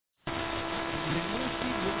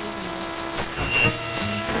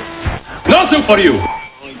do for you?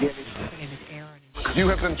 You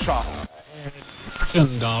have been shot.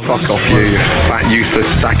 Fuck off you fat useless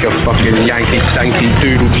sack of fucking Yankee stanky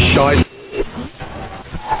doodle shite.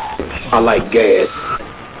 I like gas.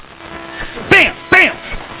 Bam! Bam!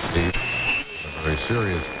 Very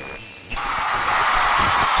serious.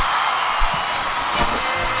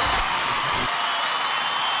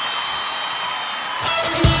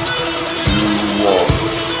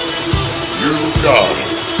 You got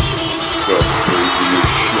the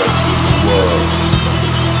craziest chef in the world.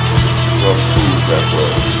 From Food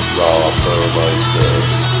Network, Burmeister,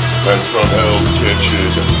 and from Hell's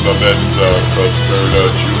Kitchen, Clemenza, Caserta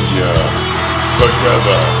Jr.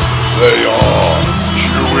 Together, they are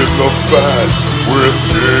Chewing the Fat with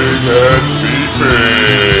Big and Beefy.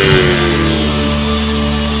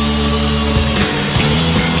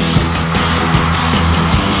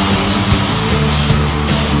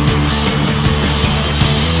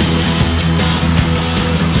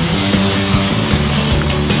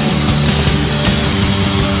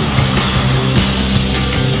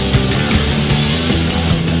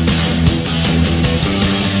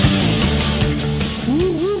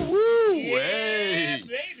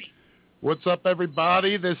 What's up,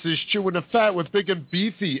 everybody? This is Chewing the Fat with Big and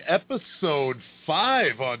Beefy, episode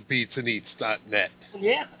 5 on BeatsandEats.net.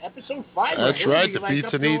 Yeah, episode 5. That's right, the Beats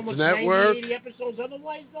and Eats Network. 80 episodes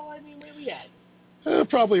otherwise, though. I mean, where we at?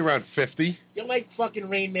 Probably around 50. You're like fucking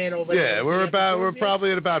Rain Man over there. Yeah, we're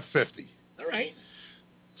probably at about 50. All right.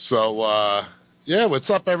 So, yeah, what's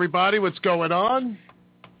up, everybody? What's going on?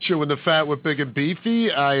 Chewing the Fat with Big and Beefy.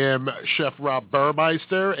 I am Chef Rob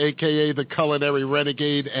Burmeister, a.k.a. the Culinary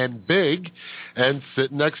Renegade and Big. And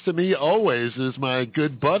sitting next to me always is my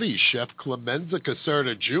good buddy, Chef Clemenza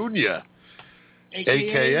Caserta Jr.,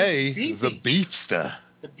 a.k.a. the Beefster.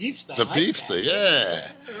 The Beefster. The Beefster, yeah.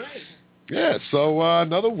 All right. Yeah, so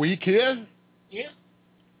another week here. Yeah.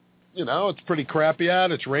 You know, it's pretty crappy out.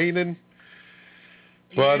 It's raining.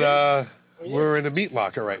 But we're in a meat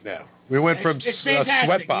locker right now. We went from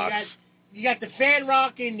sweatbox. You got the fan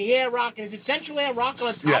rocking, the air rocking. Is it central air rocking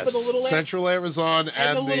on top of the little air? Central air is on,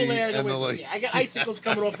 and the little air. yeah, I got icicles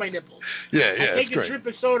coming off my nipples. Yeah, I take it's a great. drip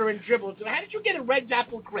of soda and dribble. How did you get a Red's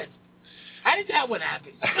Apple Crisp? How did that one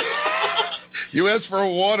happen? You asked for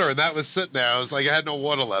a water, and that was sitting there. I was like, I had no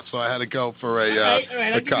water left, so I had to go for a all right,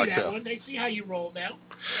 I'll give cocktail. you that one. I see how you roll now.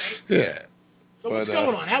 Right. Yeah. So what's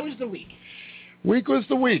going on? How was the week? Week was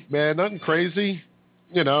the week, man. Nothing crazy.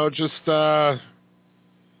 You know, just...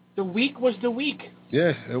 The week was the week.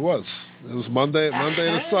 Yeah, it was. It was Monday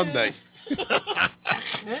to Sunday.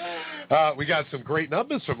 We got some great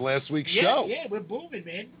numbers from last week's show. Yeah, we're booming,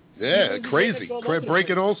 man. Yeah, crazy.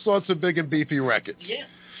 Breaking all sorts of Big and Beefy records. Yeah.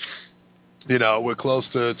 You know, we're close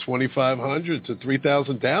to 2,500 to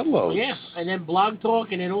 3,000 downloads. Yeah, and then Blog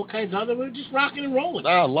Talk and then all kinds of other. We're just rocking and rolling.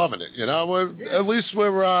 Oh, loving it. You know, at least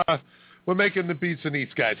we're making the Beats and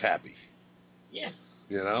Eats guys happy. Yeah.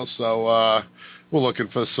 You know, so we're looking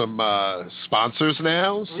for some sponsors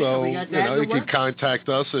now. So, you know, you can contact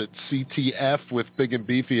us at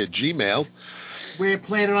ctfwithbigandbeefy@gmail.com. We're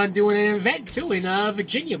planning on doing an event, too, in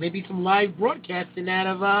Virginia. Maybe some live broadcasting out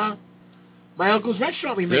of my uncle's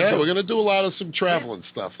restaurant we made. Yeah, we're going to do a lot of some traveling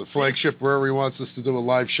stuff. The flagship brewery wants us to do a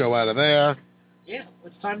live show out of there. Yeah,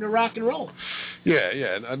 it's time to rock and roll. Yeah,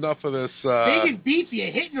 and enough of this. Big and Beefy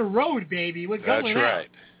are hitting the road, baby. We're going That's right. out.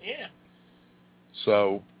 Yeah.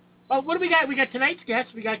 So. Well, what do we got? We got tonight's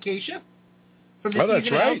guest. We got Kashia from the that's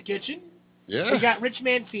Season right. House Kitchen. Yeah. We got Rich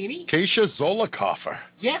Mancini. Kashia Zollicoffer.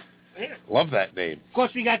 Yeah. Love that name. Of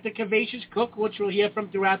course, we got the Curvaceous Cook, which we'll hear from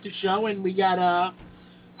throughout the show, and we got a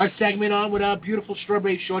segment on with a beautiful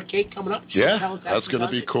strawberry shortcake coming up. Yeah, that's going to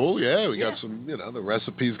be cool. Yeah, we got some, you know, the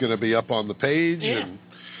recipe's going to be up on the page, and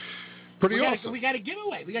pretty awesome. We got a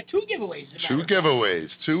giveaway. We got 2 giveaways. Two giveaways.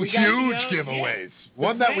 Two huge giveaways. Yeah.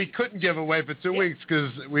 One that we couldn't give away for 2 weeks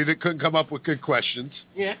because we couldn't come up with good questions.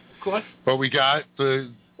 Yeah, of course. But we got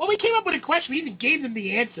the... Well, we came up with a question. We even gave them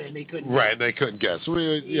the answer, and they couldn't. Right, they couldn't guess.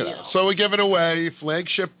 You know. So we're giving away a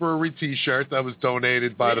flagship brewery T-shirt that was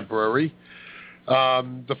donated by the brewery.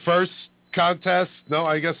 The first contest,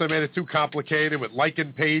 I guess I made it too complicated with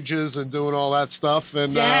liking pages and doing all that stuff.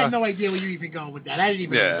 And I had no idea where you were even going with that. I didn't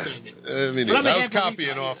even understand it. I mean, I was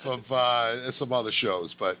copying off of some other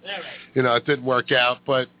shows, but you know, it didn't work out.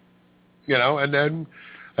 But you know, and then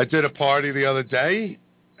I did a party the other day.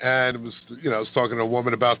 And it was, you know, I was talking to a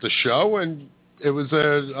woman about the show, and it was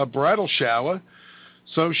a bridal shower.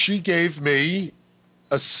 So she gave me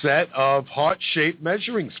a set of heart-shaped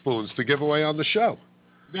measuring spoons to give away on the show.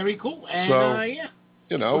 Very cool. And,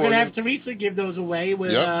 you know. We're going to have Teresa give those away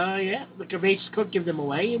with, the Curvaceous Cook give them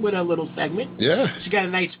away with a little segment. Yeah. She got a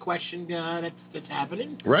nice question that's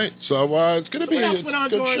happening. Right. So it's going to be a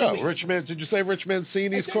good show. Did you say Rich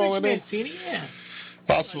Mancini's calling in? Mancini, yeah.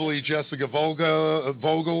 Possibly Jessica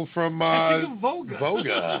Vogel from... Jessica Voga.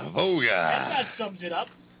 Voga. That sums it up.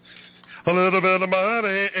 A little bit of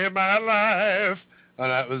money in my life. Oh,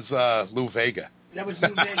 that was Lou Vega. That was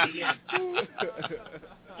Lou Vega, yeah.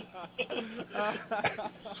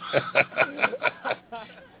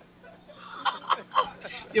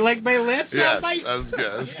 You like my lips? Yeah, that was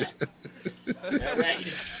good.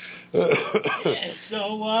 Yeah,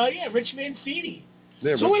 so, Rich Mancini.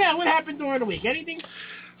 Yeah, so what happened during the week? Anything?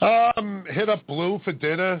 Hit up Blue for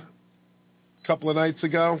dinner a couple of nights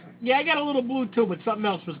ago. Yeah, I got a little Blue too, but something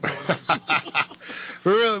else was going on.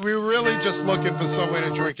 we were really just looking for somewhere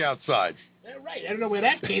to drink outside. Yeah, right. I don't know where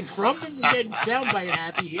that came from. It didn't sound very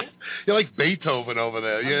happy here. You're like Beethoven over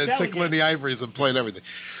there. You're tickling the ivories and playing everything.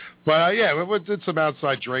 But, we did some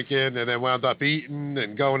outside drinking and then wound up eating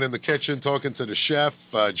and going in the kitchen, talking to the chef,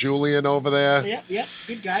 Julian over there. Yeah,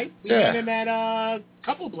 good guy. We met him at a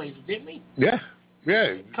couple of places, didn't we? Yeah.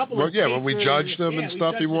 When we judged him and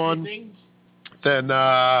stuff, he won. Then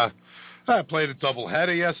I played a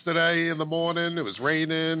doubleheader yesterday in the morning. It was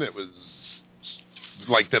raining. It was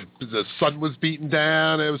like the sun was beating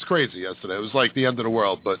down. It was crazy yesterday. It was like the end of the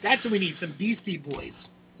world. But that's what we need, some Beastie Boys.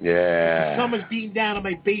 Yeah. The sun was beating down on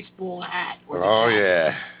my baseball hat. Oh,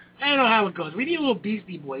 yeah. I don't know how it goes. We need a little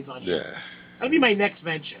Beastie Boys on here. Yeah. That'll be my next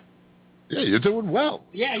venture. Yeah, you're doing well.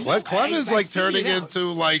 Yeah, Clem is like turning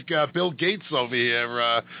into like Bill Gates over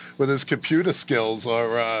here with his computer skills.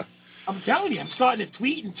 I'm telling you, I'm starting to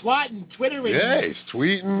tweet and twat and Twitter. And he's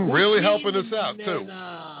tweeting, really helping us out too.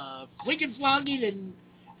 Flicking flogging and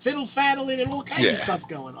fiddle faddling and all kinds of stuff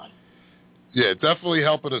going on. Yeah, definitely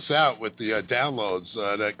helping us out with the downloads.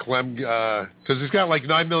 That Clem, because he's got like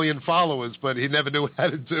 9 million followers, but he never knew how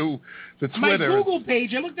to do the Twitter. My Google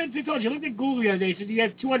page, I looked at Google the other day. It said you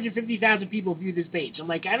have 250,000 people view this page. I'm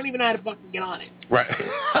like, I don't even know how to fucking get on it. Right.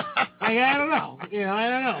 I don't know. I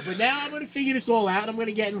don't know. But now I'm going to figure this all out. I'm going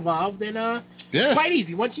to get involved, and it's quite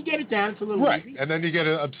easy. Once you get it down, it's a little easy. And then you get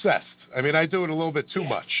obsessed. I mean, I do it a little bit too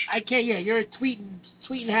much. I can't. Yeah, you're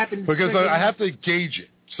tweeting happens because I have to gauge it.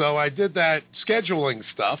 So I did that scheduling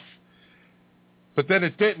stuff, but then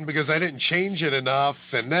it didn't because I didn't change it enough.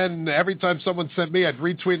 And then every time someone sent me, I'd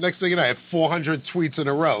retweet. Next thing you know, I had 400 tweets in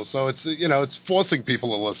a row. So it's it's forcing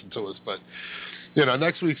people to listen to us. But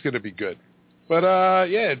next week's going to be good. But I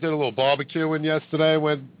did a little barbecuing yesterday.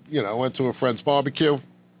 Went to a friend's barbecue.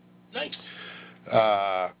 Nice.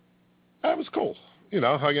 That was cool.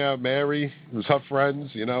 Hung out with Mary. It was her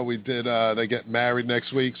friends. We did, they get married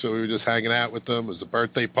next week, so we were just hanging out with them. It was a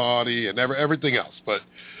birthday party and everything else. But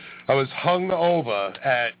I was hung over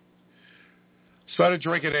started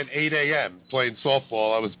drinking at 8 a.m., playing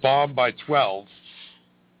softball. I was bombed by 12.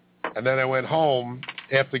 And then I went home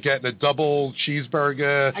after getting a double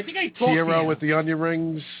cheeseburger hero with the onion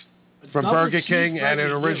rings from Burger King and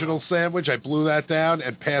an original sandwich. I blew that down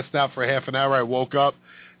and passed out for half an hour. I woke up.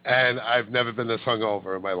 And I've never been this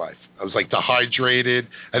hungover in my life. I was like dehydrated.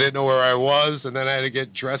 I didn't know where I was, and then I had to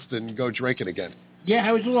get dressed and go drinking again. Yeah,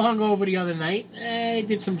 I was a little hungover the other night. I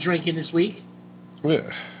did some drinking this week. Yeah.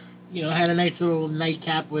 Had a nice little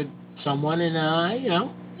nightcap with someone, and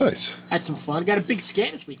nice. Had some fun. Got a big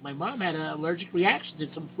scare this week. My mom had an allergic reaction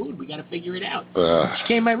to some food. We got to figure it out. She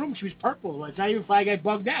came in my room. She was purple. It's not even like I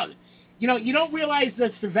bugged out. You don't realize the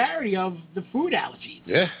severity of the food allergies.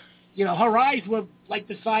 Yeah. Her eyes were like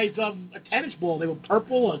the size of a tennis ball. They were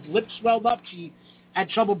purple. Her lips swelled up. She had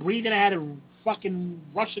trouble breathing. I had to fucking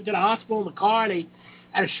rush her to the hospital in the car. They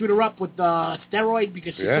had to shoot her up with steroid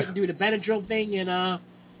because she couldn't do the Benadryl thing. And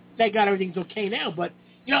thank God everything's okay now. But,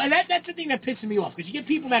 and that's the thing that pisses me off. Because you get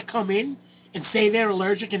people that come in and say they're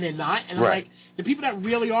allergic and they're not. And I'm like, the people that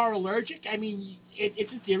really are allergic, I mean,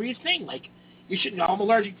 it's a serious thing. Like, you shouldn't know. I'm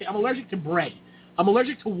allergic to bread. I'm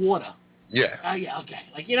allergic to water. Yeah. Okay.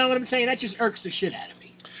 Like, you know what I'm saying? That just irks the shit out of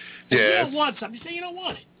me. Yeah. You don't want something, you say you don't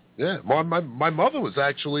want it. Yeah. My mother was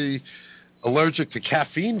actually allergic to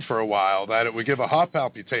caffeine for a while, that it would give her heart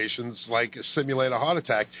palpitations, like simulate a heart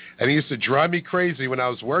attack. And it used to drive me crazy when I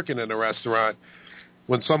was working in a restaurant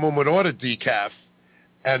when someone would order decaf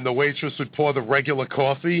and the waitress would pour the regular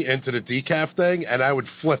coffee into the decaf thing, and I would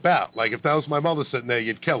flip out. Like, if that was my mother sitting there,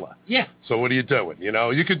 you'd kill her. Yeah. So what are you doing?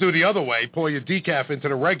 You could do the other way, pour your decaf into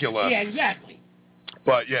the regular. Yeah, exactly.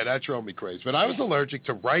 But, that drove me crazy. But I was allergic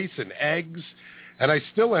to rice and eggs, and I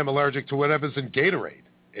still am allergic to whatever's in Gatorade.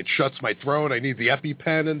 it shuts my throat. I need the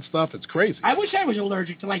EpiPen and stuff. It's crazy. I wish I was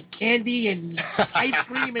allergic to, like, candy and ice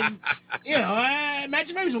cream and, you know,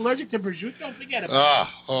 imagine if I was allergic to prosciutto. Forget about it. Oh,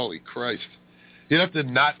 holy Christ. You'd have to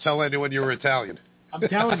not tell anyone you were Italian. I'm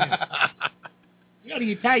telling you. You know,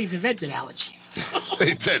 the Italians invented allergy.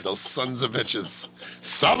 They did, those sons of bitches.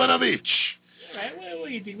 Some of each. All right, what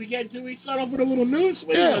do you think? We start off with a little news?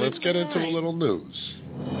 Yeah, let's get into a little news.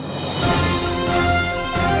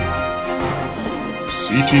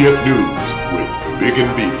 CTF News with Big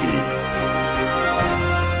and Beefy.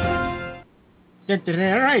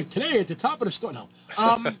 All right, today at the top of the store. No.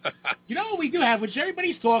 You know what we do have, which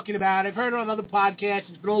everybody's talking about. I've heard it on other podcasts.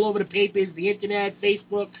 It's been all over the papers, the internet,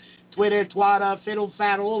 Facebook, Twitter, Twata, Fiddle,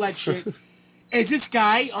 Faddle, all that shit. Is this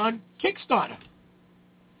guy on Kickstarter.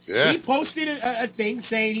 Yeah. He posted a thing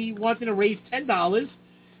saying he wanted to raise $10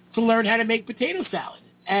 to learn how to make potato salad.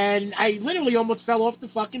 And I literally almost fell off the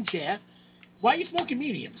fucking chair. Why are you smoking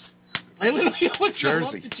mediums? I literally almost fell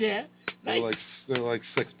off the chair. They're like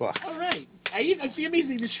 $6. All right. I see him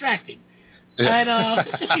easily distracting. Yeah.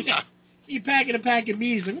 And, yeah, he packing a pack of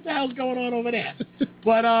mediums. Like, what the hell's going on over there?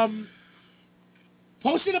 But,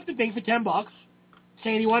 posted up the thing for $10,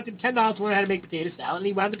 saying he wanted $10 to learn how to make potato salad, and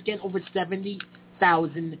he wound up getting over $70,000.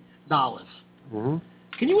 Mm-hmm.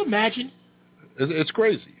 Can you imagine? It's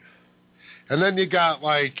crazy. And then you got,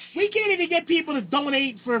 like... We can't even get people to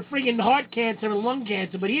donate for friggin' heart cancer and lung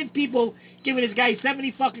cancer, but here's people giving this guy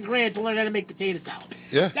 $70 fucking grand to learn how to make potato salad.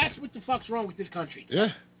 Yeah. That's what the fuck's wrong with this country. Yeah.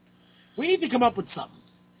 We need to come up with something.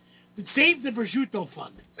 Save the prosciutto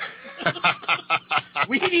fund.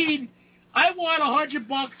 I want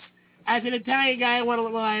 $100 as an Italian guy. I'm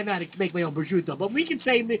not to make my own prosciutto, but we can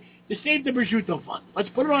save the prosciutto fund. Let's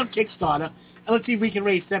put it on Kickstarter, and let's see if we can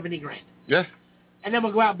raise $70 grand. Yeah. And then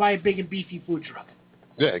we'll go out and buy a big and beefy food truck.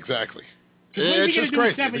 Yeah, exactly. What is he going to do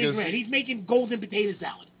with $70 grand? He's making golden potato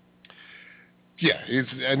salad. Yeah,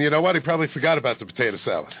 and you know what? He probably forgot about the potato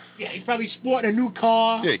salad. Yeah, he's probably sporting a new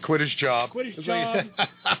car. Yeah, he quit his job.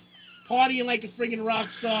 Partying like a friggin' rock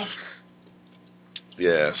star.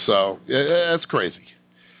 Yeah, so that's crazy.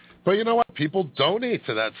 But you know what? People donate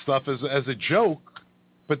to that stuff as a joke,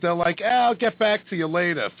 but they're like, I'll get back to you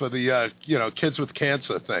later for the kids with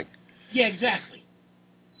cancer thing. Yeah, exactly.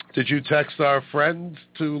 Did you text our friend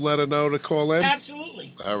to let her know to call in?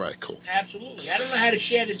 Absolutely. All right, cool. Absolutely. I don't know how to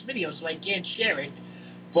share this video, so I can't share it.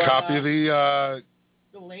 But, copy the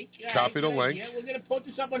link. Copy the link. Yeah, we're going to put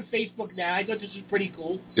this up on Facebook now. I thought this was pretty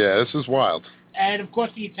cool. Yeah, this is wild. And, of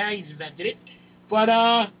course, the Italians invented it. But,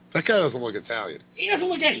 that guy doesn't look Italian. He doesn't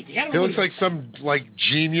look anything. He looks like some,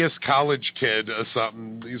 genius college kid or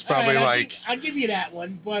something. He's probably I'll give you that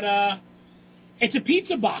one, but, it's a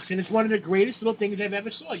pizza box, and it's one of the greatest little things I've ever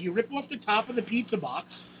saw. You rip off the top of the pizza box,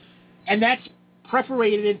 and that's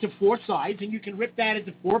perforated into 4 sides, and you can rip that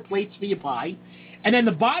into 4 plates for your pie. And then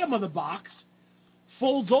the bottom of the box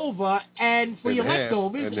folds over and for your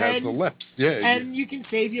leftovers. And has the lips. Yeah. And you can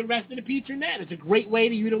save your rest of the pizza in that. It's a great way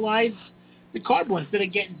to utilize the cardboard instead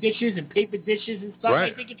of getting dishes and paper dishes and stuff.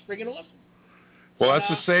 Right. I think it's friggin' awesome. Well, that's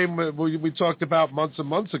the same we talked about months and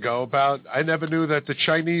months ago about I never knew that the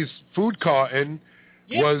Chinese food carton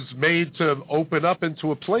was made to open up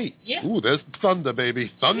into a plate. Yeah. Ooh, there's thunder,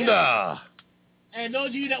 baby. Thunder! Yeah. And those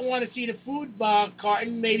of you that want to see the food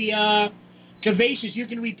carton, maybe Cavacious, you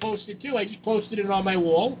can repost it too. I just posted it on my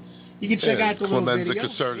wall. You can check out the little video.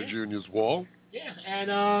 Clemenza Caserta Jr.'s wall. Yeah,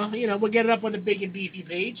 and, we'll get it up on the Big and Beefy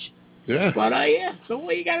page. Yeah. But, so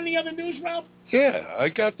you got any other news, Rob? Yeah, I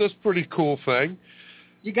got this pretty cool thing.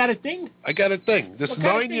 You got a thing? I got a thing. This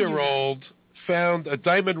 9-year-old found a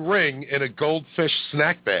diamond ring in a goldfish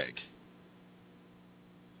snack bag.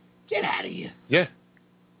 Get out of here. Yeah.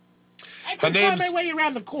 I can find my way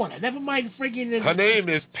around the corner. Never mind friggin'... Her name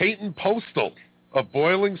is Peyton Postal of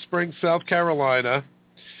Boiling Springs, South Carolina.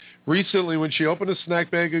 Recently, when she opened a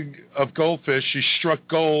snack bag of goldfish, she struck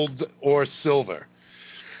gold or silver.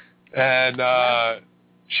 And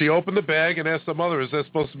she opened the bag and asked the mother, is there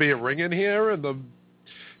supposed to be a ring in here? And the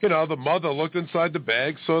mother looked inside the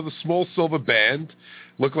bag, saw the small silver band,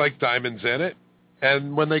 looked like diamonds in it.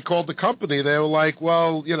 And when they called the company, they were like,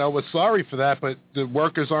 well, we're sorry for that, but the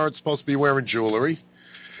workers aren't supposed to be wearing jewelry.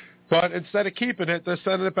 But instead of keeping it, they're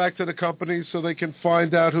sending it back to the company so they can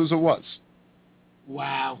find out whose it was.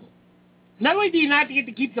 Wow. Not only do you not get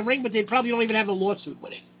to keep the ring, but they probably don't even have a lawsuit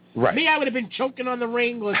with it. Right. Me, I would have been choking on the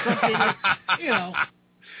ring or something,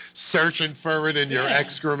 Searching for it in your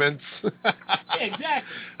excrements. Yeah,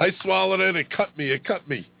 exactly. I swallowed it, it cut me.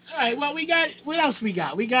 All right, well, what else we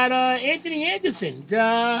got? We got Anthony Anderson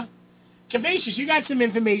Kavacious, you got some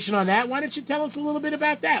information on that. Why don't you tell us a little bit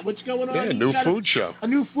about that? What's going on? Yeah, new food show. A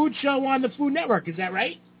new food show on the Food Network. Is that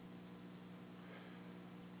right?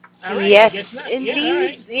 All right, yes, I guess not. indeed. Yeah, all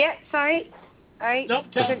right. Yeah, sorry. All right. Nope,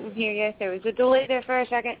 Couldn't hear you. There was a delay there for a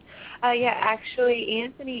second. Actually,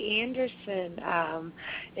 Anthony Anderson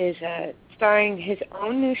is starring his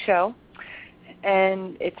own new show,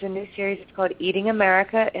 and it's a new series. It's called Eating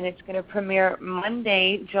America, and it's going to premiere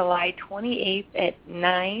Monday, July 28th at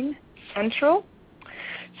 9 Central.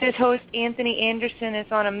 Says host Anthony Anderson is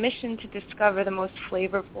on a mission to discover the most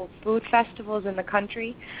flavorful food festivals in the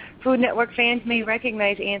country. Food Network fans may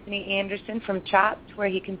recognize Anthony Anderson from Chopped, where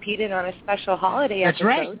he competed on a special holiday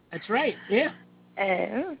episode. That's right, yeah.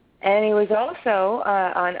 And he was also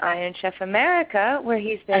on Iron Chef America, where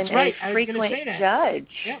he's been a frequent judge.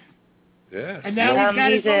 Yeah. Yeah. And now he's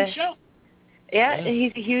got his own show. Yeah,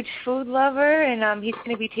 he's a huge food lover, and he's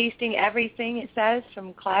going to be tasting everything, it says,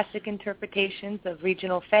 from classic interpretations of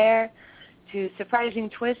regional fare to surprising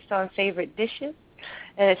twists on favorite dishes.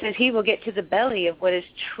 And it says he will get to the belly of what is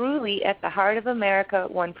truly at the heart of America,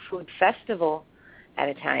 one food festival at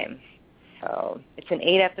a time. So it's an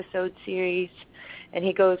 8-episode series, and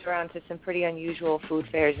he goes around to some pretty unusual food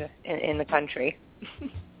fairs in the country.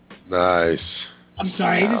 Nice. I'm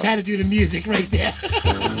sorry, I just had to do the music right there.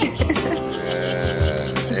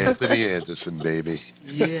 Yeah, Anthony Anderson, baby.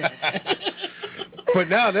 Yeah. But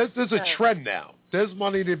now there's a trend now. There's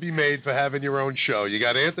money to be made for having your own show. You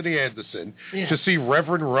got Anthony Anderson to see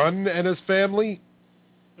Reverend Run and his family.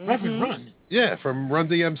 Reverend Run? Yeah, from Run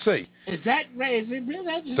DMC. Is that right? Is it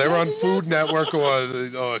really? They're on Food Network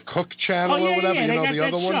or Cook Channel or whatever. Yeah, you know, got the that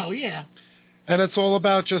other one. Show, yeah. And it's all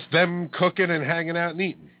about just them cooking and hanging out and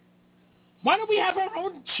eating. Why don't we have our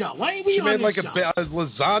own show? Why ain't we She on made this like show? a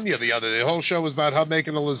lasagna the other day. The whole show was about her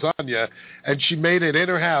making a lasagna, and she made it in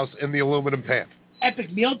her house in the aluminum pan.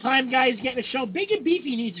 Epic Mealtime guys getting a show. Big and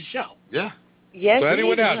Beefy needs a show. Yeah. Yes. So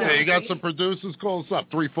anyone out there, you got some producers, call us up,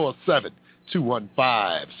 347-215-7771.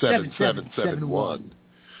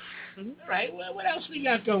 All right, well, what else we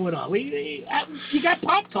got going on? You got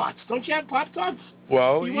Pop-Tarts. Don't you have Pop-Tarts?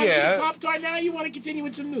 Well, you want to do Pop-Tart now, or you want to continue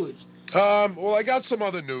with some news? Well, I got some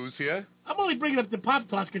other news here. I'm only bringing up the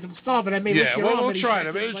Pop-Tarts because I'm starving. We'll try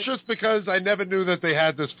them. It's just because I never knew that they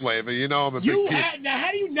had this flavor. You know, I'm a big Now,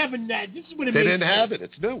 how do you never know? This is what it They didn't have it.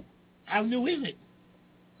 It's new. How new is it?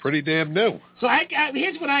 Pretty damn new. So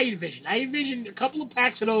here's what I envision. I envision a couple of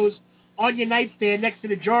packs of those on your nightstand next to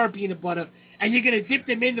the jar of peanut butter, and you're going to dip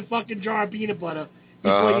them in the fucking jar of peanut butter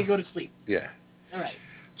before you go to sleep. Yeah. All right.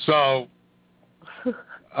 So,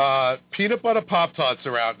 peanut butter Pop-Tarts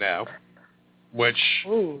are out now, which,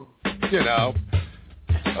 you know,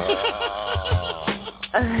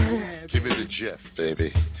 give me the gif,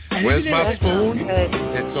 baby. Where's my spoon?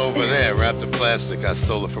 It's over there, wrapped in plastic. I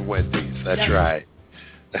stole it from Wendy's. That's right.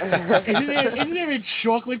 Isn't there a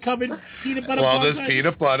chocolate-covered peanut butter Well, Pop-Tart? there's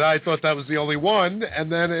peanut butter. I thought that was the only one. And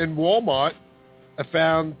then in Walmart, I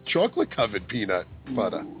found chocolate-covered peanut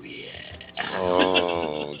butter.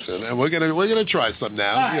 Oh, yeah. And we're gonna try some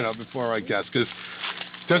now, right. you know, before I guess, because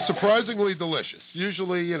they're surprisingly delicious.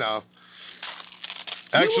 Usually, you know,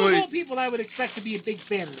 actually, you of all people I would expect to be a big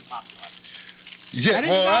fan of the Pop-Tart. Yeah,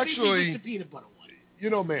 well, actually, the peanut butter one. You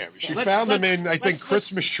know, Mary, she found them in, I think,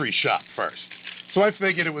 Christmas tree shop first. So I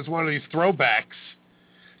figured it was one of these throwbacks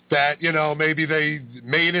that, you know, maybe they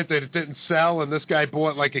made it, that it didn't sell, and this guy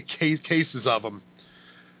bought like cases of them.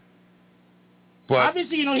 But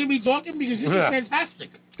obviously, you don't hear me talking because this is fantastic.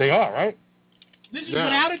 They are, right? This is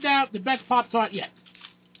without a doubt the best Pop-Tart yet.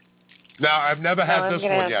 Now, I've never had this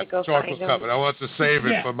one yet, chocolate covered. I want to save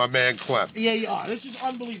it for my man Clem. Yeah, you are. This is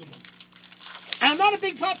unbelievable. And I'm not a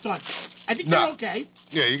big Pop-Tart fan. I think they're okay.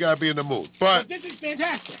 Yeah, you got to be in the mood. But this is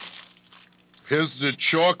fantastic. Here's the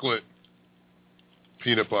chocolate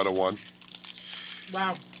peanut butter one.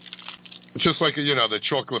 Wow. It's just like, you know, the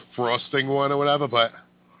chocolate frosting one or whatever, but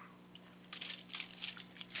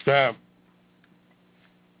damn.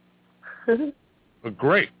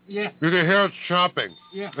 Great. Yeah. You can hear it chopping.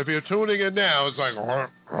 Yeah. If you're tuning in now, it's like...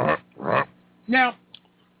 Now,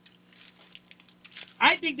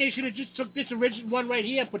 I think they should have just took this original one right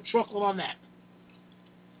here and put chocolate on that.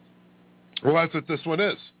 Well, that's what this one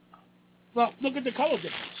is. Well, look at the color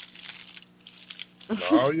difference.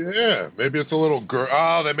 Oh, yeah. Maybe it's a little...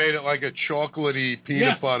 Oh, they made it like a chocolatey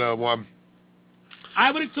peanut butter one. I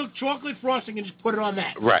would have took chocolate frosting and just put it on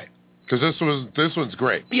that. Right. Because this one's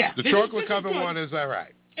great. Yeah. The chocolate covered one is all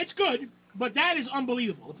right. It's good, but that is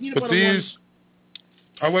unbelievable. The peanut but butter these...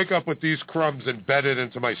 one... I wake up with these crumbs embedded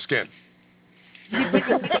into my skin. You pick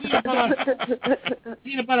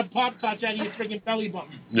peanut butter Pop-Tarts out of your freaking belly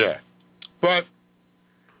button. Yeah. But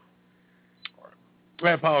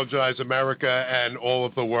I apologize, America and all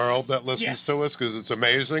of the world that listens to us, because it's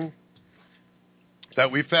amazing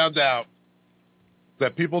that we found out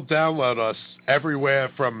that people download us everywhere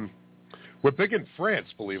from... We're big in France,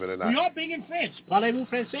 believe it or not. We are big in France. Parlez-vous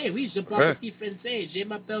français? Oui, je parle petit français. Je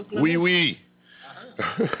m'appelle Clemenza. Oui, oui.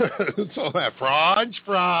 It's all that. French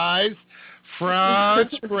fries,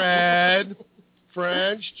 French bread,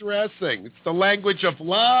 French dressing. It's the language of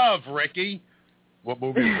love, Ricky. What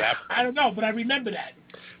movie is that? I don't know, but I remember that.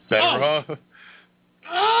 Better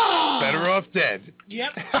off dead.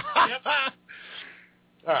 Yep.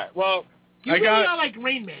 All right, well... You really are like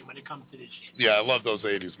Rain Man when it comes to this shit. Yeah, I love those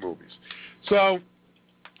 80s movies. So,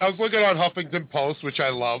 I was looking on Huffington Post, which I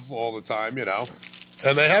love all the time, you know,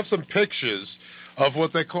 and they have some pictures of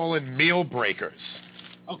what they're calling meal breakers.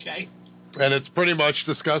 Okay. And it's pretty much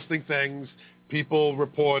disgusting things people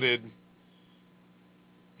reported,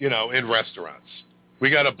 you know, in restaurants. We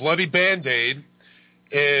got a bloody Band-Aid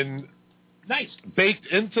baked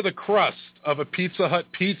into the crust of a Pizza Hut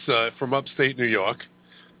pizza from upstate New York.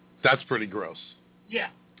 That's pretty gross. Yeah.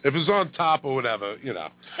 If it's on top or whatever, you know.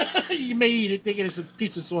 You may eat it thinking it's a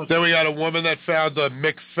pizza sauce. Then we got a woman that found a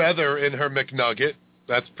McFeather in her McNugget.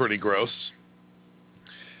 That's pretty gross.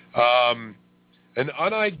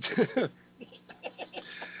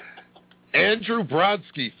 Andrew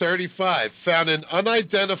Brodsky, 35, found an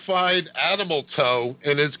unidentified animal toe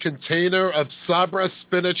in his container of Sabra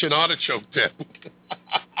spinach and artichoke dip.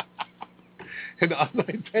 An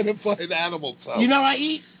unidentified animal toe. You know, I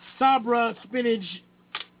eat Sabra spinach.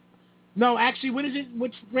 No, actually, what is it?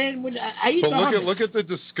 Which brand? I eat But look at the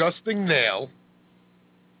disgusting nail.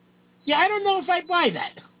 Yeah, I don't know if I buy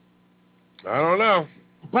that. I don't know.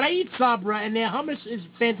 But I eat Sabra, and their hummus is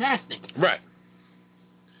fantastic. Right.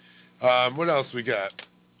 What else we got?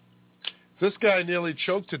 This guy nearly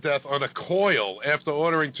choked to death on a coil after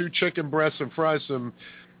ordering 2 chicken breasts and fries from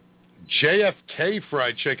JFK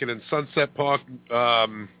Fried Chicken in Sunset Park,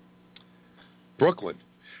 Brooklyn.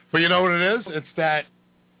 But you know what it is?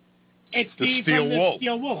 It's the steel wool.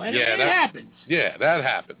 Steel wool. And yeah, it happens. Yeah, that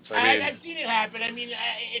happens. I've seen it happen. I mean,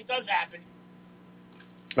 it does happen.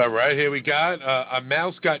 All right, here we got a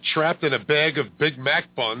mouse got trapped in a bag of Big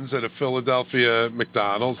Mac buns at a Philadelphia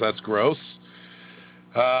McDonald's. That's gross.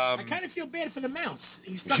 I kind of feel bad for the mouse.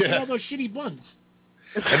 He's stuck in all those shitty buns.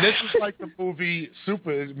 And this is like the movie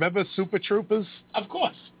remember Super Troopers? Of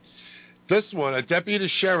course. This one, a deputy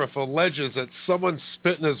sheriff alleges that someone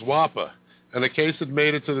spit in his whopper, and the case had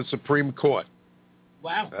made it to the Supreme Court.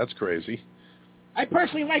 Wow. That's crazy. I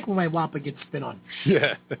personally like when my whopper gets spit on.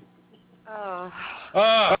 Yeah. Oh.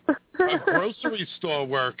 A grocery store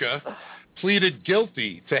worker pleaded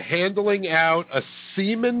guilty to handling out a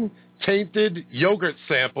semen-tainted yogurt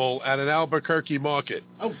sample at an Albuquerque market.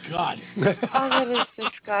 Oh, God. Oh, that is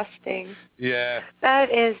disgusting. Yeah.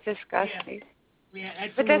 That is disgusting. Yeah,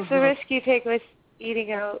 but that's the risk you take with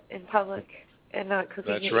eating out in public and not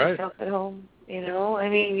cooking it yourself at home. You know, I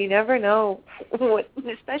mean, you never know,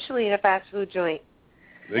 especially in a fast food joint.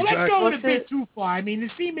 Well, let's go a bit too far. I mean, the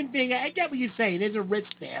semen thing, I get what you're saying. There's a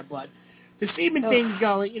risk there, but the semen thing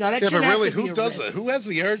going, you know, that shouldn't have to be who does it? Who has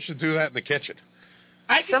the urge to do that in the kitchen?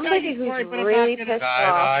 I can Somebody who's really pissed off.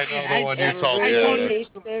 I know the one you told me. I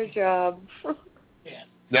hate their job. Yeah.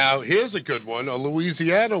 Now, here's a good one. A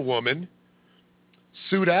Louisiana woman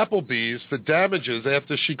sued Applebee's for damages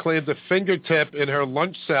after she claimed a fingertip in her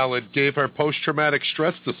lunch salad gave her post-traumatic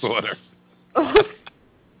stress disorder.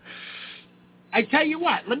 I tell you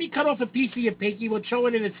what, let me cut off a piece of your pinky. We'll throw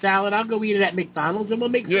it in a salad. I'll go eat it at McDonald's, and we'll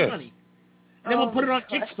make some money. And then we'll put it on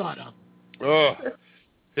Kickstarter. Oh.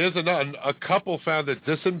 Here's another. A couple found a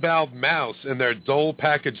disemboweled mouse in their Dole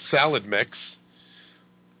packaged salad mix.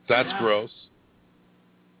 That's gross.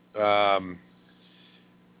 I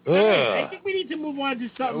think we need to move on to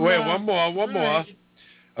something. Wait, one more.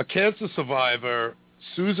 A cancer survivor,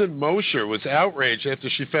 Susan Mosher, was outraged after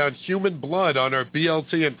she found human blood on her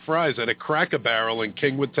BLT and fries at a Cracker Barrel in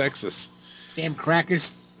Kingwood, Texas. Damn crackers.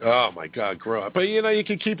 Oh, my God, grow up. But, you know, you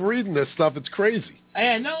can keep reading this stuff. It's crazy.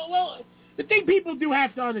 Well, the thing people do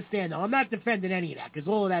have to understand, though, I'm not defending any of that, because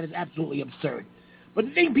all of that is absolutely absurd. But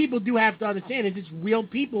the thing people do have to understand is it's real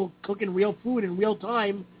people cooking real food in real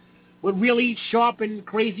time with really sharp and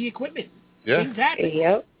crazy equipment. Yeah. Things happen.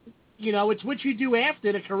 Yep. You know, it's what you do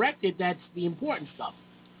after to correct it that's the important stuff.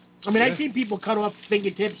 I mean, I've seen people cut off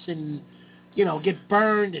fingertips and, you know, get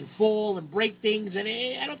burned and fall and break things, and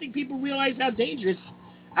I don't think people realize how dangerous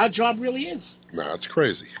our job really is. No, it's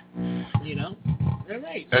crazy. You know? All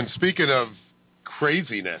right. And speaking of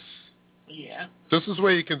craziness, yeah, this is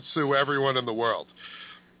where you can sue everyone in the world.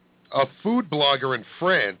 a food blogger in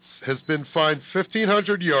France has been fined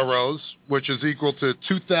 1,500 euros, which is equal to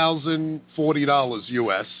 $2,040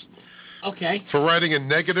 US. Okay. For writing a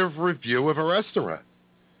negative review of a restaurant.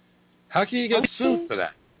 How can you get sued for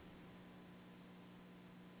that?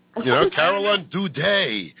 Caroline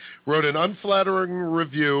Dudet wrote an unflattering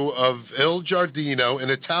review of Il Giardino, an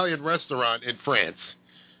Italian restaurant in France.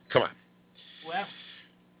 Come on. Well.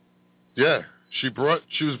 Yeah. She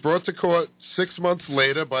was brought to court 6 months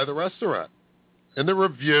later by the restaurant. In the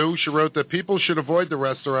review, she wrote that people should avoid the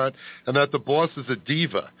restaurant and that the boss is a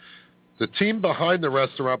diva. The team behind the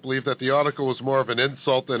restaurant believed that the article was more of an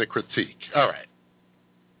insult than a critique. All right.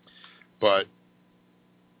 But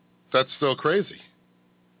that's still crazy.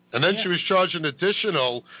 And then she was charged an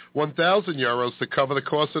additional 1,000 euros to cover the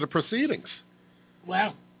cost of the proceedings.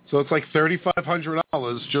 Wow. So it's like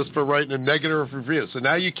 $3,500 just for writing a negative review. So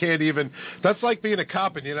now you can't even... That's like being a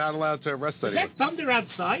cop and you're not allowed to arrest anyone. Is that thunder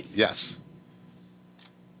outside? Yes.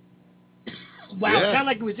 Wow, it sounded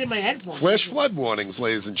like it was in my headphones. Flash flood warnings,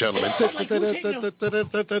 ladies and gentlemen. I was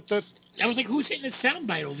like, who's hitting a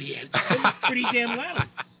soundbite over here? It's pretty damn loud.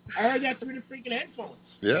 I heard that through the freaking headphones.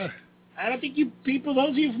 Yeah. I don't think you people, those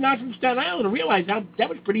of you not from Staten Island, realize how that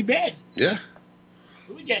was pretty bad. Yeah.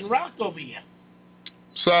 We were getting rocked over here.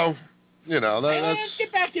 So, that's... Let's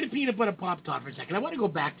get back to the peanut butter Pop-Tart for a second. I want to go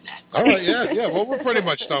back to that. All right, yeah. Well, we're pretty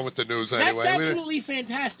much done with the news anyway. That's absolutely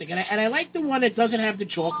fantastic. And I like the one that doesn't have the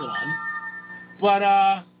chocolate on. But,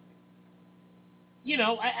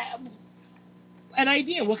 an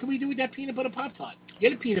idea. What can we do with that peanut butter Pop-Tart?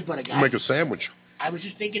 You're the peanut butter guy. Make a sandwich. I was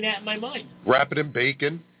just thinking that in my mind. Wrap it in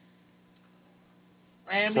bacon.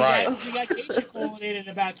 And we got Keisha calling in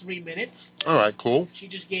about 3 minutes. All right, cool. She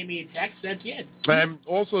just gave me a text. That's it. And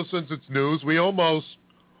also, since it's news, we almost,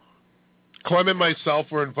 Clem and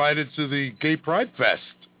myself, were invited to the Gay Pride Fest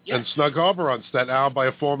in Snug Harbor on Staten Island by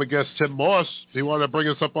a former guest, Tim Moss. He wanted to bring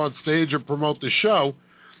us up on stage and promote the show.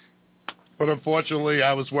 But unfortunately,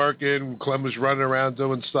 I was working. Clem was running around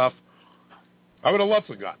doing stuff. I would have loved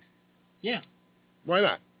to have gone. Yeah. Why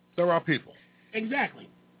not? They're our people. Exactly.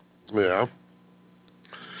 Yeah.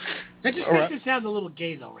 That just makes it sound a little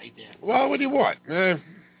gay, though, right there. Well, what do you want?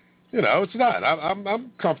 It's not.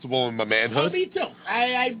 I'm comfortable in my manhood. Oh, me too.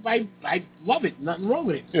 I love it. Nothing wrong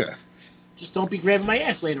with it. Yeah. Just don't be grabbing my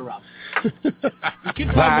ass later on. That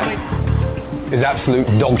is absolute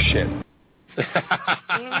dog shit. All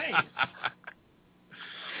right.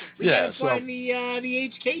 We gotta find the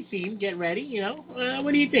HK theme. Get ready,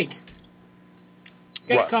 What do you think?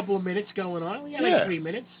 Got a couple of minutes going on. We got like 3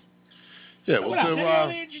 minutes. Yeah, what else? Any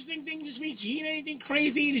other interesting things this week? Did you eat anything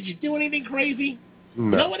crazy? Did you do anything crazy? No.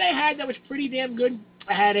 You know what I had that was pretty damn good?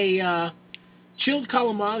 I had a chilled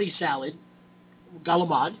calamari salad.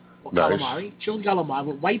 Calamari. Chilled calamari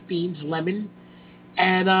with white beans, lemon,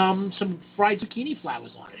 and some fried zucchini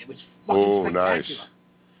flowers on it. It was fucking spectacular. Nice.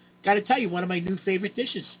 Got to tell you, one of my new favorite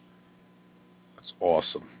dishes. That's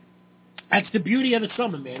awesome. That's the beauty of the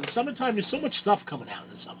summer, man. In the summertime, there's so much stuff coming out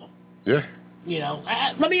in the summer. Yeah.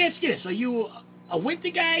 Let me ask you this. Are you a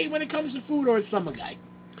winter guy when it comes to food or a summer guy?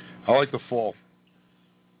 I like the fall.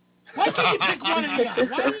 Why can't you pick one or the other?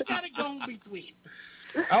 Why do you got to go in between?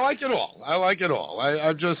 I like it all.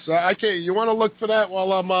 I can't. You want to look for that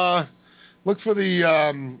while I'm, look for the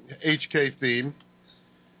HK theme,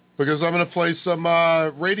 because I'm going to play some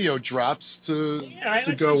radio drops to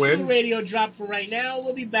go in. Let's do a radio drop for right now.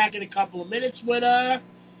 We'll be back in a couple of minutes with our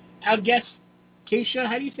guest, Kashia.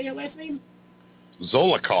 How do you say her last name?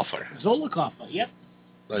 Zollicoffer. Yep.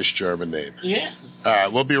 Nice German name. Yeah. All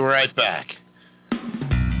right, we'll be right back.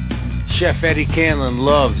 Chef Eddie Canlin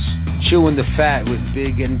loves chewing the fat with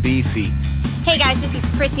Big and Beefy. Hey guys, this is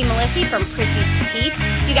Prissy Melissy from Prissy's Petite.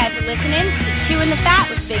 You guys are listening to Chewing the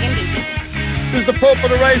Fat with Big and Beefy. This is the Pope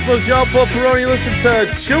of the Racers, John Paul Peroni. Listen to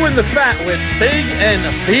Chewing the Fat with Big and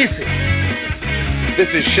Beefy. This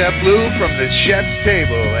is Chef Lou from the Chef's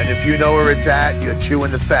Table, and if you know where it's at, you're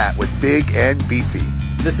chewing the fat with Big and Beefy.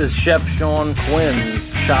 This is Chef Sean Quinn,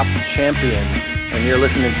 Shop Champion, and you're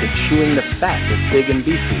listening to Chewing the Fat with Big and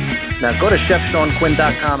Beefy. Now go to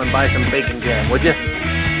ChefSeanQuinn.com and buy some bacon jam, would you?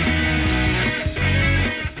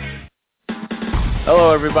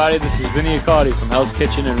 Hello, everybody. This is Vinny Accardi from Hell's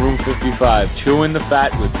Kitchen in Room 55, Chewing the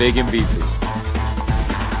Fat with Big and Beefy.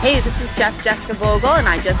 Hey, this is Chef Jessica Vogel, and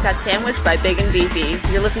I just got sandwiched by Big and Beefy.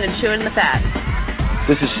 You're listening to Chewing the Fat.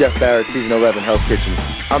 This is Chef Barrett, Season 11, Hell's Kitchen.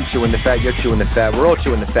 I'm chewing the fat, you're chewing the fat. We're all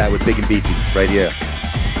chewing the fat with Big and Beefy, right here.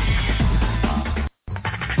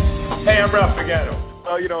 Hey, I'm Ralph Pagano.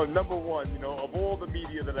 number one, of all the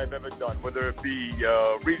media that I've ever done, whether it be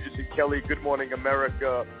Regis and Kelly, Good Morning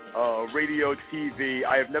America, radio, TV,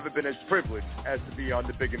 I have never been as privileged as to be on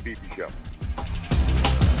the Big and Beefy show.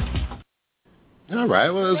 All right,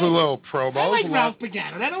 well, there's a little promo. I like Ralph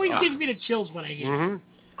Pagano. That always gives me the chills when I hear him.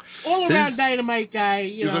 All-around dynamite guy,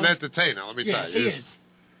 He's an entertainer, let me tell you. He is.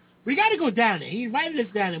 We got to go down there. He invited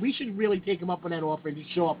us down there. We should really take him up on that offer and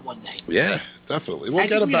just show up one day. Yeah, definitely. We'll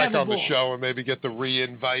get him back on the show and maybe get the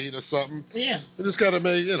re-invite or something. Yeah. We just got to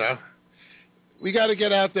make, we got to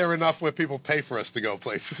get out there enough where people pay for us to go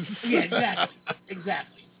places. Yeah,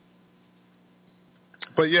 exactly.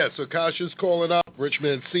 But yeah, so Kashia's calling up. Rich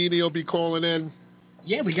Mancini will be calling in.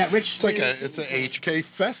 Yeah, we got Rich. It's an HK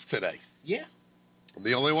Fest today. Yeah. I'm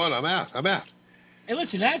the only one. I'm out. Hey,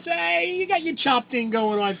 listen, that's you got your chop thing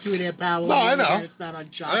going on through there, pal. No, I know. It's not on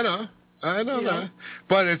chop. I know that.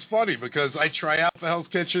 But it's funny because I try out for Hell's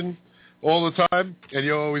Kitchen all the time, and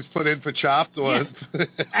you always put in for Chopped. Or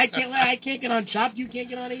I can't get on Chopped. You can't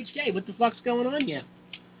get on HK. What the fuck's going on here?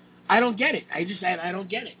 I don't get it. I don't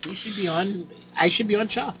get it. I should be on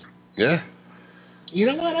Chopped. Yeah. You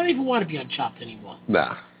know what? I don't even want to be on Chopped anymore.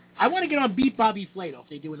 Nah. I want to get on Beat Bobby Flay, though, if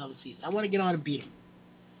they do another season. I want to get on and beat him.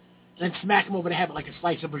 And then smack him over the head with like a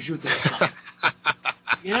slice of prosciutto or something.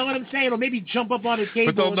 You know what I'm saying? Or maybe jump up on the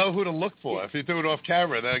table. But they'll know who to look for. Yeah. If you do it off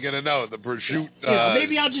camera, they're going to know the prosciutto.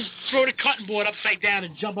 Maybe I'll just throw the cutting board upside down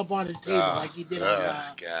and jump up on his table like he did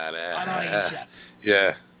on Iron Chef.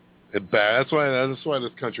 Yeah. That's why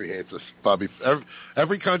this country hates us. Bobby.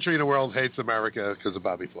 Every country in the world hates America because of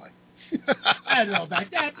Bobby Flay. I don't know about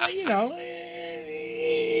that, but, a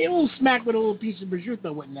little smack with a little piece of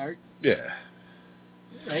prosciutto wouldn't hurt. Yeah.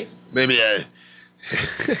 Right? Maybe I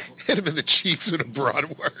hit him in the cheeks with a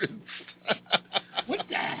bratwurst. What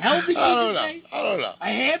the hell did you say? I don't know. A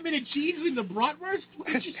ham and a cheese with the bratwurst? What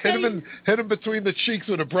did you say? Hit him between the cheeks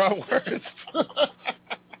with a bratwurst.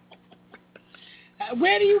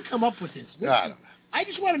 Where do you come up with this? I don't know. I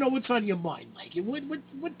just want to know what's on your mind. Like,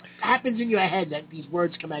 what happens in your head that these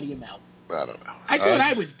words come out of your mouth? I don't know. I thought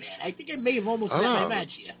I was bad. I think I may have almost set my match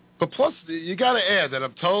here. But plus, you got to add that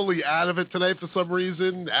I'm totally out of it today for some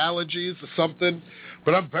reason, allergies or something.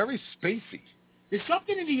 But I'm very spacey. There's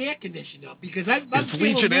something in the air conditioner because I'm it's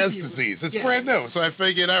Legionnaires' disease. It's brand new, so I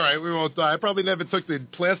figured, all right, we won't die. I probably never took the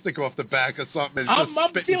plastic off the back or something. I'm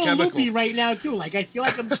feeling loopy right now too. Like I feel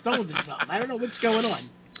like I'm stoned or something. I don't know what's going on.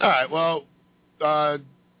 All right, well,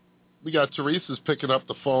 we got Teresa's picking up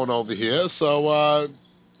the phone over here, so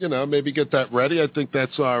maybe get that ready. I think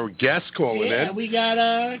that's our guest calling in. Yeah, we got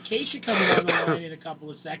Kashia coming on the line in a couple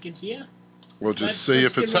of seconds here. We'll just see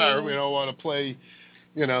if it's her. We don't want to play,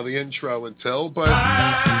 the intro until, but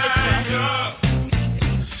yeah,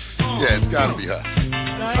 it's got to be her.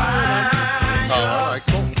 Oh, all right,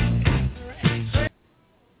 cool.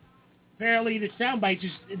 Apparently, the soundbite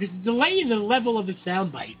the delay in the level of the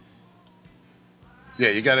soundbite. Yeah,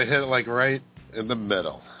 you got to hit it like right in the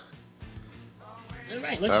middle. All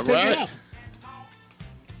right, let's pick it up.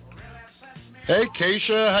 Hey,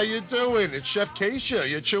 Kashia, how you doing? It's Chef Kashia.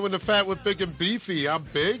 You're chewing the fat with Big and Beefy. I'm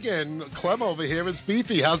Big, and Clem over here is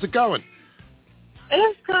Beefy. How's it going?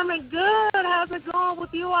 It's coming good. How's it going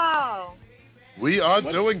with you all? We are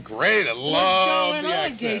doing great. I love the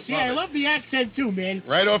accent. Yeah, I love the accent too, man.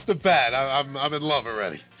 Right off the bat, I'm in love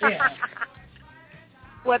already. Yeah.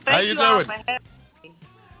 Well, how you all doing? for having me.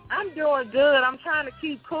 I'm doing good. I'm trying to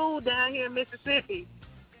keep cool down here in Mississippi.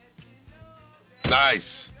 Nice.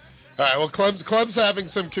 All right, well, Clem's having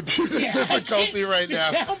some computer difficulty right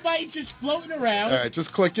now. The soundbite just floating around. All right,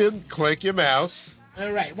 just click your mouse.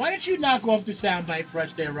 All right, why don't you knock off the soundbite for us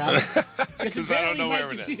there, Rob? Because I don't know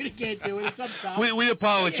where it is. Can't do it. It's we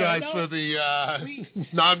apologize for the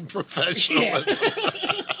non-professional. Yeah.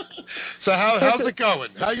 So how's it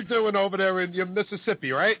going? How you doing over there in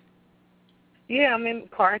Mississippi, right? Yeah, I'm in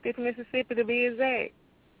Carthage, Mississippi, to be exact.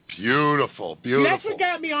 Beautiful. See, that's what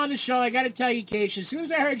got me on the show. I got to tell you, Kashia. As soon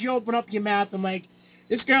as I heard you open up your mouth, I'm like,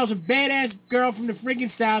 this girl's a badass girl from the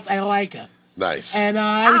friggin' South. I like her. Nice. And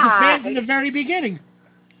I was a fan from the very beginning.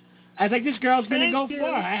 I was like, this girl's going to go you.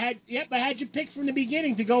 far. I had you picked from the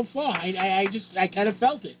beginning to go far. I kind of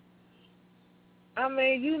felt it. I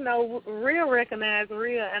mean, real recognize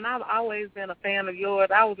real, and I've always been a fan of yours.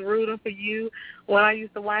 I was rooting for you when I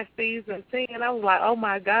used to watch season 10. I was like, oh,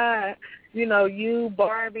 my God, you,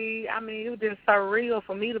 Barbie. I mean, it was just surreal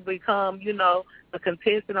for me to become, a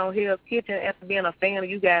contestant on Hell's Kitchen after being a fan of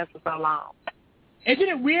you guys for so long. Isn't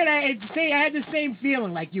it weird? I had the same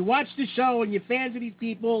feeling. Like, you watch the show and you're fans of these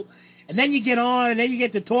people, and then you get on, and then you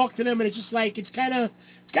get to talk to them, and it's just like, it's kind of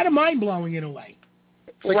mind-blowing in a way.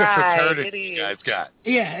 It's like Right, a fraternity it you is. guys got.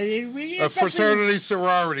 Yeah, A fraternity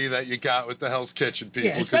sorority that you got with the Hell's Kitchen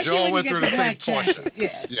people, because you all went through the same portion.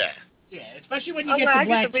 Yeah, especially when you Oh, get no, the I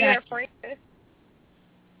black get to be her jacket. friend.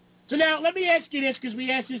 So now, let me ask you this, because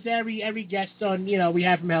we ask this to every guest on, we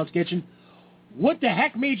have from Hell's Kitchen. What the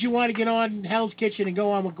heck made you want to get on Hell's Kitchen and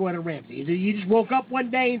go on with Gordon Ramsay? Is it you just woke up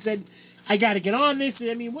one day and said, I got to get on this?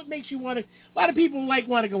 I mean, what makes you want to... A lot of people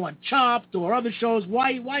want to go on Chopped or other shows.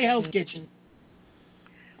 Why Hell's Kitchen?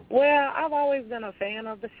 Well, I've always been a fan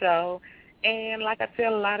of the show, and like I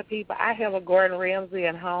tell a lot of people, I have a Gordon Ramsay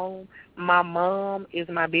at home. My mom is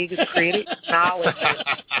my biggest critic. I always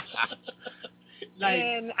Nice.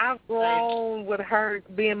 And I've grown with her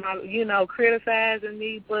being my, criticizing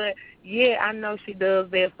me, but yeah, I know she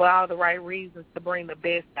does that for all the right reasons to bring the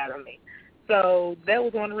best out of me. So that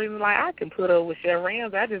was one of the reasons why I can put up with Chef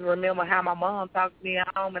Ramsay. I just remember how my mom talked to me at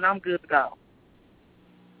home, and I'm good to go.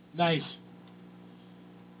 Nice.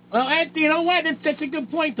 Well, you know what? That's a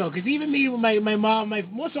good point, though, because even me, with my mom,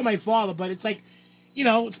 more so my father, but it's like,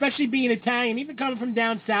 especially being Italian, even coming from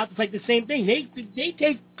down south, it's like the same thing. They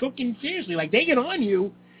take cooking seriously. Like, they get on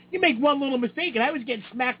you. You make one little mistake, and I was getting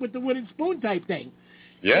smacked with the wooden spoon type thing.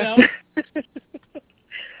 Yeah.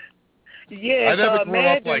 Yeah, I never so grew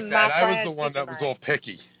up like imagine that. I was fried the one that chicken was all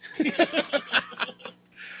picky.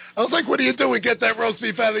 I was like, what are you doing? Get that roast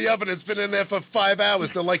beef out of the oven. It's been in there for 5 hours.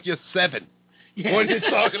 They're like, you're 7. Yeah. What are you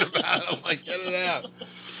talking about? I'm like, get it out.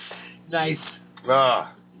 Nice.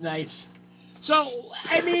 Nice. So,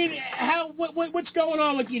 I mean, what's going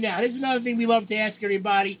on with you now? This is another thing we love to ask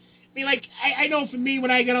everybody. I mean, like, I know for me,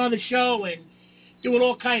 when I get on the show and doing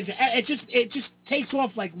all kinds of, it just takes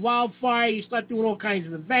off like wildfire. You start doing all kinds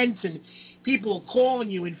of events, and people are calling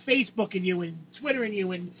you and Facebooking you and Twittering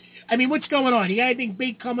you, and I mean, what's going on? You got anything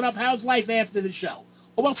big coming up? How's life after the show?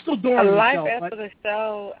 Well, still during the show. The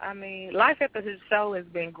show, I mean, life after the show has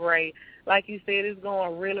been great. Like you said, it's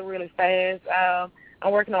going really, really fast.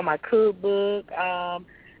 I'm working on my cookbook. I'm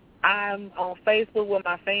on Facebook with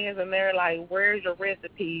my fans, and they're like, where's your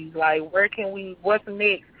recipes? Like, what's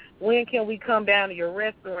next? When can we come down to your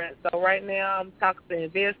restaurant? So right now I'm talking to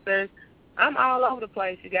investors. I'm all over the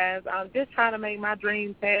place, you guys. I'm just trying to make my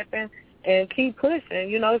dreams happen and keep pushing.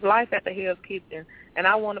 It's life at the Hell's Kitchen, and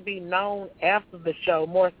I want to be known after the show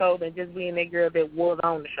more so than just being that girl that was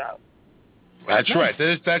on the show. That's right.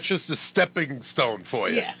 That's just a stepping stone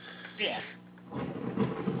for you. Yeah.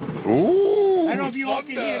 Ooh, I don't know if you all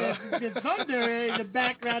can hear the thunder in the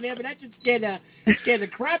background there, but that just scared the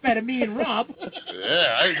crap out of me and Rob.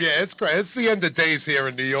 It's great. It's the end of days here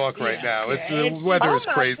in New York right now. The weather is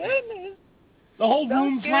crazy. Goodness. The whole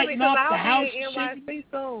room's lighting up. The house is shaking.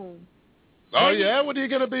 Soon. Oh, yeah? What are you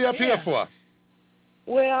going to be up here for?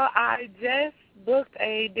 Well, I just booked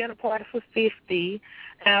a dinner party for 50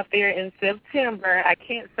 out there in September. I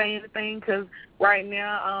can't say anything because right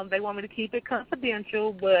now they want me to keep it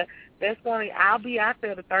confidential, but I'll be out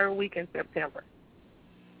there the 3rd week in September.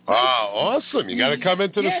 Oh, awesome. You got to come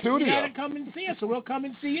into the studio. You got to come and see us, so we'll come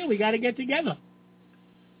and see you. We got to get together.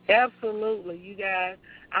 Absolutely. You guys,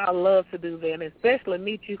 I love to do that, and especially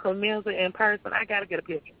meet you, Clemenza, in person. I got to get a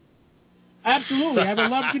picture. Absolutely. I would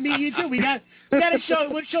love to meet you, too.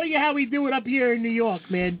 We'll show you how we do it up here in New York,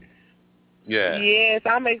 man. Yeah. Yes,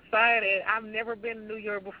 I'm excited. I've never been to New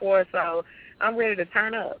York before, so I'm ready to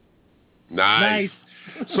turn up. Nice.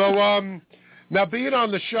 So, now being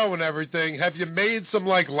on the show and everything, have you made some,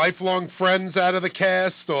 lifelong friends out of the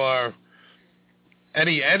cast or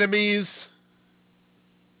any enemies?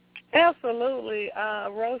 Absolutely.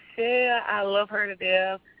 Rochelle, I love her to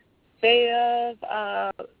death. Bev,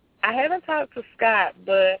 I haven't talked to Scott,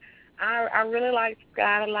 but I really like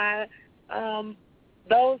Scott a lot.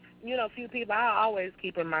 Those, few people I always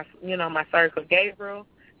keep in my, my circle. Gabriel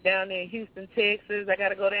down there in Houston, Texas. I got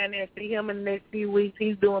to go down there and see him in the next few weeks.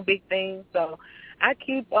 He's doing big things, so I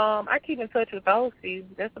keep in touch with those few.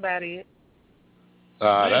 That's about it.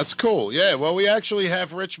 That's cool. Yeah. Well, we actually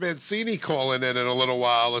have Rich Mancini calling in a little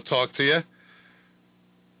while to talk to you.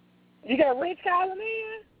 You got Rich calling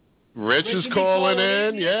in? Rich is calling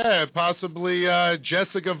in. Yeah, possibly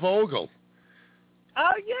Jessica Vogel.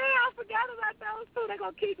 Oh, yeah, I forgot about those two. They're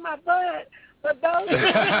going to kick my butt. But those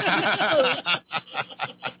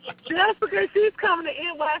Jessica, she's coming to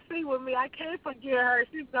NYC with me. I can't forget her.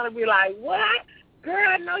 She's going to be like, what? Girl,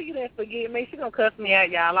 I know you didn't forget me. She's going to cuss me out,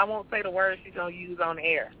 y'all. I won't say the words she's going to use on the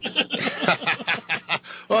air.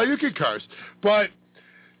 Well, you can curse. But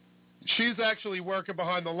she's actually working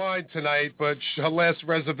behind the line tonight, but her last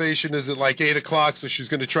reservation is at 8 o'clock, so she's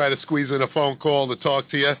going to try to squeeze in a phone call to talk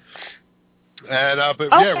to you. And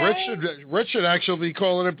but Okay. Rich should actually be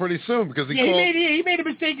calling in pretty soon because he made a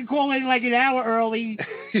mistake of calling in like an hour early.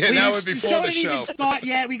 Yeah, that would be before the show. Didn't even start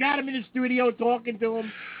yet. We got him in the studio talking to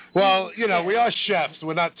him. Well, we are chefs.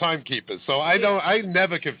 We're not timekeepers, so I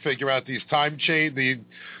never can figure out these time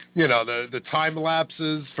the time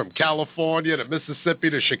lapses from California to Mississippi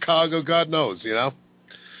to Chicago. God knows,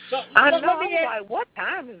 So, I know. I was like, what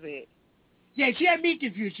time is it? Yeah, she had me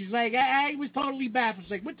confused. She's like, I was totally baffled.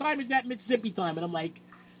 She's like, what time is that Mississippi time? And I'm like,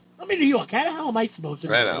 I'm in New York. How the hell am I supposed to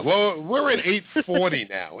know? I know. Well, we're at 8:40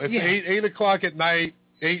 now. It's 8 o'clock at night,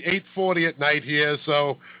 8:40 at night here.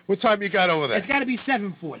 So what time you got over there? It's got to be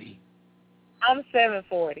 7:40. I'm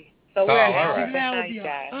 7:40. So we're at night,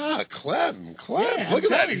 guys. Ah, Clem. Yeah, Look at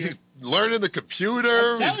that. He's learning the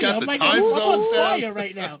computer. He's got the time I'm zone on down.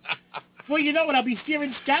 right now. Well, you know what? I'll be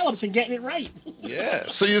searing scallops and getting it right. Yeah.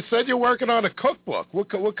 So you said you're working on a cookbook.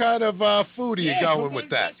 What kind of food are you going with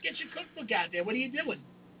that? Let's get your cookbook out there. What are you doing?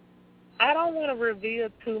 I don't want to reveal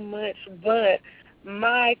too much, but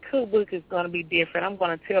my cookbook is going to be different. I'm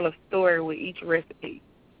going to tell a story with each recipe.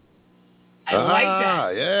 I like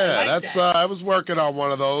that. Yeah, I was working on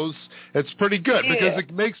one of those. It's pretty good because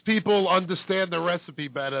it makes people understand the recipe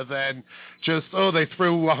better than just, they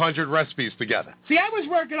threw 100 recipes together. See, I was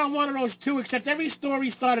working on one of those too, except every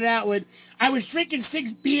story started out with, I was drinking 6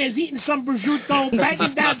 beers, eating some prosciutto,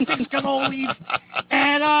 banging down 6 cannolis,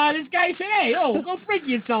 and this guy said, hey, go freak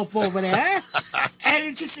yourself over there.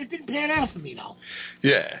 And it didn't pan out for me, though.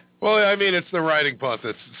 Yeah. Well, I mean, it's the writing part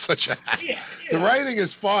that's such a... The writing is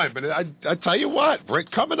fine, but I tell you what,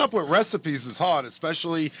 coming up with recipes is hard,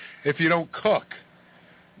 especially if you don't cook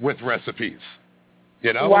with recipes.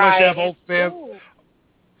 Unless you have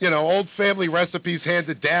old family recipes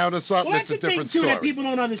handed down or something, Well, it's a different story. Well, that's the thing, too, that people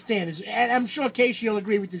don't understand, and I'm sure Casey will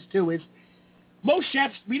agree with this, too, is most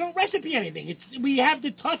chefs, we don't recipe anything. We have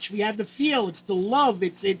the touch, we have the feel, it's the love,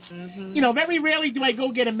 very rarely do I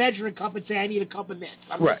go get a measuring cup and say, I need a cup of this.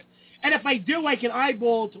 Right. And if I do, I can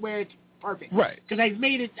eyeball it to where it's perfect. Right. Because I've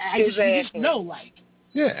made it, you just know, like.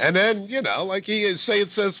 Yeah, and then, like it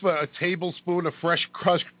says for a tablespoon of fresh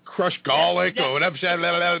crushed garlic or whatever, blah,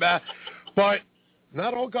 blah, blah, but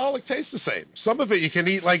not all garlic tastes the same. Some of it you can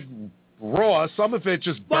eat like raw, some of it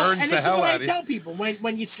just burns the hell out of you. I tell people,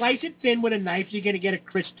 when you slice it thin with a knife, you're going to get a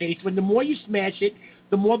crisp taste. When the more you smash it,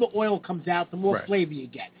 the more the oil comes out, the more flavor you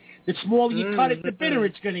get. The smaller you cut it, the bitter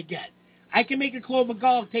it's going to get. I can make a clove of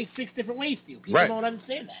garlic taste 6 different ways to you. People don't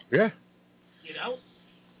understand that. Yeah.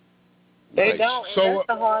 They don't. And that's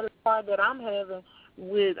the hardest part that I'm having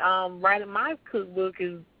with writing my cookbook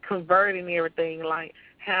is converting everything, like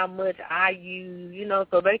how much I use,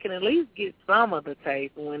 so they can at least get some of the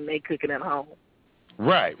taste when they cook it at home.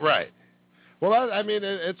 Right. Well,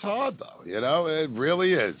 it's hard, though, It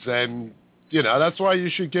really is. And, that's why you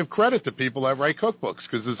should give credit to people that write cookbooks,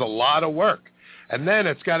 because there's a lot of work. And then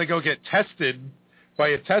it's got to go get tested by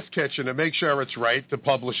a test kitchen to make sure it's right. The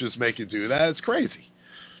publishers make you do that. It's crazy.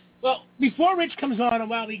 Well, before Rich comes on and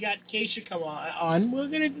while we got Kashia come on,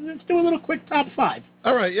 let's do a little quick top 5.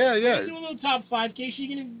 All right, yeah. Let's do a little top 5. Kashia,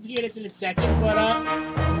 you're going to hear this in a second, but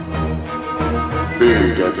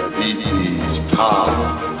Big Beefy's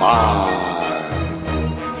top 5.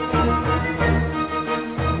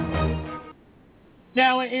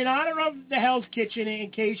 Now, in honor of the Hell's Kitchen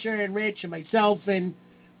and Kashia and Rich and myself and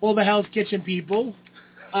all the Hell's Kitchen people,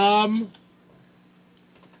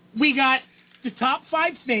 we got the top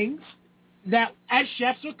 5 things that, as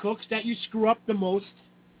chefs or cooks, that you screw up the most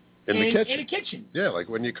in the kitchen. Yeah, like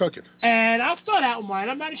when you're cooking. And I'll start out with mine.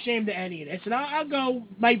 I'm not ashamed of any of this. And I'll go,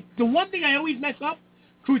 the one thing I always mess up,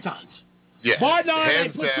 croutons. Yeah, bar none, I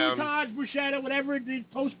hands put down. croutons, bruschetta, whatever it is,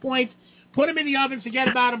 toast points, put them in the oven, forget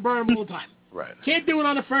about them, burn them all the time. Right. Can't do it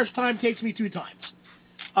on the first time, takes me 2 times.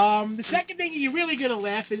 The second thing you're really going to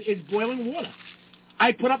laugh is boiling water.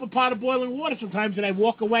 I put up a pot of boiling water sometimes and I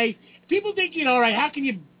walk away. People think, all right, how can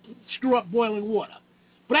you screw up boiling water?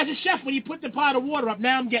 But as a chef, when you put the pot of water up,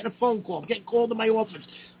 now I'm getting a phone call. I'm getting called to my office.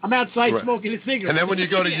 I'm outside smoking a cigarette. And then when you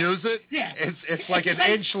go to use it, it's like an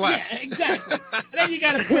inch left. Yeah, exactly. And then you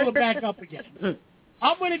got to fill it back up again.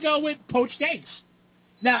 I'm going to go with poached eggs.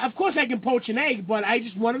 Now, of course, I can poach an egg, but I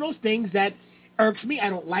just one of those things that irks me. I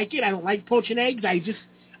don't like it. I don't like poaching eggs. I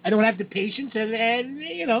don't have the patience, and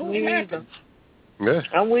it happens. Yeah.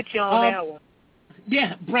 I'm with you on that one.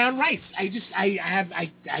 Yeah, brown rice. I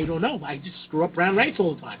don't know. I just screw up brown rice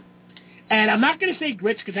all the time. And I'm not going to say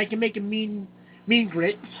grits because I can make a mean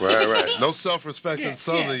grit. Right. No self-respecting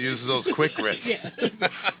Southern uses those quick grits. Yeah.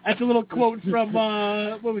 That's a little quote from,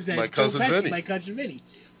 what was that? My cousin Vinny. My cousin Vinny.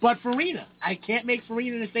 But farina. I can't make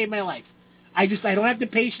farina to save my life. I don't have the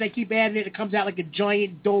patience. I keep adding it. It comes out like a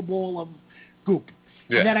giant dough ball of goop.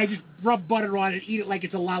 Yeah. And then I just rub butter on it and eat it like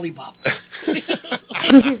it's a lollipop.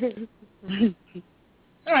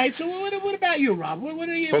 All right, so what about you, Rob? What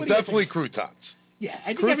are you? Well, definitely croutons. Yeah, I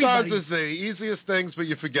think croutons is the easiest things, but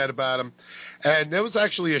you forget about them. And there was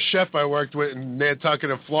actually a chef I worked with in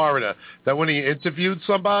Nantucket, in Florida, that when he interviewed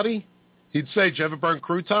somebody, he'd say, "Did you ever burn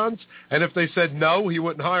croutons?" And if they said no, he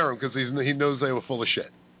wouldn't hire them because he knows they were full of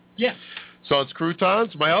shit. Yeah. So it's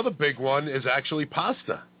croutons. My other big one is actually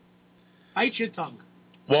pasta. Bite your tongue.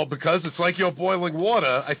 Well, because it's like you're boiling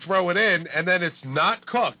water, I throw it in, and then it's not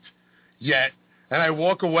cooked yet. And I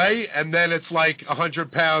walk away, and then it's like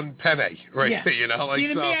 100-pound penne, right? Yeah. You know, like See,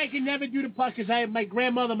 to so. me, I can never do the pasta because my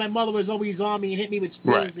grandmother, my mother was always on me and hit me with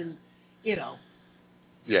spoons, Right. and you know.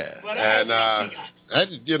 Yeah, But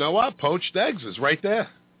and you know what? Poached eggs is right there.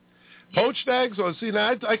 Poached eggs. Or see,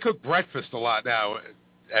 now I cook breakfast a lot now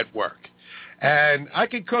at work, and I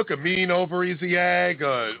can cook a mean over easy egg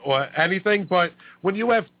or anything. But when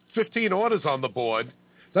you have 15 orders on the board.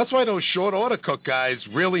 That's why those short order cook guys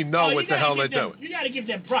really know what the hell they're doing. You got to give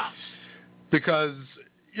them props. Because,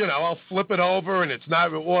 you know, I'll flip it over and it's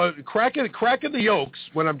not, or cracking the yolks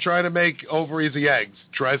when I'm trying to make over easy eggs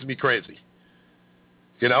drives me crazy.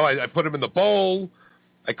 You know, I put them in the bowl,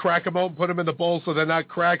 I crack them open, put them in the bowl so they're not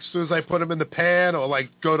cracked as soon as I put them in the pan or like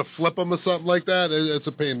go to flip them or something like that. It's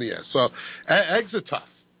a pain in the ass. So eggs are tough.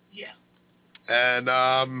 Yeah. And,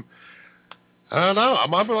 I don't know.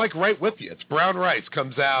 I'm like right with you. It's brown rice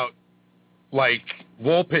comes out like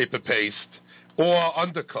wallpaper paste or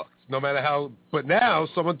undercooked, no matter how. But now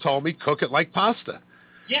someone told me cook it like pasta.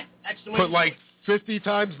 Yeah, that's the way. Put like 50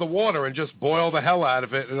 times the water and just boil the hell out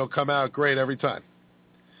of it, and it'll come out great every time.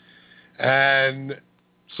 And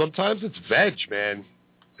sometimes it's veg, man.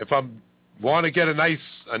 If I want to get a nice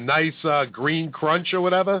green crunch or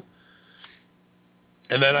whatever,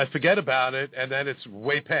 and then I forget about it, and then it's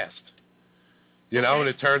way past. You know, and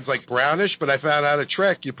it turns like brownish, but I found out a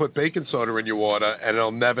trick. You put baking soda in your water, and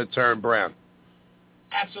it'll never turn brown.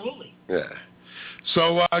 Absolutely. Yeah.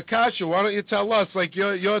 So, Kasha, why don't you tell us, like,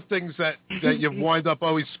 your things that you wind up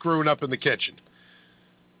always screwing up in the kitchen?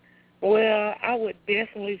 Well, I would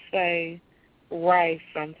definitely say rice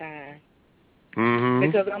sometimes. Mm-hmm.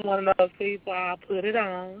 Because I'm one of those people, I'll put it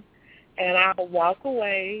on, and I'll walk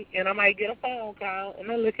away, and I might get a phone call,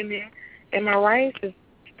 and I look in there, and my rice is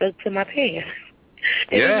stuck to my pan.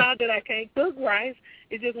 And it's not that I can't cook rice.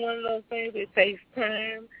 It's just one of those things that takes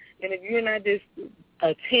time. And if you're not just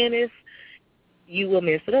attentive, you will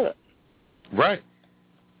mess it up. Right.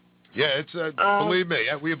 Yeah, it's believe me,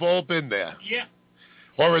 we've all been there. Yeah.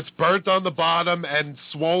 Or it's burnt on the bottom and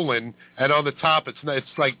swollen, and on the top it's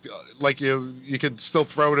like you can still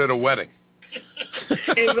throw it at a wedding.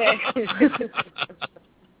 Exactly.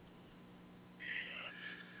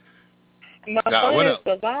 My funniest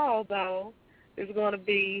of all, though, is going to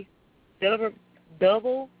be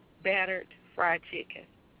double battered fried chicken.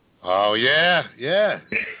 Oh, yeah.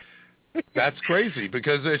 That's crazy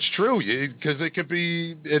because it's true. Because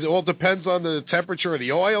it all depends on the temperature of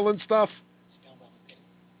the oil and stuff.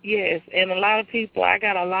 Yes, and a lot of people, I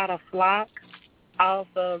got a lot of flock off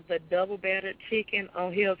of the double battered chicken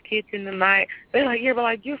on Hell's Kitchen tonight. They're like,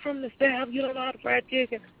 you're from the South, you don't know how to fry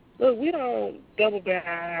chicken. Look, we don't double batter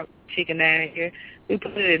our chicken down here. We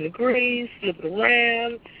put it in the grease, flip it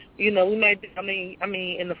around. You know, we might,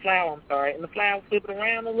 in the flour, In the flour, flip it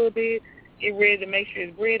around a little bit, get ready to make sure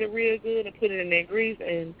it's breaded real good and put it in that grease,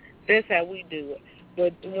 and that's how we do it.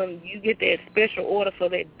 But when you get that special order for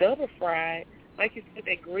that double fried, like you said,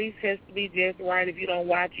 that grease has to be just right. If you don't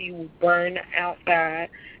watch it, you will burn the outside,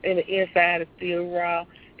 and the inside is still raw.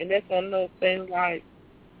 And that's one of those things, like,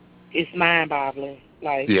 it's mind-boggling.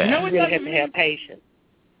 Like, you really have to have patience.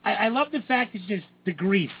 I love the fact it's just the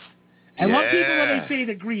grease. I love people when they say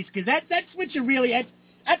the grease, because that's what you really,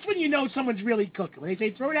 that's when you know someone's really cooking. When they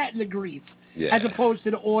say throw that in the grease, as opposed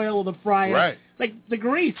to the oil or the fryer. Right. Like the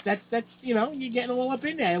grease, that's you know, you're getting all up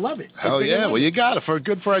in there. I love it. Hell yeah. Well, you got it. For a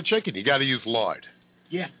good fried chicken, you got to use lard.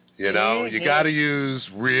 Yeah. You know, you got to use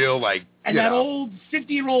real, like, and that old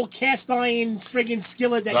 50-year-old cast iron friggin'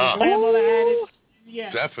 skillet that your grandmother had.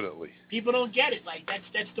 Yeah. Definitely. People don't get it. Like,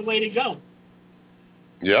 that's the way to go.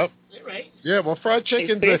 Yep. Right. Yeah, well, fried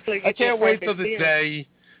chicken, I can't wait till the day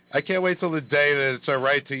that it's all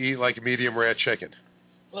right to eat like a medium rare chicken.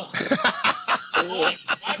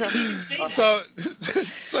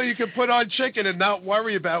 So you can put on chicken and not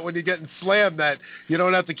worry about when you're getting slammed that you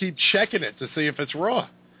don't have to keep checking it to see if it's raw.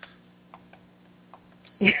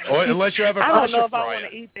 Or unless you have a pressure fryer. I don't know if I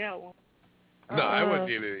want to eat that one. No, I wouldn't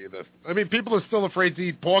eat it either. I mean, people are still afraid to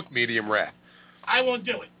eat pork medium rare. I won't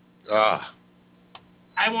do it.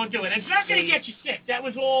 I won't do it. It's not going to get you sick. That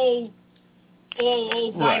was all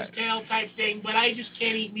old wives' tale type thing, but I just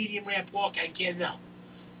can't eat medium rare pork. I can't, no.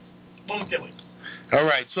 Won't do it. All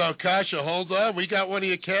right, so Kasha, hold on. We got one of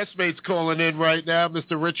your castmates calling in right now,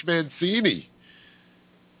 Mr. Rich Mancini.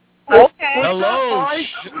 Okay. Hello.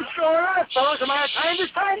 What's going on, fellas? Am I on time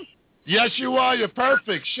this time? Yes, you are. You're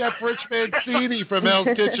perfect. Chef Rich Mancini from Hell's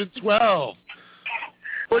Kitchen 12.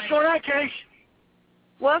 What's going on, Case?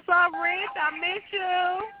 What's up, Rich? I miss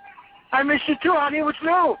you. I miss you too, honey. What's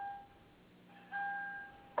new?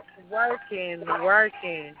 Working.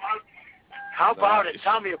 How about it?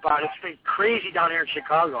 Tell me about it. It's been crazy down here in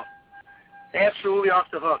Chicago. Absolutely off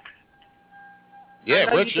the hook. Yeah,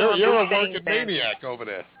 Rich, you're a working maniac over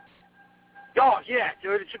there. Oh, yeah,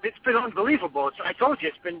 dude. It's been unbelievable. I told you,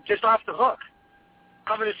 it's been just off the hook.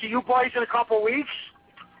 Coming to see you boys in a couple of weeks.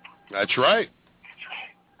 That's right.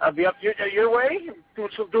 I'll be up your way. Do a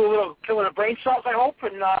little killing of brain cells, I hope,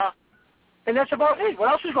 and that's about it. What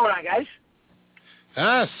else is going on, guys?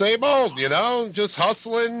 Same old, just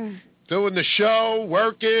hustling, doing the show,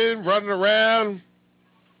 working, running around,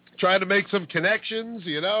 trying to make some connections,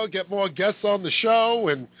 get more guests on the show,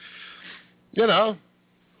 and,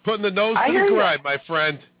 putting the nose to the grind, my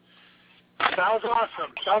friend. Sounds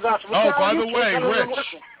awesome. Oh, by the way, Rich.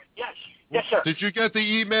 Yes, sir. Did you get the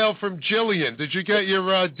email from Jillian? Did you get your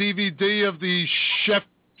DVD of the Chef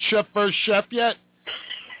vs. Chef yet?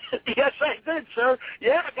 Yes, I did, sir.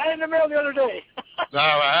 Yeah, I got it in the mail the other day. No,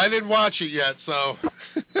 I didn't watch it yet, so.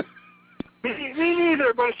 Me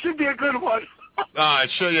neither, but it should be a good one.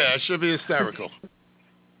 It should be hysterical.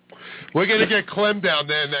 We're going to get Clem down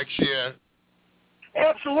there next year.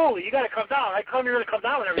 Absolutely. You got to come down. You're going to come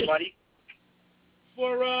down with everybody.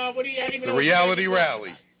 For, what do you have? The reality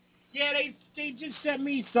rally. Yeah, they just sent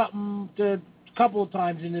me something a couple of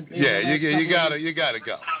times in the. You gotta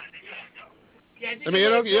go. Yeah, I mean,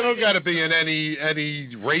 you don't got to be in any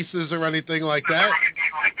races or anything like that.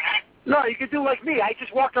 No, you can do like me. I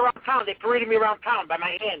just walked around town. They paraded me around town by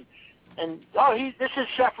my hand. And, this is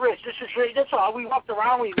Chef Rich. This is Rich. That's all. We walked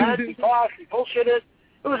around. We met. We talked. We bullshitted.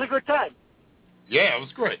 It was a good time. Yeah, it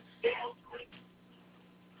was great.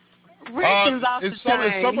 Rich is off is the chain.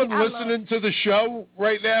 Is someone listening to the show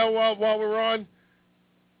right now while we're on?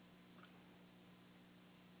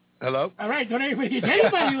 Hello? All right, is anybody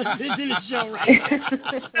listening to the show right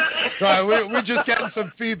now? We're just getting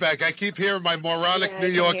some feedback. I keep hearing my moronic New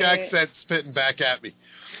York accent spitting back at me.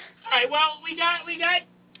 All right, well, we got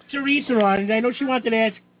Teresa on, and I know she wanted to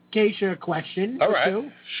ask Kashia a question. All right,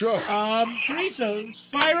 too. Sure. Teresa,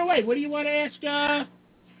 fire away. What do you want to ask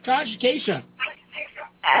Kashia?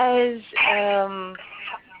 As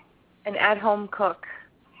an at-home cook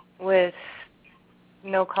with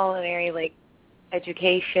no culinary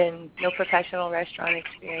education, no professional restaurant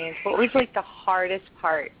experience, what was the hardest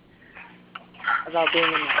part about being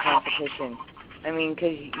in the competition? I mean,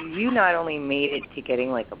 because you not only made it to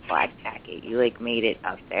getting a black jacket, you made it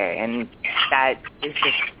up there, and that is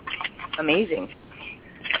just amazing.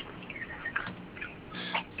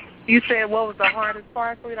 You said what was the hardest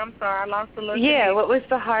part, sweet? I'm sorry, I lost a little. Yeah, what was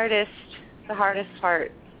the hardest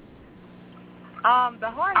part? The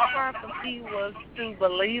hardest part for me was to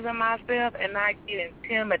believe in myself and not get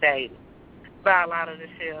intimidated by a lot of the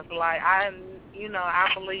chefs. I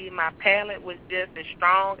believe my palate was just as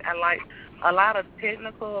strong, and a lot of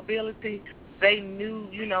technical ability, they knew,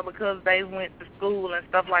 because they went to school and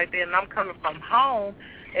stuff like that. And I'm coming from home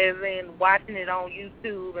and then watching it on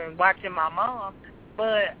YouTube and watching my mom.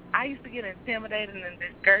 But I used to get intimidated and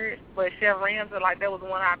discouraged. But Chef Ramsey, that was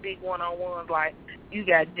one of our big one-on-ones. You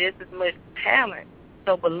got just as much talent,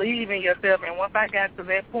 so believe in yourself. And once I got to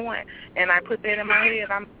that point and I put that in my head,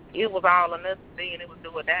 it was all or nothing then. It was do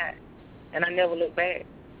or die. And I never looked back.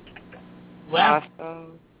 Wow.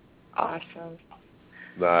 Awesome.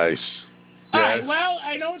 Nice. All right, well,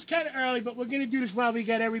 I know it's kind of early, but we're going to do this while we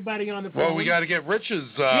got everybody on the phone. Well, we got to get Rich's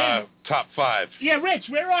top 5. Yeah, Rich,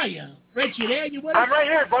 where are you? Rich, you there? You with us? I'm right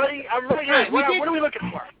here, buddy. I'm right here. Right, what are we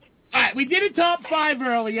looking for? All right, we did a top 5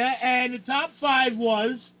 earlier, and the top 5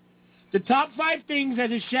 was the top 5 things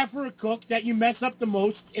as a chef or a cook that you mess up the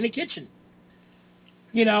most in a kitchen.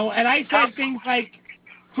 And I said things like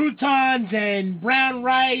croutons and brown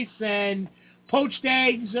rice and poached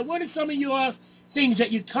eggs. What are some of your things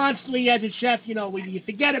that you constantly, as a chef, whether you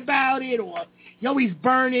forget about it or you always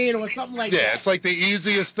burn it or something like that? Yeah, it's the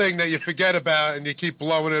easiest thing that you forget about and you keep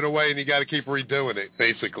blowing it away and you got to keep redoing it,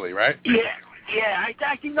 basically, right? Yeah. I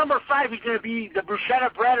think number 5 is going to be the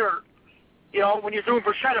bruschetta bread, or, when you're doing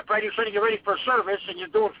bruschetta bread, you're trying to get ready for service and you're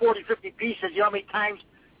doing 40, 50 pieces. You know how many times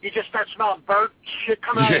you just start smelling burnt shit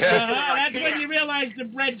coming out of the kitchen? That's when you realize the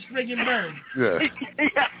bread's friggin' burned. Yeah.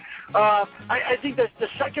 Yeah. I think that the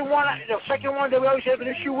second one that we always have an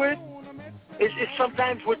issue with is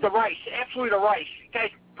sometimes with the rice. Absolutely the rice. You guys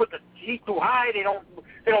put the heat too high. They don't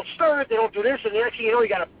stir it. They don't do this, and the next thing you know, you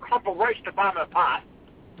got a clump of rice at the bottom of the pot.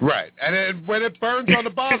 Right, and when it burns on the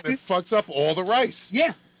bottom, it fucks up all the rice.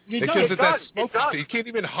 Yeah. It gives it that smoke. You can't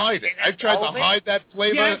even hide it. I've tried to hide that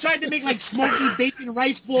flavor. Yeah, I tried to make like smoky bacon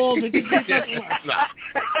rice balls. It just doesn't work. No.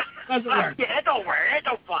 Doesn't work. Yeah, it don't work. It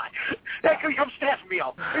don't fly. That could become staff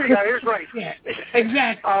meal. Here you go. Here's rice. Yeah,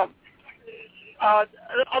 exactly.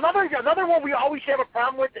 Another one we always have a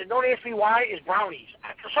problem with, and don't ask me why, is brownies.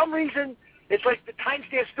 For some reason, it's like the time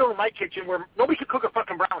stands still in my kitchen where nobody can cook a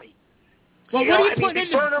fucking brownie. Well, what do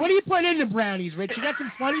you put in the brownies, Rich? You got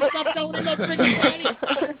some funny stuff going in those freaking brownies?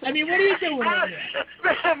 I mean, what are you doing over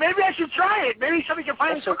there? Maybe I should try it. Maybe somebody can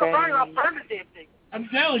find me cook a brownie and I'll burn the damn thing. I'm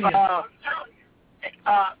telling you.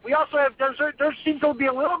 We also have, there seems to be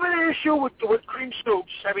a little bit of issue with cream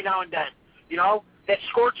scoops every now and then. You know, that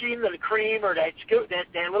scorching of the cream or that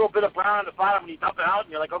little bit of brown on the bottom when you dump it out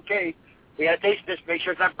and you're like, okay, we got to taste this, make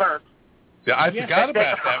sure it's not burnt. Yeah, I forgot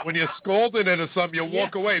about that. When you're scalding it or something, you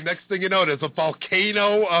walk away. Next thing you know, there's a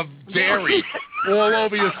volcano of dairy all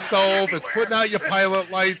over your stove. It's putting out your pilot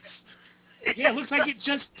lights. Yeah, it looks like it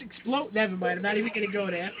just exploded. Never mind, I'm not even going to go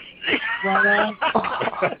there. But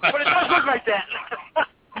it does look like that.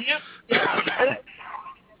 Yep.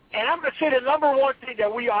 And I'm going to say the number one thing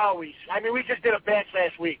that we just did a batch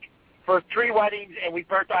last week for 3 weddings, and we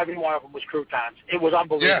burnt every one of them was croutons. It was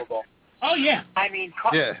unbelievable. Yeah. Oh, yeah. I mean,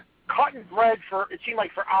 cutting bread it seemed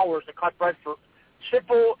like for hours to cut bread for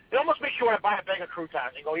simple. It almost makes you want to buy a bag of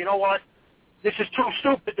croutons and go, you know what? This is too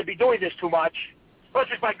stupid to be doing this too much. Let's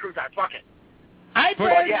just buy croutons. Fuck it. I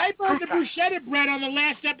burned the bruschetta bread on the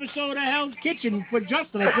last episode of Hell's Kitchen for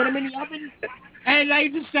Justin. I put them in the oven, and I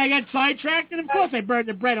got sidetracked, and of course I burned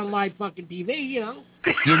the bread on live fucking TV, you know.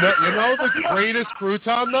 You know the greatest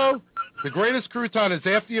crouton, though? The greatest crouton is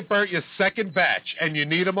after you burnt your second batch, and you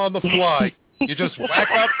need them on the fly. You just whack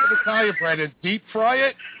up some Italian bread and deep fry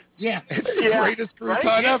it. Yeah. It's the greatest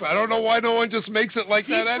crouton ever. I don't know why no one just makes it like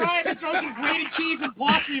that anyway. Deep fry it, throw some grated cheese and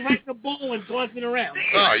parsley right in the bowl and toss it around.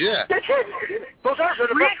 Oh, yeah. That's it. Those are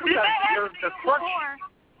the best croutons. They're crunch.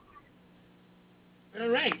 All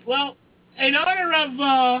right. Well, in honor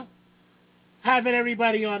of having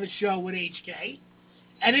everybody on the show with HK,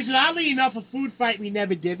 and it's oddly enough a food fight we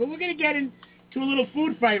never did, but we're going to get into a little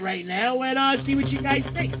food fight right now and see what you guys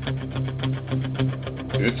think.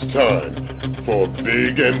 It's time for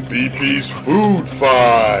Big and Beefy's Food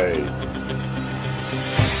Fight.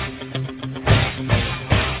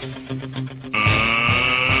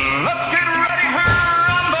 Let's get ready for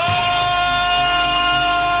Rumble!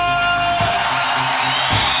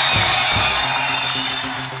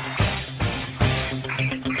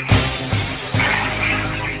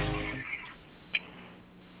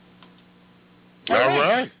 All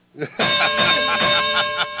right.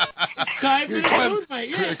 Time for the food fight,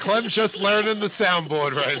 yeah. Clem's just learning the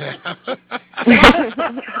soundboard right now.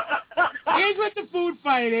 Here's what the food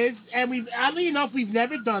fight is, and oddly enough, we've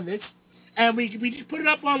never done this, and we just put it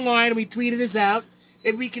up online, and we tweeted this out.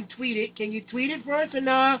 If we can tweet it, can you tweet it for us? And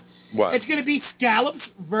what? It's going to be scallops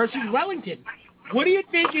versus Wellington. What do you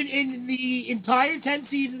think in the entire 10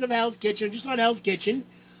 seasons of Hell's Kitchen, just on Hell's Kitchen,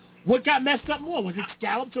 what got messed up more? Was it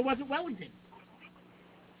scallops or was it Wellington?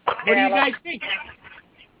 What do you guys think?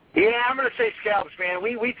 Yeah, I'm going to say scallops, man.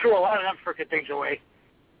 We threw a lot of them frickin' things away.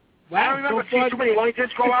 Wow, I don't remember seeing too many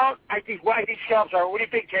Wellingtons go out. I think scallops are. What do you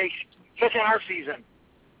think, Case? Especially in our season.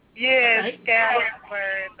 Yeah, scallops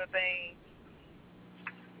were the thing.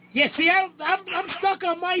 Yeah, see, I'm stuck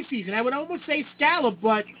on my season. I would almost say scallop,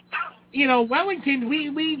 but you know, Wellington,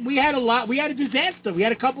 we had a lot. We had a disaster. We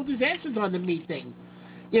had a couple disasters on the meat thing.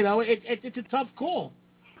 You know, it's a tough call.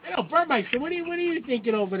 I know, Burmeister, what are you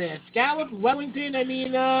thinking over there? Scallop, Wellington, I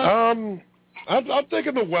mean... I'm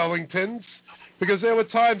thinking the Wellingtons, because there were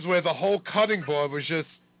times where the whole cutting board was just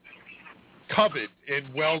covered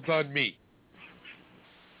in well-done meat.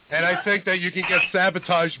 And I think that you can get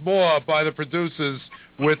sabotaged more by the producers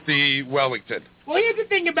with the Wellington. Well, here's the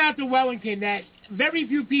thing about the Wellington, that very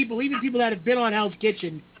few people, even people that have been on Hell's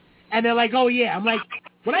Kitchen, and they're like, oh, yeah. I'm like,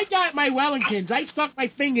 when I got my Wellingtons, I stuck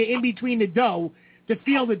my finger in between the dough to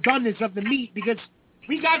feel the doneness of the meat, because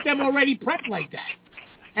we got them already prepped like that.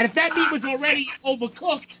 And if that meat was already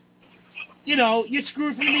overcooked, you know, you're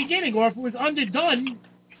screwed from the beginning. Or if it was underdone,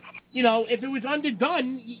 you know,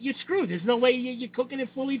 you're screwed. There's no way you're cooking it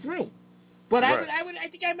fully through. But right. I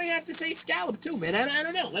think I may have to say scallop too, man. I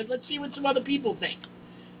don't know. Let's see what some other people think.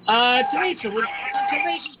 Teresa,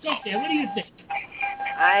 Teresa's cooked there. What do you think?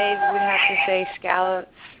 I would have to say scallops.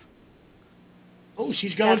 Oh,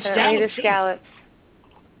 she's going Definitely scallops. the scallops.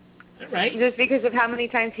 All right. Just because of how many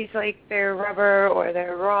times he's like they're rubber or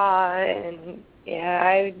they're raw, and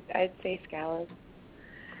yeah, I'd say scallops.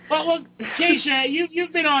 Well, look, Keisha,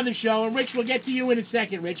 you've been on the show, and Rich, we'll get to you in a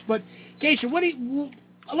second, Rich. But Keisha,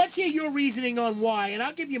 let's hear your reasoning on why, and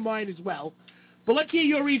I'll give you mine as well. But let's hear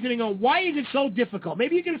your reasoning on why is it so difficult.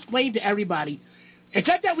 Maybe you can explain to everybody. It's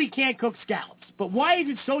not that we can't cook scallops, but why is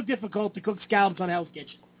it so difficult to cook scallops on Hell's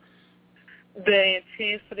Kitchen? The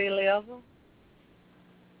intensity level.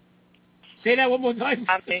 Say that one more time.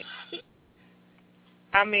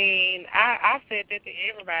 I mean, I said that to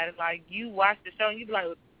everybody. Like, you watch the show and you be like,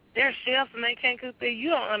 they're chefs and they can't cook that. You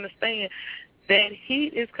don't understand that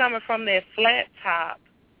heat is coming from that flat top.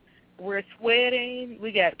 We're sweating.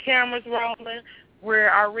 We got cameras rolling.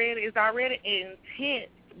 It's already intense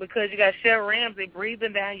because you got Chef Ramsey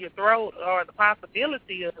breathing down your throat or the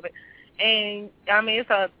possibility of it. And, I mean, it's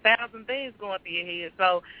 1,000 things going through your head.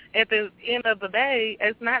 So at the end of the day,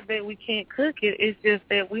 it's not that we can't cook it. It's just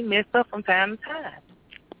that we mess up from time to time.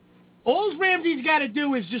 All Ramsey's got to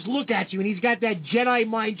do is just look at you, and he's got that Jedi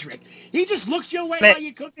mind trick. He just looks your way while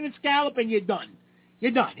you're cooking a scallop, and you're done.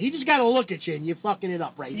 You're done. He just got to look at you, and you're fucking it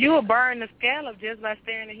up right You will burn the scallop just by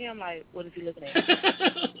staring at him like, what is he looking at?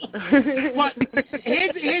 But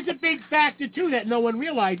here's a big factor, too, that no one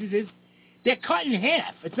realizes is they're cut in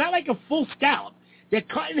half. It's not like a full scallop. They're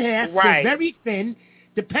cut in half. Right. They're very thin.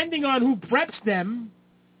 Depending on who preps them,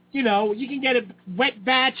 you know, you can get a wet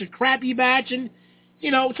batch, a crappy batch, and, you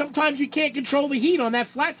know, sometimes you can't control the heat on that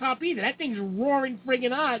flat top either. That thing's roaring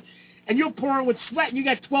friggin' hot, and you're pouring with sweat, and you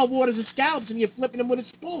got 12 orders of scallops, and you're flipping them with a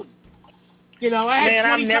spoon. You know,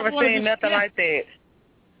 I've never seen nothing like that.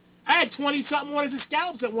 I had 20-something orders of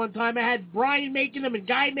scallops at one time. I had Brian making them and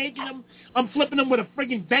Guy making them. I'm flipping them with a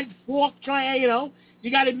friggin' bent fork. You know,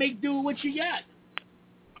 you got to make do with what you got.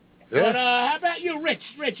 Yeah. But how about you, Rich?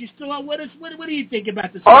 Rich, you still on with us? What do you think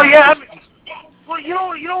about this? Oh yeah. Well, you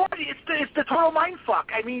know what? It's the total mind fuck.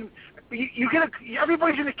 I mean,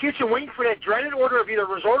 everybody's in the kitchen waiting for that dreaded order of either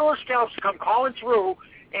risotto or scallops to come calling through,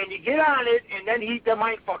 and you get on it, and then the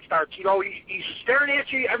mind fuck starts. You know, he's staring at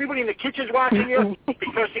you. Everybody in the kitchen's watching you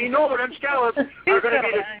because you know them scallops are going to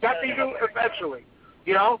be the best they do eventually.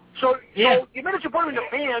 You know, so the minute you put them in the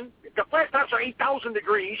pan, the flat tops are 8,000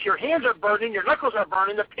 degrees. Your hands are burning. Your knuckles are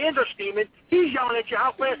burning. The pans are steaming. He's yelling at you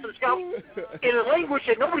how fast the scalp in a language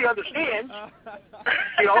that nobody understands.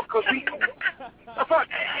 You know, because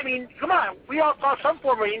I mean, come on. We all talk some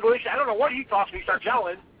form of English. I don't know what he talks when he starts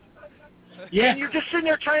yelling. Yeah. And you're just sitting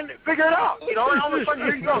there trying to figure it out. You know, and all of a sudden,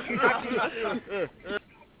 here you go.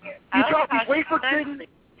 You drop these wafer-thin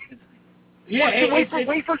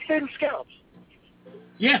wafer-thin scallops.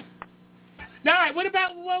 Yeah. All right,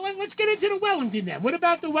 let's get into the Wellington then. What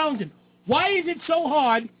about the Wellington? Why is it so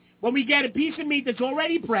hard when we get a piece of meat that's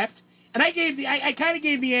already prepped? And I kind of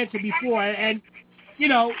gave the answer before, and, you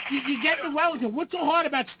know, you get the Wellington. What's so hard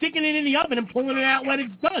about sticking it in the oven and pulling it out when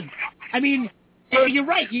it's done? I mean, you're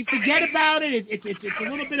right. You forget about it. It's a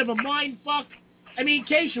little bit of a mind fuck. I mean,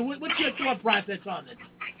 Keisha, what's your thought process on this?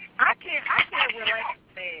 I can't relate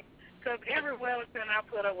to that because every Wellington I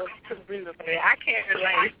put up was too beautiful. I can't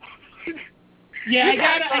relate. Yeah, I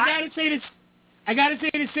gotta say this. I gotta say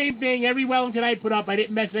the same thing. Every Wellington I put up, I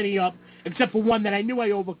didn't mess any up, except for one that I knew I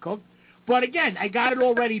overcooked. But again, I got it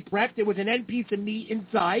already prepped. It was an end piece of meat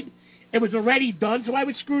inside. It was already done, so I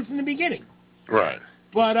was screwed from the beginning. Right.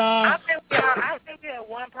 But I think we had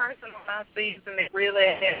one person on our season that really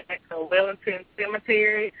had like a Wellington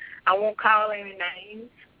cemetery. I won't call any names,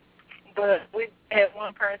 but we had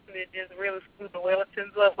one person that just really screwed the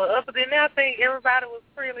Wellingtons up. But other than that, I think everybody was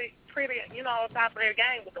pretty, you know, on top of their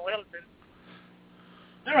game with the Wellingtons.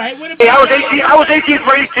 All right. What about? Hey, I was 18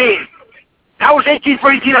 for 18. I was 18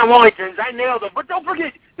 for 18 on Wellingtons. I nailed them. But don't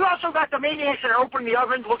forget, you also got the maniacs that are opening the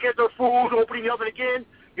oven, looking at their food, opening the oven again.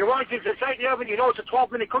 Your Wellingtons inside the oven, you know it's a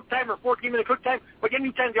 12-minute cook time or 14-minute cook time, but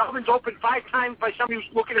anytime the oven's open 5 times by somebody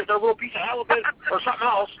who's looking at their little piece of halibut or something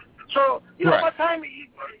else. So, you know, by the time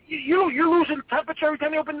you're losing temperature every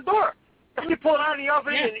time you open the door. Then you pull it out of the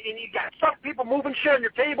oven, and you got some people moving shit on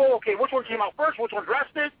your table. Okay, which one came out first? Which one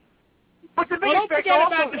dressed it? But the biggest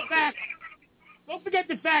don't forget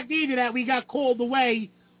the fact either that we got called away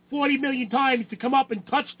 40 million times to come up and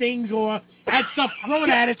touch things or had stuff thrown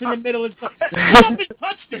at us in the middle and stuff. Come up and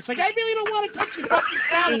touch this. Like, I really don't want to touch your fucking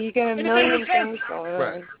salad. You get a million things going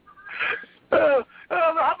on.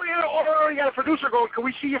 How many you got a producer going, can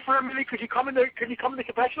we see you for a minute? Could you come in the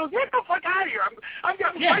confessional? Get the fuck out of here. I'm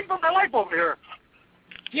fighting for my life over here.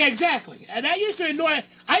 Yeah, exactly. And that used to annoy.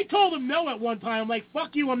 I told him no at one time. I'm like,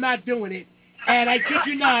 fuck you, I'm not doing it. And I kid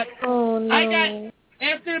you not, oh, no.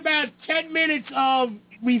 after about 10 minutes of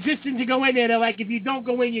resisting to go in there, they're like, if you don't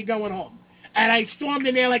go in, you're going home. And I stormed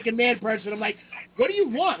in there like a mad person. I'm like, what do you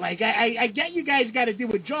want? Like, I get you guys got to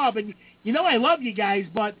do a job, and you know I love you guys,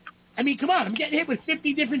 but, I mean, come on. I'm getting hit with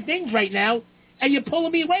 50 different things right now, and you're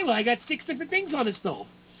pulling me away. Well, I got 6 different things on the stove.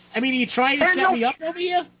 I mean, are you trying to set me up over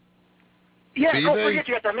here? Yeah, don't forget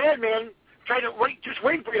you got the madman trying to just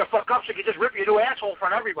waiting for you to fuck up so he can just rip you a new asshole in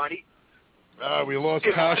front of everybody. We lost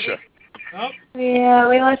Kasha. Oh. Yeah,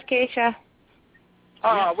 we lost Keisha.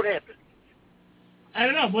 What happened? I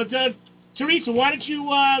don't know, but Teresa, why don't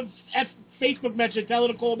you at Facebook message tell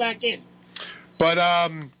her to call back in? But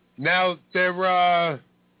now they're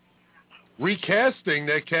recasting.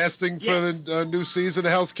 They're casting for the new season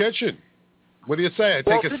of Hell's Kitchen. What do you say? I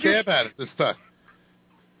take a stab at it this time.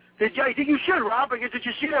 I think you should, Rob, because did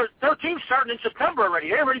you see their 13's starting in September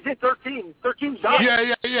already? They already did 13. 13's done.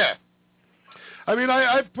 Yeah. I mean,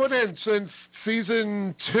 I put in since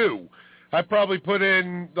season 2. I probably put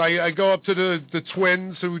in, I go up to the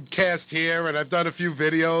twins who cast here, and I've done a few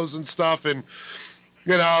videos and stuff, and,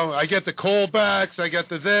 you know, I get the callbacks, I get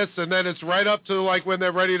the this, and then it's right up to, like, when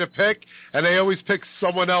they're ready to pick, and they always pick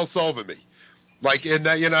someone else over me. Like, in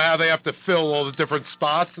that, you know, how they have to fill all the different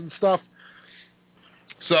spots and stuff.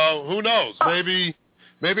 So, who knows?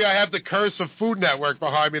 Maybe I have the curse of Food Network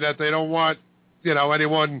behind me that they don't want, you know,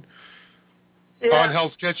 anyone on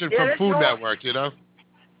Hell's Kitchen from Food Network, you know?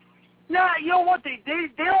 No, you know what? They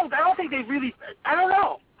don't. I don't think they really. I don't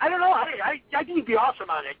know. I think you'd be awesome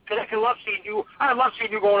on it because I love seeing you. I love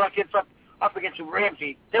seeing you going up against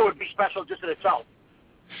Ramsey. That would be special just in itself.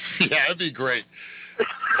 Yeah, that'd be great.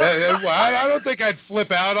 I don't think I'd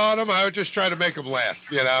flip out on him. I would just try to make him laugh,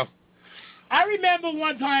 you know? I remember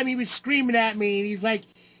one time he was screaming at me, and he's like,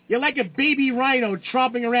 you're like a baby rhino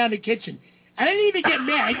tromping around the kitchen. I didn't even get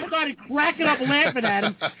mad. I started cracking up laughing at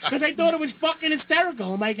him because I thought it was fucking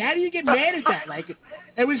hysterical. I'm like, how do you get mad at that? Like,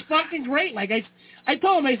 it was fucking great. Like, I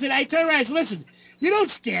told him, I turned around, I said, listen, you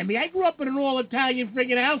don't scare me. I grew up in an all-Italian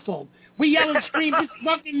friggin' household. We yell and scream just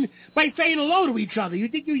fucking by saying hello to each other. You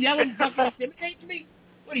think you yell and fucking intimidate me?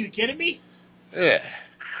 What, are you kidding me? Yeah.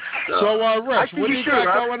 So, Rich, what do you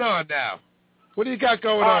got going on now? What do you got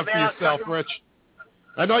going on for yourself, Rich?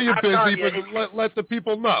 I know you're busy, but let the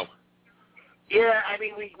people know. Yeah, I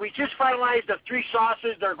mean, we just finalized the 3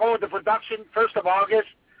 sauces. They're going to production 1st of August,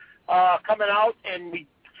 coming out, and we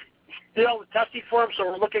did all the testing for them, so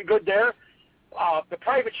we're looking good there. The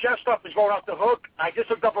private chef stuff is going off the hook. I just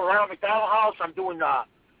hooked up around McDonald House. I'm doing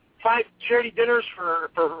 5 charity dinners for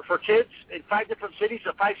kids in 5 different cities,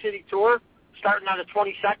 a 5-city tour, starting on the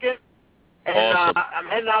 22nd. And awesome. I'm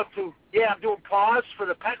heading out to, I'm doing Paws for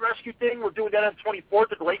the pet rescue thing. We're doing that on the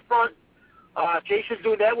 24th at the lakefront. Jason's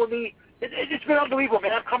doing that with me. It's been unbelievable,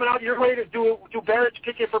 man. I'm coming out your way to do Barrett's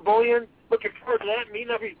Kitchen for Bullion. Looking forward to that,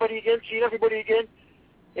 meeting everybody again, seeing everybody again.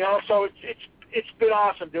 You know, so it's been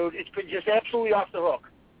awesome, dude. It's been just absolutely off the hook.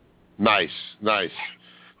 Nice.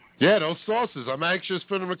 Yeah, those sauces. I'm anxious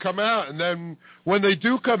for them to come out, and then when they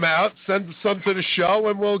do come out, send some to the show,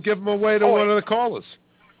 and we'll give them away to one of the callers.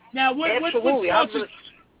 Now, what sauces?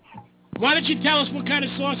 Why don't you tell us what kind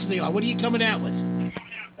of sauces they are? What are you coming out with?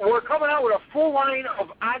 We're coming out with a full line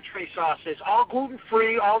of entree sauces, all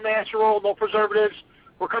gluten-free, all natural, no preservatives.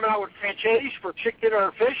 We're coming out with franchise for chicken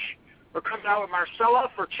or fish. We're coming out with Marcella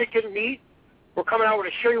for chicken meat. We're coming out with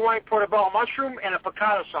a sherry wine portobello mushroom and a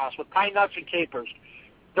piccata sauce with pine nuts and capers.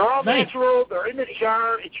 They're all natural. They're in the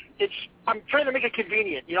jar. I'm trying to make it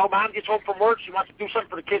convenient. You know, Mom gets home from work. She wants to do something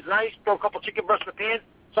for the kids nice. Throw a couple chicken breasts in the pan,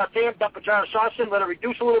 saute them, dump a jar of sauce in, let it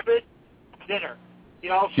reduce a little bit. Dinner. You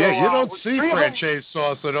know, so, you don't see franchise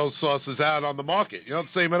sauce or those sauces out on the market. You don't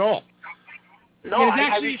see them at all. No, there's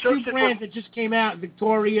actually 2 brands that just came out,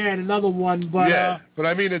 Victoria and another one. But but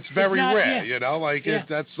I mean, it's very rare. You know, like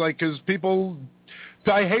that's like because people.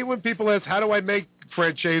 I hate when people ask, "How do I make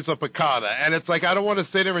franchise or piccata?" And it's like I don't want to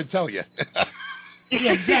sit there and tell you.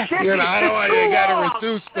 Yeah, exactly. You know, I don't want you got to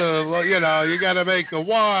reduce the. You know, you got to make the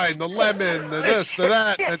wine, the lemon, the this, the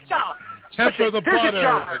that, and temper the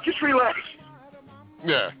butter. Just relax.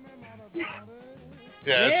 Yeah. Yeah,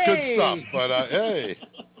 it's good stuff. But hey.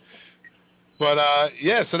 But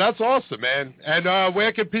so that's awesome, man. And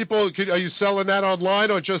where can people? Are you selling that online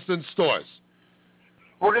or just in stores?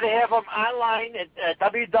 We're going to have them online at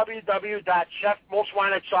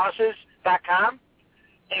www.chefmostwantedSauces.com,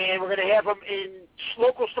 and we're going to have them in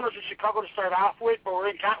local stores in Chicago to start off with. But we're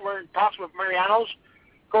in talks with Mariano's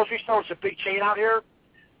grocery store. It's a big chain out here.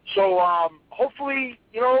 So hopefully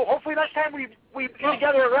next time we get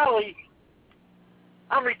together at Raleigh,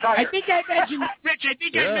 I'm retired. I think I mentioned, Rich. I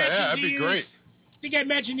mentioned that'd be great. I think I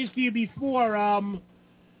mentioned this to you before.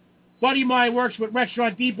 buddy of mine works with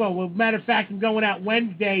Restaurant Depot. Well, matter of fact, I'm going out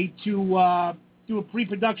Wednesday to do a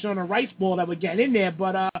pre-production on a rice ball that we're getting in there.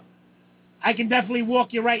 But I can definitely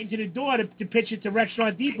walk you right into the door to pitch it to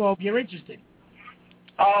Restaurant Depot if you're interested.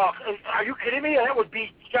 Are you kidding me? That would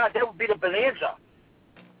be the bonanza.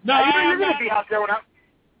 No, you're going to be out there when I'm...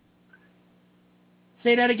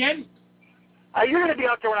 Say that again? You're going to be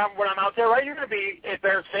out there when I'm out there, right? You're going to be at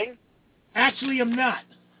Bear Sing? Actually, I'm not.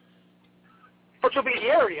 But you'll be in the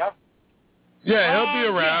area. Yeah, he'll be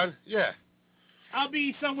around. Yeah. I'll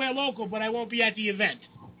be somewhere local, but I won't be at the event.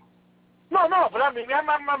 No, but I'm going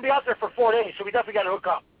to be out there for 4 days, so we definitely got to hook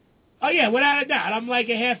up. Oh, yeah, without a doubt. I'm like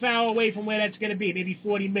a half hour away from where that's going to be, maybe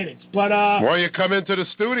 40 minutes. But or you come into the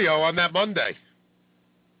studio on that Monday.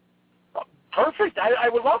 Perfect. I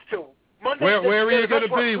would love to. Monday, where are you going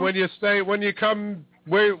to be when you stay? When you come,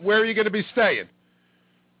 where are you going to be staying?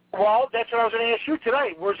 Well, that's what I was going to ask you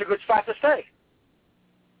today. Where's a good spot to stay?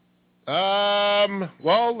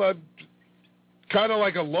 Well, kind of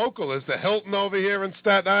like a local. There's the Hilton over here in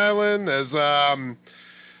Staten Island. There's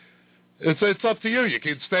it's up to you. You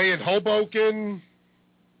can stay in Hoboken.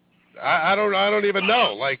 I don't even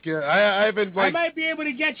know. Like I haven't. Like, I might be able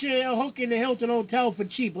to get you a hook in the Hilton Hotel for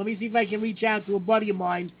cheap. Let me see if I can reach out to a buddy of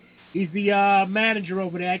mine. He's the manager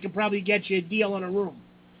over there. I can probably get you a deal on a room.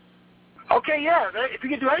 Okay, yeah. If you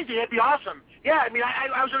can do anything, that'd be awesome. Yeah, I mean,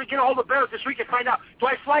 I was going to get a hold of Barrett this week and find out. Do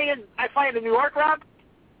I fly in? I fly into New York, Rob?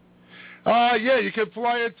 Yeah, you can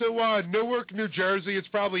fly into Newark, New Jersey. It's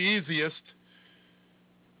probably easiest.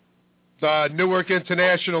 Newark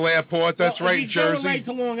International Airport. That's right in Jersey. If right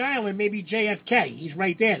to Long Island, maybe JFK. He's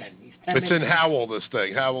right there then. It's in Howell, this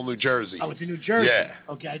thing. Howell, New Jersey. Oh, it's in New Jersey? Yeah.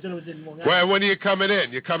 Okay, I thought it was in Long Island. When are you coming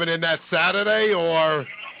in? You coming in that Saturday, or?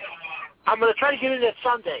 I'm going to try to get in that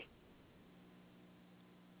Sunday.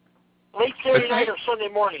 Late Saturday night or Sunday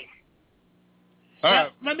morning. Now,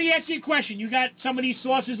 let me ask you a question. You got some of these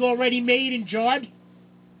sauces already made and jarred?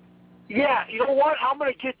 Yeah, you know what? I'm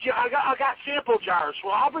going to get you. I got sample jars.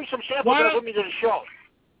 Well, I'll bring some sample jars with me to the show.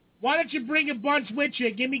 Why don't you bring a bunch with you?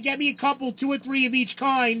 Get me a couple, 2 or 3 of each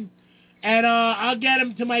kind, and I'll get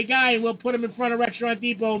them to my guy, and we'll put them in front of Restaurant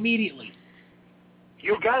Depot immediately.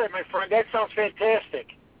 You got it, my friend. That sounds fantastic.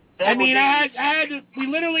 We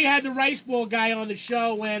literally had the rice ball guy on the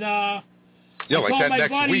show, and yeah, like that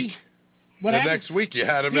next buddy, week. Next week you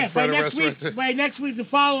had him in front of Restaurant. By next week, the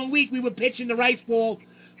following week, we were pitching the rice ball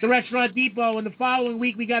to Restaurant Depot, and the following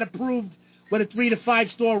week we got approved with a 3 to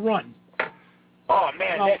 5 store run. Oh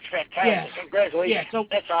man, that's fantastic! Yeah. Congratulations! Yeah, so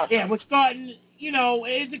that's awesome. Yeah, we're starting. You know,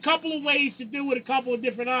 it's a couple of ways to do it, a couple of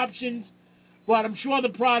different options, but I'm sure the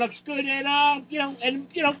product's good, and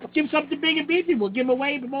give something big and beefy. We'll give them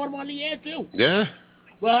away and promote them on the air too. Yeah.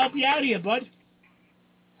 We'll help you out here, bud.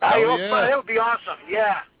 That would be awesome.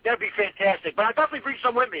 Yeah, that'd be fantastic. But I'll definitely bring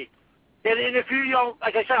some with me. And if you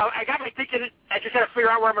like I said, I got my ticket. I just got to figure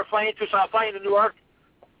out where I'm going to fly into, so I'll fly into Newark,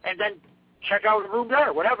 and then check out a room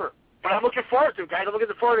there, whatever. But I'm looking forward to it, guys. I'm looking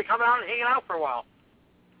forward to coming out and hanging out for a while.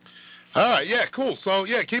 All right, yeah, cool. So,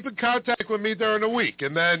 yeah, keep in contact with me during the week,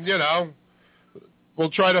 and then,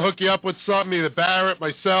 we'll try to hook you up with something, either Barrett,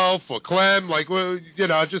 myself, or Clem. Like,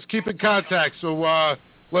 just keep in contact. So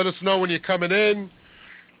let us know when you're coming in.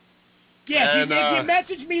 Yeah, if you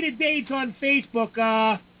message me the dates on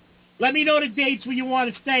Facebook, let me know the dates where you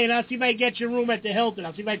want to stay, and I'll see if I can get your room at the Hilton.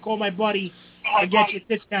 I'll see if I can call my buddy and get you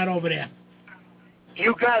a discount over there.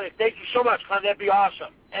 You got it. Thank you so much, Clem. That'd be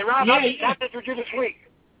awesome. And Rob, I'll be contact with you this week.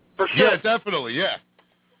 For sure. Yeah, definitely, yeah.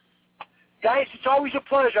 Guys, it's always a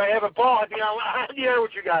pleasure. I have a ball being on the air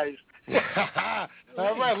with you guys.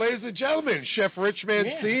 All right, ladies and gentlemen, Chef Rich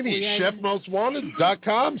Mancini,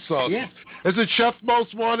 ChefMostWanted.com sauces. Yeah. Is it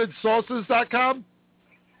ChefMostWantedSauces.com?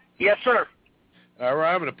 Yes, sir. All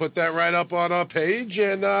right, I'm going to put that right up on our page.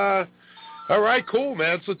 And, all right, cool,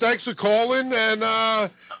 man. So thanks for calling, and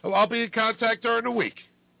I'll be in contact during the week.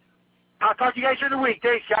 I'll talk to you guys during the week.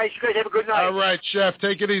 Thanks, guys. You guys have a good night. All right, Chef.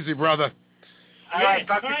 Take it easy, brother. All right.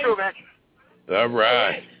 Talk to you soon, man. All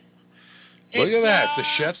right. Look at that. The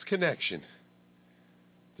Chef's Connection.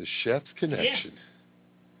 The Chef's Connection.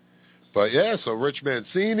 Yeah. But, yeah, so Rich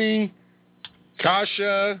Mancini,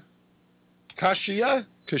 Kashia. Kasha. Yeah,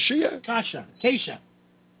 it's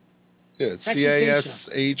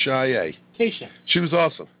Cashia. Kasha. She was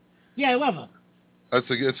awesome. Yeah, I love her.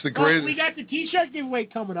 It's the greatest. We got the T-shirt giveaway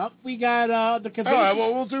coming up. We got the Caserta. All right,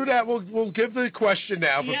 well, we'll do that. We'll give the question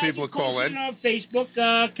now for people to call in. On Facebook.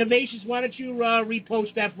 Caserta, why don't you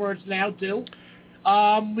repost that for us now, too?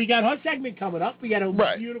 We got her segment coming up. We got a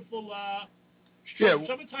beautiful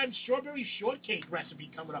summertime strawberry shortcake recipe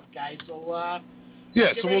coming up, guys. So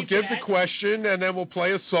Yeah, so we'll give the question, and then we'll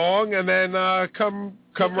play a song, and then come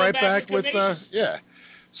right back with yeah.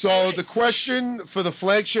 So the question for the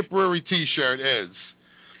Flagship Brewery T-shirt is,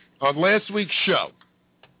 on last week's show,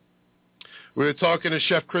 we were talking to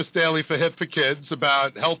Chef Chris Daly for Hip for Kids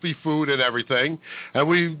about healthy food and everything, and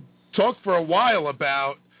we talked for a while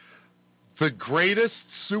about the greatest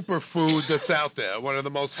superfood that's out there, one of the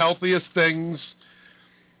most healthiest things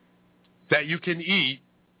that you can eat.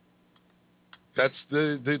 That's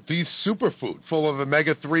the superfood, full of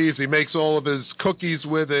omega-3s. He makes all of his cookies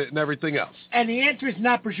with it and everything else. And the answer is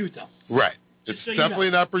not prosciutto. Right. It's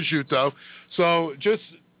definitely not prosciutto. So just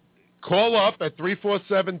call up at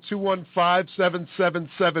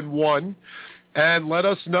 347-215-7771 and let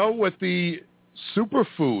us know what the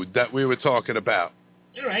superfood that we were talking about.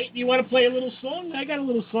 All right. You want to play a little song? I got a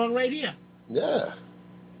little song right here. Yeah.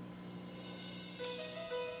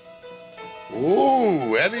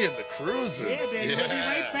 Ooh, Eddie and the Cruisers. Yeah, baby. Yeah. We'll be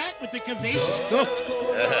right back with the Curvaceous Cook.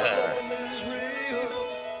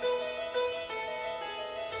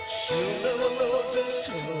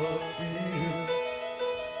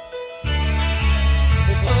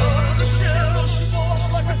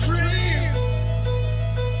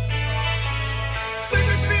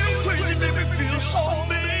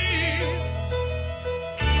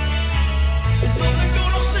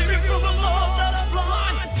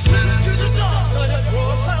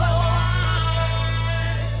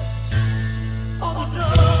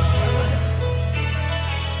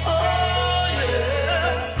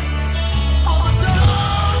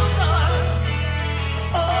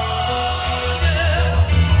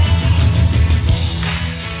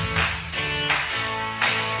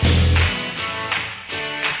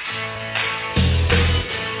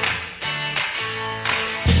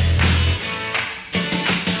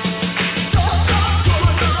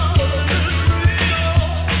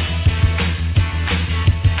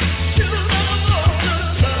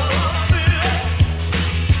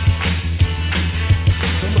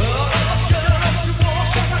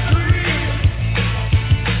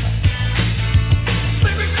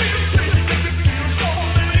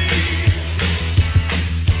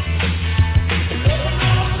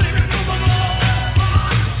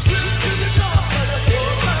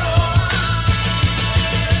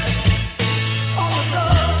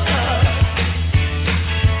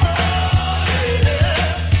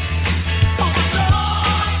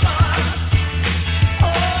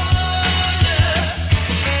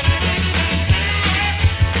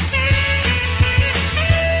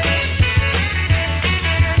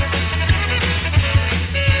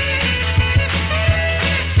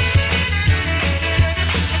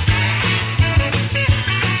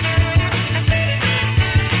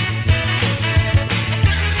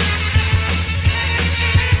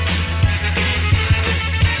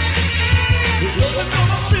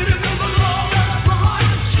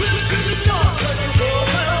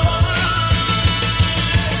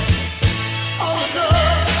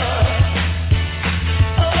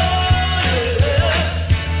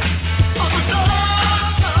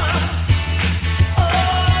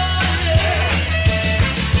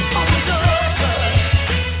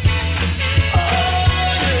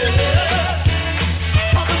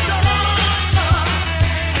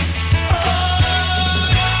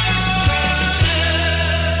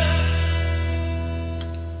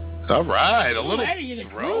 All right, a little Eddie and the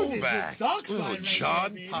throwback. Cruisers,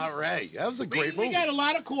 John Paré. That was a great movie. We got a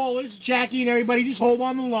lot of callers, Jackie and everybody. Just hold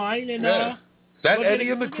on the line. And, that Eddie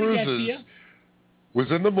and the Cruisers was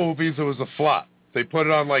in the movies. It was a flop. They put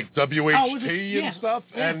it on like WHT and stuff,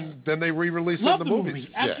 and then they re-released it in the movies. Movie.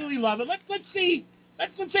 Absolutely love it. Let's see.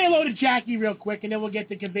 Let's say hello to Jackie real quick, and then we'll get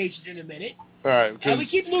to Curvaceous in a minute. All right. And we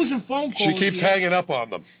keep losing phone calls. She keeps hanging up on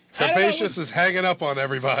them. Curvaceous is hanging up on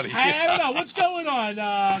everybody. I don't know. What's going on,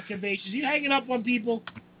 Curvaceous? You hanging up on people?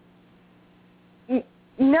 No.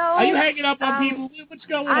 Are you hanging up on people? What's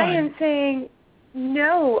going on? I am saying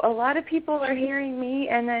no. A lot of people are hearing me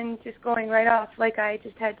and then just going right off. Like I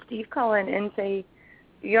just had Steve call in and say,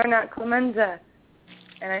 "You're not Clemenza."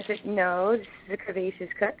 And I said, "No, this is a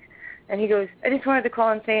Curvaceous cook." And he goes, "I just wanted to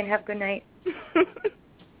call and say and have a good night."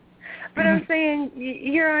 But I'm saying,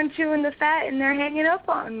 you're on Chewing the Fat, and they're hanging up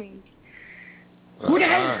on me. Who the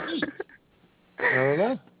hell is Steve? I don't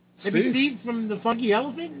know. Maybe Steve from the Funky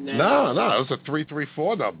Elephant? No, it was a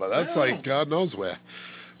 334 number. That's like God knows where.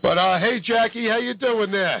 But, hey, Jackie, how you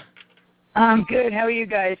doing there? I'm good. How are you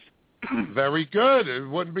guys? Very good. It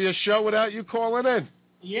wouldn't be a show without you calling in.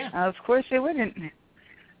 Yeah. Of course it wouldn't.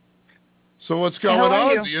 So what's going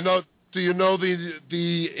on? Do you know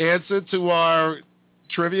the answer to our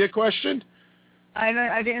trivia question?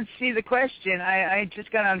 I didn't see the question. I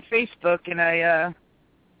just got on Facebook and I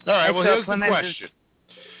All right, well, here's the question.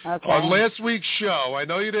 Okay. On last week's show, I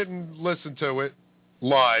know you didn't listen to it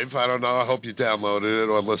live. I don't know. I hope you downloaded it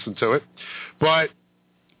or listened to it. But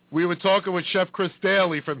we were talking with Chef Chris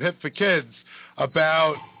Daly from Hip for Kids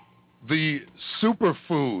about the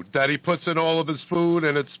superfood that he puts in all of his food,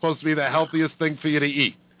 and it's supposed to be the healthiest thing for you to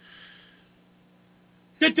eat.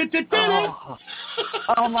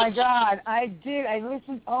 Oh, my God. I did. I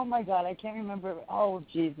listened. Oh, my God. I can't remember. Oh,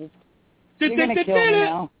 Jesus. You're going to kill me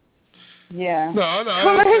now. Yeah. No.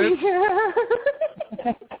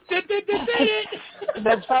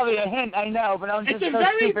 That's probably a hint, I know, but I'm just so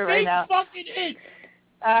stupid right now. It's a very big fucking hint.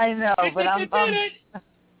 I know, but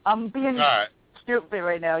I'm being stupid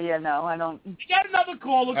right now. Yeah, no, I don't. You got another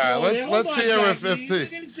caller. Let's hear if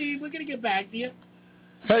We're going to get back to you.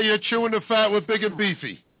 Hey, you're chewing the fat with Big and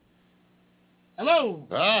Beefy. Hello.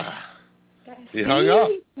 He hung up.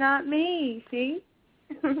 Not me, see?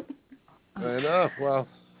 I know, well.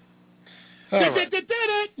 Right.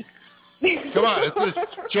 Come on,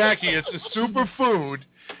 Jackie, it's a superfood.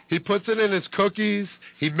 He puts it in his cookies.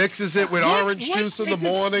 He mixes it with orange juice in the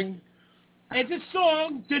morning. It's a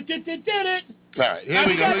song. All right, here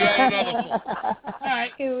we go. We got another one. All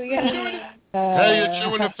right, here we go. Hey, you're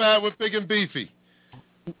chewing the fat with Big and Beefy.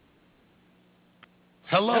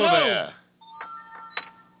 Hello there.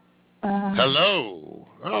 Hello.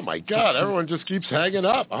 Oh, my God. Everyone just keeps hanging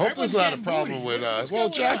up. I hope there's not a problem with,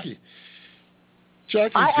 Jackie.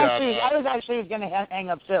 I was actually going to hang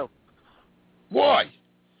up, too. Why?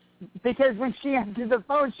 Because when she answered the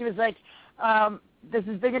phone, she was like, this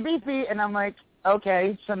is Big and Beefy. And I'm like,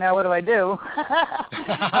 okay, so now what do I do?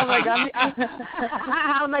 I'm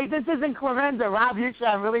like, this isn't Clemenza. Rob, you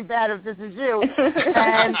sound really bad if this is you.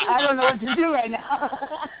 And I don't know what to do right now.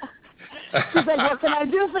 She's like, what can I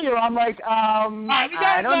do for you? I'm like, I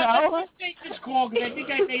don't know. Let's take this call because I think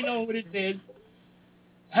I may know what it is.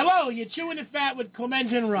 Hello, you're chewing the fat with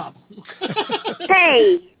Clemenza and Rob.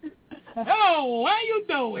 Hey. Hello, how you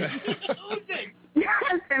doing? Who's this?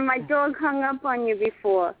 Listen, my dog hung up on you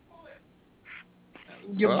before.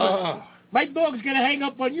 My dog's going to hang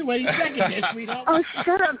up on you any second there, sweetheart. Oh,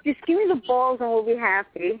 shut up. Just give me the balls and we'll be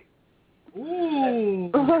happy. Ooh.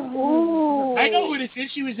 Ooh. I know who this is.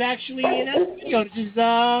 She was actually in a video. This is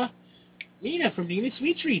Nina from Nina's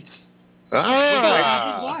Sweet Treats. All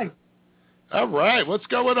right. What's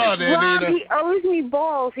going on there, Rob, Nina? he owes me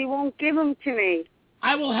balls. He won't give them to me.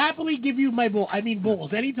 I will happily give you my balls. I mean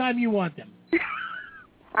balls. Anytime you want them.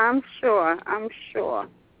 I'm sure.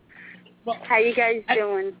 Well, how you guys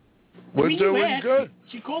doing? We're doing good.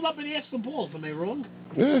 She called up and asked for balls. Am I wrong?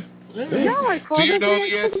 Yeah. No, I called Do you up know and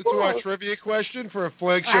the asked answer for to our balls. trivia question for a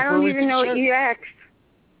flagship? I don't even know what you asked.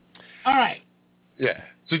 All right. Yeah.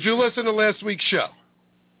 Did you listen to last week's show?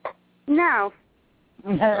 No.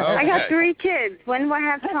 Okay. I got 3 kids. When do I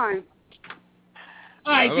have time?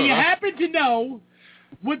 All right, so you happen to know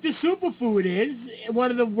what the superfood is, one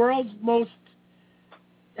of the world's most,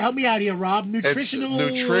 help me out here, Rob, It's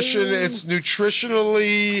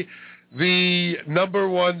nutritionally the number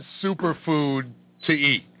one superfood to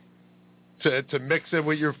eat, to mix in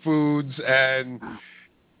with your foods, and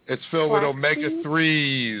it's filled with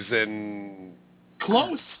omega-3s and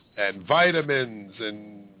close and vitamins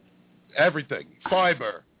and everything,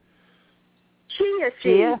 fiber. Chia.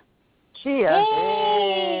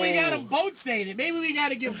 Oh, we got them both saying it. Maybe we got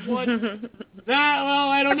to give one. Well,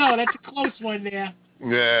 I don't know. That's a close one there.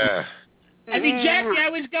 Yeah. I mean, Jackie, I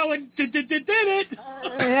was going did it.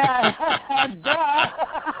 Yeah.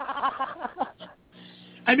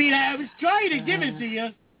 I mean, I was trying to give it to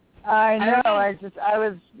you. I know. I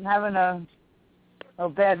was having a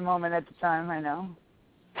bad moment at the time. I know.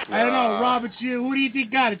 I don't know, Rob. It's you. Who do you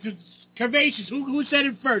think got it? It's curvaceous. Who said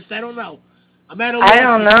it first? I don't know. I'm at a loss. I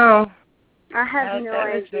don't know. I have no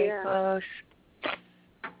idea.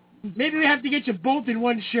 Maybe we have to get you both in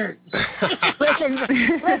one shirt. Listen,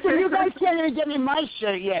 you guys can't even get me my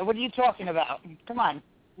shirt yet. What are you talking about? Come on.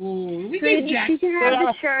 Ooh, we gave Jack. You can have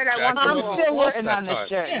the shirt. I want the balls. I'm still working on this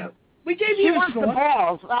shirt. Yeah, we gave you She wants the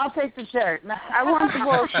balls. I'll take the shirt. I want the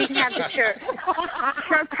balls. She can have the shirt.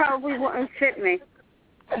 Shirt probably wouldn't fit me.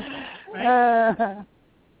 All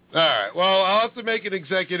right. Well, I'll have to make an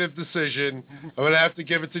executive decision. I'm going to have to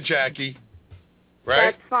give it to Jackie.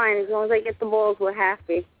 Right? That's fine. As long as I get the balls, we're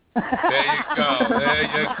happy. There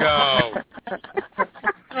you go.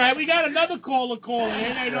 All right, we got another caller calling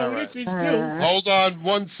in. I know who this is, too. Hold on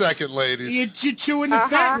 1 second, ladies. You're chewing the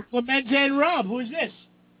fat with Clemenza and Rob. Who is this?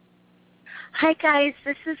 Hi, guys.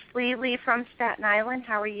 This is Lily from Staten Island.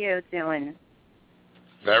 How are you doing?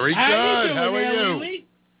 Very good. How are you? Lily?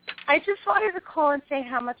 I just wanted to call and say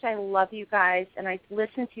how much I love you guys, and I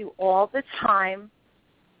listen to you all the time.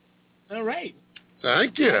 All right.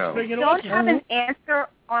 Thank you. I don't have an answer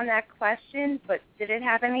on that question, but did it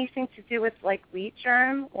have anything to do with, like, wheat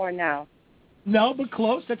germ or no? No, but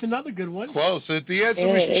close. That's another good one. Close. The answer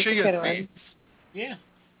was chia seeds. Yeah.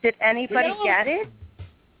 Did anybody get it?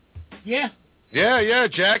 Yeah. Yeah.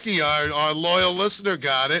 Jackie, our loyal listener,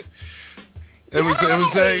 got it. It was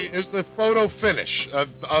the photo finish of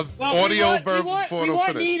audio verbal photo finish. We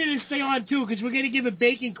want finish. Nina to stay on too, because we're going to give a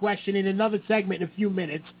bacon question in another segment in a few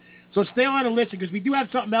minutes. So stay on and listen, because we do have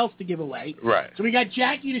something else to give away. Right. So we got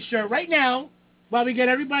Jackie the shirt right now. While we get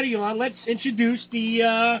everybody on, let's introduce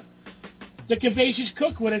the Curvaceous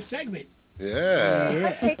Cook with a segment.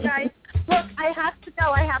 Yeah. Okay, guys. Look, I have to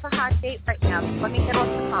go. I have a hot date right now. So let me get off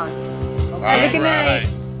the phone. Okay. Have a good night.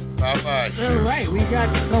 Bye-bye. All right, we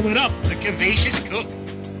got coming up the Curvaceous Cook.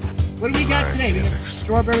 What do we got today? We got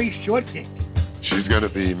strawberry shortcake. She's going to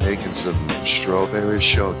be making some strawberry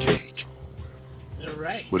shortcake. All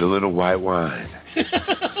right. With a little white wine.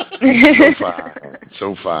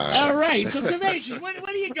 So fine. All right, so Curvaceous, what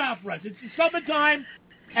do you got for us? It's the summertime,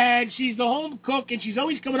 and she's the home cook, and she's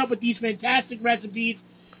always coming up with these fantastic recipes.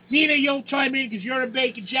 Nina, you'll chime in because you're a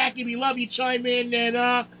baker. Jackie, we love you. Chime in,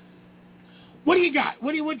 and what do you got?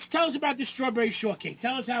 Tell us about this strawberry shortcake.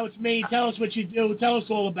 Tell us how it's made. Tell us what you do. Tell us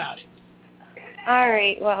all about it. All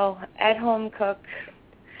right. Well, at-home cook.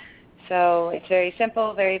 So it's very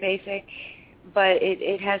simple, very basic, but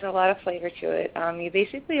it has a lot of flavor to it. You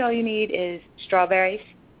basically all you need is strawberries.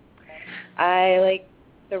 I like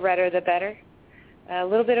the redder the better. A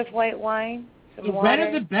little bit of white wine, some water,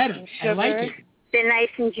 redder the better. some sugar. I like it. They're nice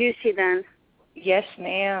and juicy then. Yes,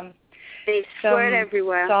 ma'am. They squirt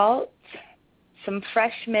everywhere. Salt, some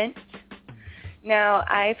fresh mint. Now,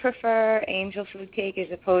 I prefer Angel Food Cake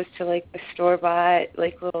as opposed to, like, the store-bought,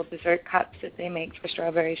 like, little dessert cups that they make for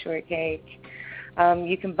strawberry shortcake.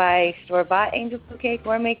 You can buy store-bought Angel Food Cake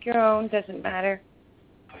or make your own. Doesn't matter.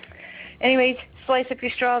 Anyways, slice up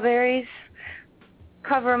your strawberries.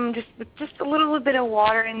 Cover them with just a little bit of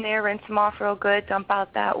water in there. Rinse them off real good. Dump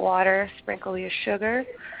out that water. Sprinkle your sugar.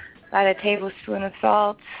 About a tablespoon of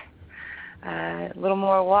salt. A little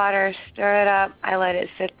more water, stir it up. I let it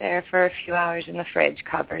sit there for a few hours in the fridge,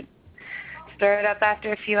 covered. Stir it up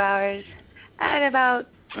after a few hours. At about,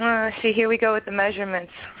 here we go with the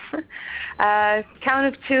measurements. Count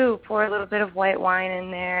of 2, pour a little bit of white wine in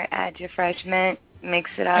there, add your fresh mint, mix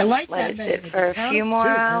it up, let it sit for a few more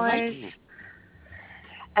hours.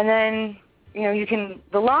 And then, you can,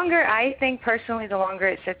 the longer, I think personally, the longer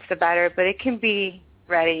it sits, the better, but it can be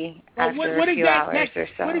ready after a few hours or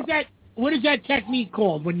so. What is that technique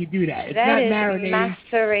called when you do that? It's that not is marinating.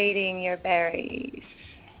 Macerating your berries.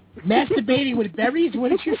 Masturbating with berries? What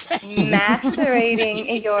did you say?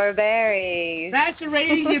 Macerating your berries.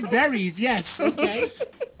 Macerating your berries, yes. Okay.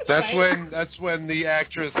 That's when the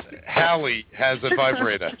actress Hallie has a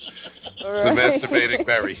vibrator. The masturbating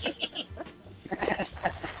berry.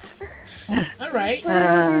 All right. Put it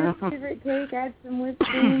on your favorite cake, add some whipped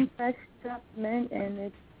cream, fresh chopped mint, and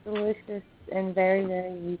it's delicious and very,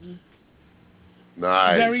 very easy.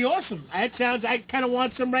 Nice. Very awesome. That sounds. I kind of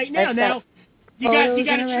want some right now. Now, you got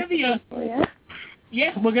a trivia.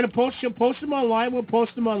 Yeah, we're gonna post them online. We'll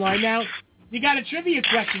post them online. Now, you got a trivia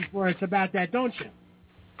question for us about that, don't you?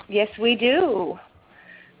 Yes, we do.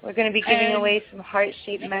 We're going to be giving away some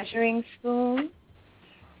heart-shaped measuring spoons.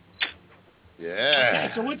 Yeah.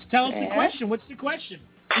 Okay, so tell us the question. What's the question?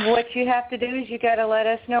 What you have to do is you got to let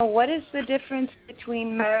us know what is the difference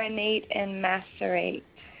between marinate and macerate.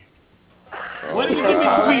 What is the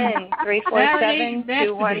difference between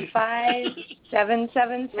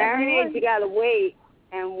 347-215-7771? Marinate, you gotta wait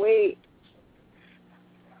and wait.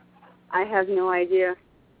 I have no idea.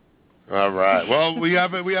 All right. Well, we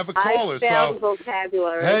have a caller. I failed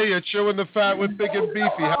vocabulary. Hey, you're chewing the fat with Big and Beefy.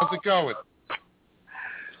 How's it going?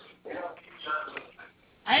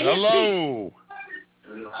 Hello.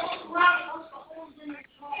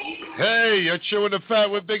 Hey, you're chewing the fat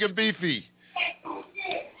with Big and Beefy.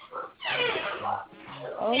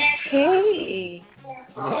 Okay.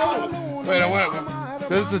 Wait.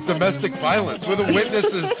 This is domestic violence. We're the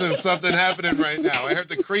witnesses to something happening right now. I heard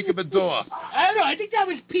the creak of a door. I don't know. I think that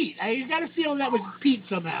was Pete. I got a feeling that was Pete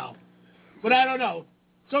somehow. But I don't know.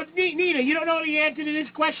 So, Nina, you don't know the answer to this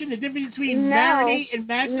question? The difference between marinate and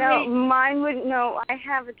macerate? No, mine would, no. I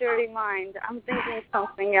have a dirty mind. I'm thinking of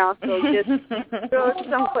something else, so just throw it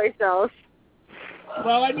someplace else.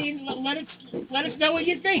 Well, I mean, let us know what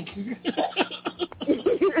you think. You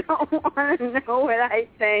don't want to know what I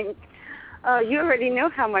think. You already know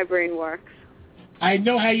how my brain works. I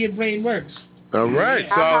know how your brain works. All right.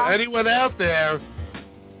 So anyone out there,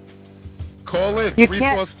 Call in,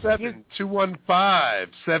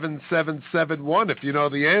 347-215-7771 if you know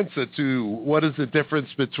the answer to what is the difference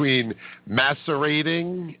between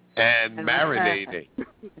macerating and marinating.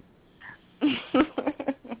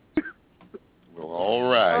 Well,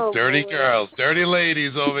 all right. Oh, dirty boy. Girls, dirty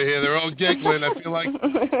ladies over here. They're all giggling. I feel like...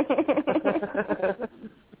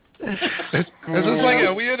 Is this like,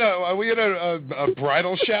 are we in a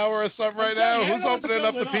bridal shower or something right now? Who's opening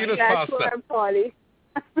up the penis pasta? Party.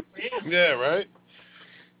 Yeah, right?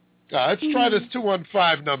 Let's try this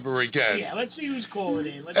 215 number again. Yeah, let's see who's calling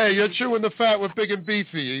in. Hey, you're chewing the fat with Big and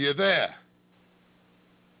Beefy. Are you there?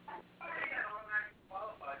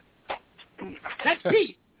 That's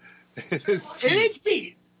Pete. It is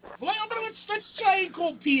Pete. Well, let's try and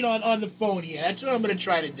call Pete on the phone here. That's what I'm going to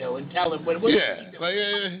try to do and tell him.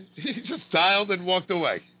 He just dialed and walked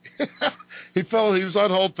away. He was on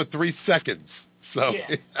hold for 3 seconds. So.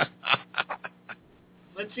 Yeah.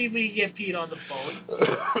 Let's see if we can get Pete on the phone. So,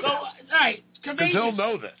 all right. Because he'll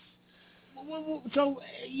know this. So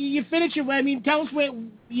you finish it. I mean, tell us where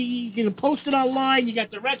you can post it online. You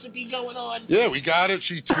got the recipe going on. Yeah, we got it.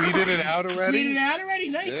 She tweeted it out already. Tweeted it out already?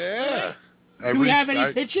 Nice. Yeah. Do we have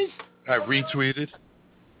any pictures? I retweeted.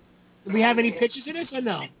 Do we have any pictures of this or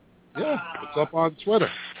no? Yeah, it's up on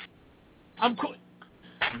Twitter. I'm cool.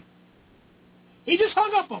 He just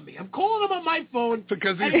hung up on me. I'm calling him on my phone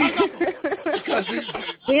because he hung up on me.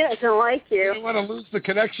 He doesn't like you. You don't want to lose the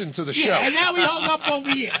connection to the show. Yeah, and now he hung up over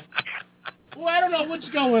here. Well, I don't know what's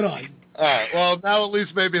going on. All right. Well, now at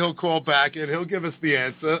least maybe he'll call back and he'll give us the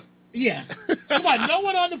answer. Yeah. Come on. No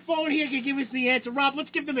one on the phone here can give us the answer. Rob, let's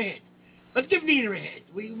give them a hint. Let's give Nita a hint.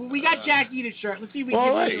 We got Jack Nita's shirt. Let's see if we can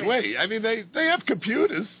give Nita a hint. Wait. I mean, they have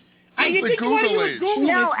computers. You think Google age. Google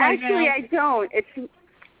no, right actually, now. I don't.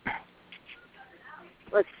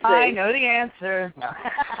 Let's see. I know the answer.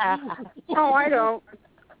 No, I don't.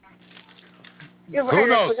 You're right. Who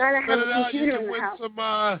knows? I forgot I have a You computer can in the win house. some...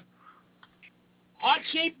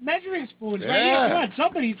 Heart-shaped measuring spoons. Yeah. Right here. Come on,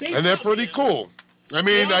 somebody say And they're pretty cool. I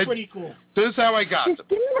mean, they are pretty cool. This is how I got them.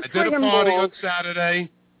 I did a party on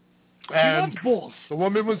Saturday, and the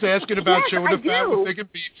woman was asking about chewing the fat with Big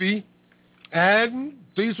and Beefy, and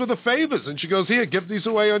these were the favors. And she goes, here, give these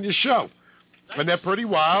away on your show. Nice. And they're pretty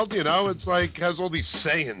wild, you know. It's like, has all these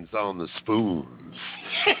sayings on the spoons.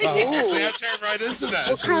 That's right into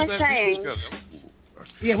that. What kind of sayings?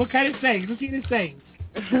 Yeah, what kind of sayings? Let's see the sayings.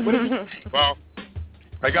 What is it? Well,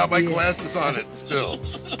 I got my glasses on it still.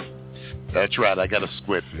 That's right, I got a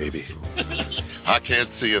squint, baby. I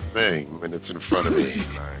can't see a thing when it's in front of me.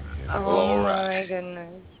 All right. My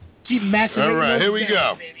goodness. Keep macerating. All right, here we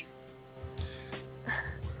go. Baby.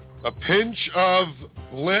 A pinch of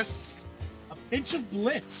bliss. A pinch of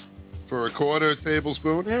bliss. For a quarter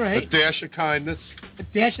tablespoon. All right. A dash of kindness. A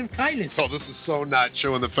dash of kindness. Oh, this is so not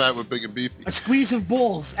chewing the fat with Big and Beefy. A squeeze of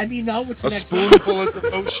balls. I mean, no, what's the next one? A spoonful of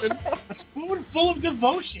devotion. A spoonful of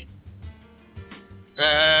devotion.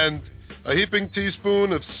 And a heaping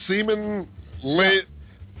teaspoon of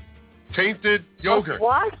semen-tainted yogurt.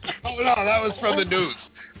 What? Oh, no, that was from the news.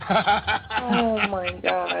 Oh, my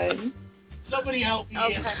God. Somebody help me.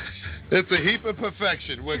 Okay. It's a heap of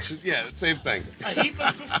perfection, which is, the same thing. A heap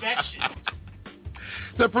of perfection.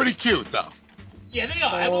 They're pretty cute, though. Yeah, they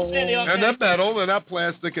are. I will say they are. And they're metal. They're not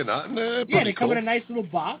plastic or nothing. They come in a nice little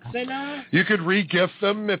box. And you could re-gift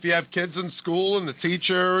them if you have kids in school and the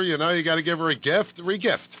teacher, you got to give her a gift.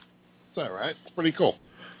 Re-gift. It's all right. It's pretty cool.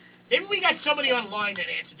 Maybe we got somebody online that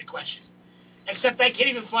answered the question. Except I can't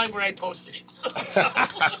even find where I posted it.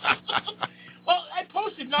 Well, I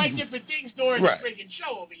posted 9 different things during the freaking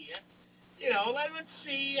show over here. Let's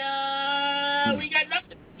see. We got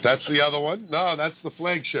nothing. That's the other one? No, that's the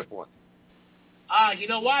flagship one. You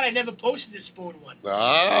know what? I never posted the spoon one.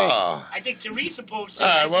 Ah. I think Teresa posted. All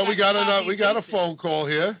right. Well, we got a phone call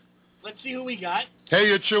here. Let's see who we got. Hey,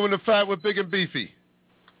 you're chewing the fat with Big and Beefy.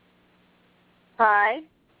 Hi.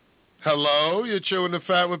 Hello, you're chewing the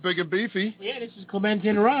fat with Big and Beefy. Yeah, this is Clemenza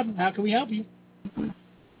and Rob. How can we help you?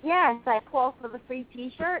 Yes, I called for the free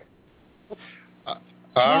T-shirt.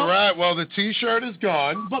 All right. Well, the T-shirt is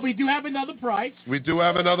gone. But we do have another prize. We do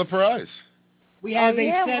have another prize. We have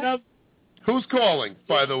a set of... Who's calling,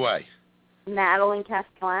 by the way? Madeline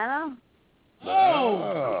Castellano. Oh,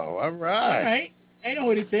 all right. All right. I know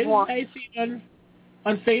what it is. What? I see it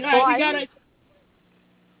on Facebook.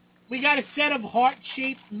 We got a set of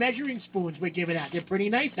heart-shaped measuring spoons we're giving out. They're pretty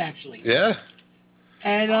nice, actually. Yeah.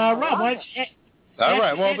 And, Rob, why don't you... All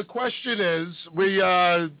right. Well, the question is,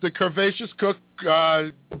 the Curvaceous Cook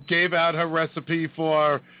gave out her recipe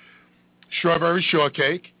for strawberry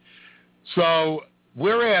shortcake. So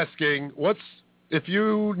we're asking, what's if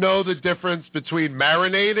you know the difference between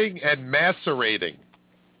marinating and macerating.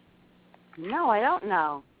 No, I don't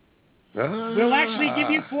know. We'll actually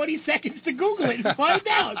give you 40 seconds to Google it and find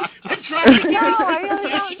out. No, I really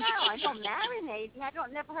don't know. I know marinating. I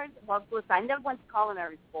never heard. Well, listen, I never went to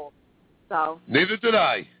culinary school, so. Neither did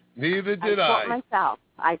I.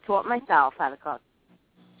 I taught myself how to cook.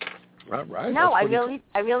 All right. No, I really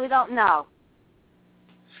don't know.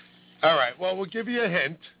 All right. Well, we'll give you a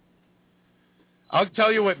hint. I'll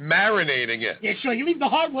tell you what marinating is. Yeah, sure. You leave the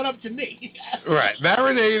hard one up to me. Right.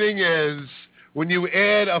 Marinating is when you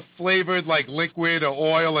add a flavored like liquid or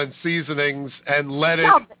oil and seasonings and let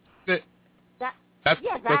it. That's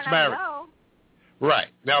marinating. Right.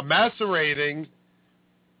 Now, macerating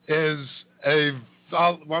is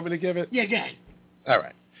want me to give it? Yeah, go ahead. All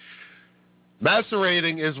right.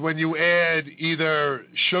 Macerating is when you add either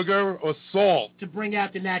sugar or salt to bring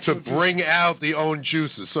out the natural juice. Bring out the own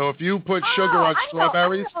juices. So if you put sugar on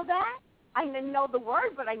strawberries, I know that. I didn't know the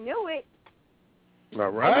word, but I knew it. All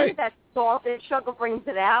right. I knew that salt and sugar brings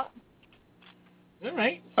it out. All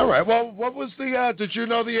right. All right. Well, what was the? Did you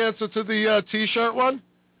know the answer to the T-shirt one?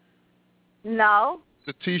 No.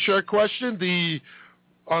 The T-shirt question.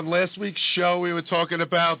 On last week's show, we were talking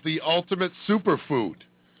about the ultimate superfood.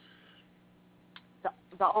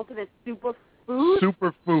 The ultimate superfood?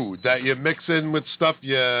 Superfood that you mix in with stuff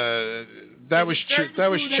that was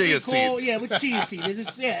chia seed. Yeah, with chia seed.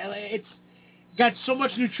 It's got so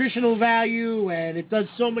much nutritional value, and it does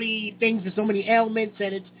so many things for so many ailments,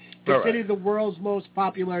 and it's considered the world's most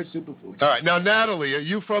popular superfood. All right. Now, Natalie, are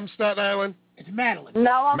you from Staten Island? It's Madeline.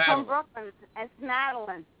 No, I'm from Brooklyn. It's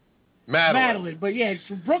Madeline. Madeline, but yeah, it's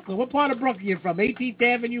from Brooklyn. What part of Brooklyn are you from? 18th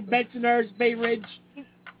Avenue, Bensonhurst, Bay Ridge?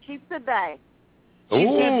 Sheepshead Bay.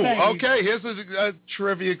 Ooh, okay. Here's a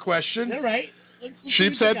trivia question. All right.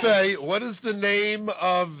 Sheepshead Bay, what is the name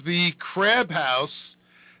of the crab house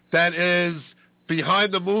that is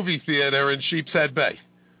behind the movie theater in Sheepshead Bay?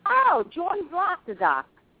 Oh, Jordan's Lobster Dock.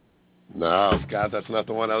 No, God, that's not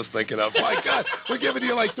the one I was thinking of. My God, we're giving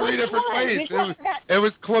you like 3 different ways. It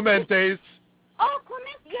was Clemente's. Oh,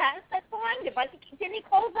 Clemenza, yes, that's fine. But didn't he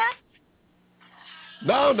close that?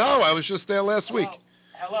 No, I was just there last week.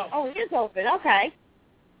 Hello. Oh, it is open. Okay.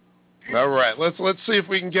 All right, let's see if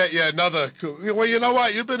we can get you another. Well, you know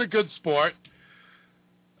what? You've been a good sport.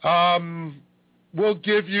 We'll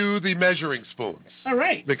give you the measuring spoons. All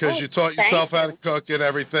right. Because you taught yourself how to cook and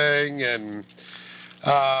everything, and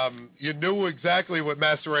you knew exactly what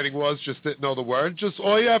macerating was, just didn't know the word. Just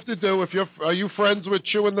all you have to do, are you friends with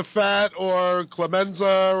Chewing the Fat or Clemenza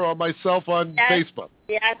or myself on Facebook?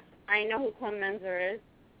 Yes, I know who Clemenza is.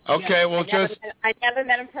 Okay, well, I never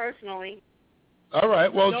met him personally. All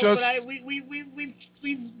right, well, but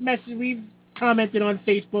we've commented on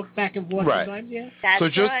Facebook back and forth sometimes, yeah.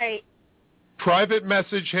 That's right. Private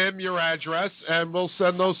message him your address, and we'll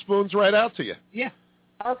send those spoons right out to you. Yeah.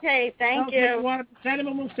 Okay, thank you. If you want to send him,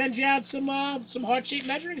 and we'll send you out some heart-shaped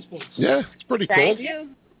measuring spoons. Yeah, it's pretty cool. Thank you.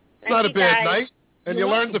 It's not a bad night, and you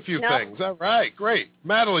learned a few things. All right, great.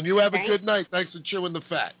 Madeline, you have a good night. Thanks for Chewing the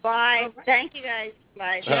Fat. Bye. Thank you, guys.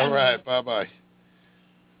 Bye. All right, bye-bye.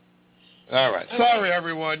 All right. Sorry,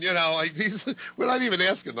 everyone. You know, like these, we're not even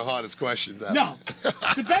asking the hardest questions. No.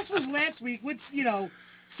 The best was last week, which,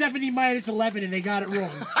 70 minus 11, and they got it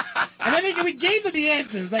wrong. And I think we gave them the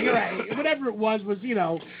answers. Like, all right, whatever it was, But you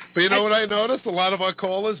know what I noticed? A lot of our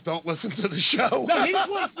callers don't listen to the show. No, they just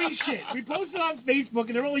want free shit. We post it on Facebook,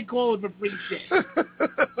 and they're only calling for free shit. But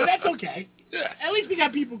that's okay. Yeah. At least we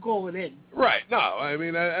got people calling in. Right. No, I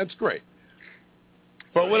mean, that's great.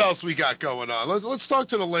 But what else we got going on? Let's talk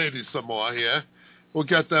to the ladies some more here. We'll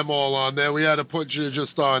get them all on there. We had to put you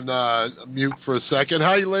just on mute for a second.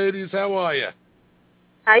 Hi, ladies. How are you?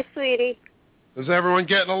 Hi, sweetie. Is everyone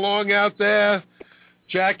getting along out there?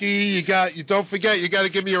 Jackie, you don't forget, you got to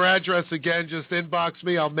give me your address again. Just inbox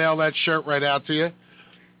me. I'll mail that shirt right out to you.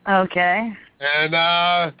 Okay.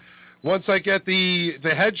 And once I get the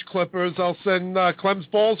hedge clippers, I'll send Clem's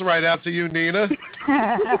balls right out to you, Nina.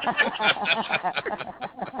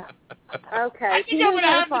 Okay. I think I'm going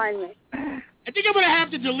to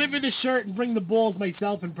have to deliver the shirt and bring the balls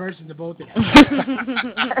myself in person to both of them.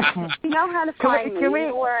 You know how to find me.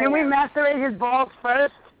 Can we macerate his balls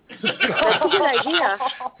first? That's a good idea.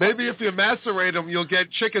 Maybe if you macerate them, you'll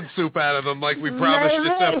get chicken soup out of them like we promised you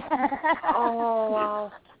to. Oh,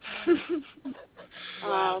 wow.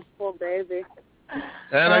 Oh, poor baby.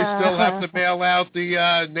 And I still have to mail out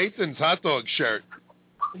the Nathan's hot dog shirt.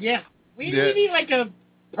 Yeah. We need like a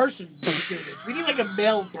person to do this. We need like a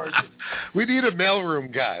mail person. We need a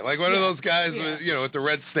mailroom guy, like one of those guys with, with the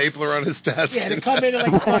red stapler on his desk. Yeah, to come in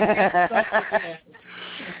and like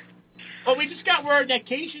Well, we just got word that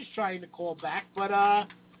Keisha's trying to call back, but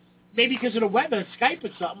maybe because of the weather, Skype or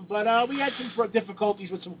something. But we had some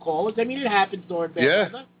difficulties with some callers. I mean, it happens during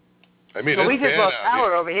bad weather. I mean, well, we it's just bad lost out power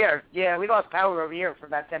here. over here. Yeah, we lost power over here for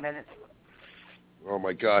about 10 minutes. Oh,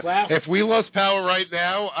 my God. Wow. If we lost power right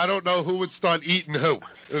now, I don't know who would start eating who.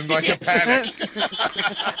 It's like a panic.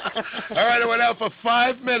 All right, I went out for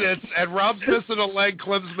 5 minutes, and Rob's missing a leg,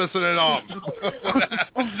 Clem's missing an arm.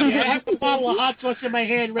 Yeah, I have a bottle of hot sauce in my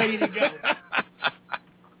hand ready to go.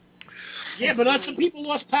 Yeah, but some people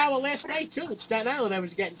lost power last night, too. In Staten Island, I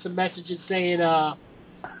was getting some messages saying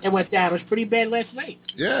it went down. It was pretty bad last night.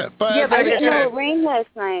 Yeah, but... Yeah, but I didn't know it rained last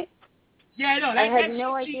night. Yeah, I know. I had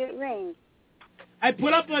no idea it rained. I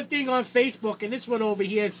put up a thing on Facebook, and this one over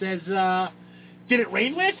here says, did it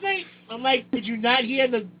rain last night? I'm like, did you not hear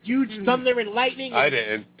the huge thunder and lightning? I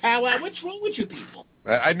didn't. Power? What's wrong with you people?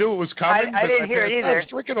 I knew it was coming. I didn't hear it either. I was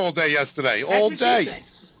drinking all day yesterday. That's All what day. she said.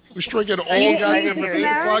 I was drinking all You day didn't from hear 8 it.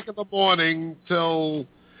 o'clock in the morning till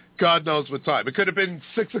God knows what time. It could have been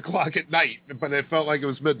 6 o'clock at night, but it felt like it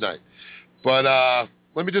was midnight. But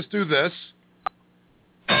let me just do this.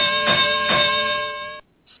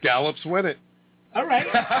 Scallops win it. All right.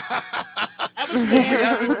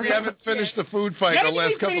 We haven't finished the food fight in the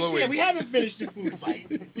last couple of weeks. Yeah, we haven't finished the food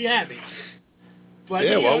fight. We haven't. But,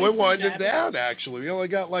 yeah, well, we're winding down, actually. We only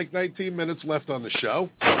got like 19 minutes left on the show.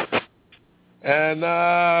 And,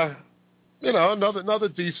 another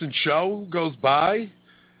decent show goes by.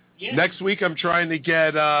 Yeah. Next week, I'm trying to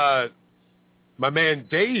get my man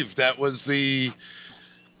Dave, that was the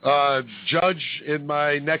judge in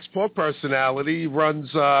my Next Pork Personality,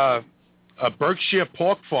 runs a Berkshire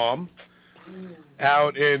pork farm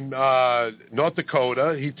out in North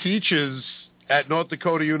Dakota. He teaches at North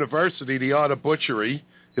Dakota University, the art of butchery.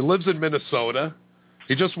 He lives in Minnesota.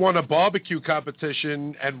 He just won a barbecue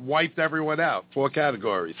competition and wiped everyone out, 4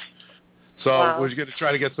 categories. So we're going to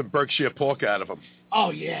try to get some Berkshire pork out of him. Oh,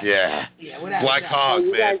 yeah. Yeah. Black Hog,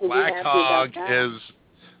 man. Black Hog is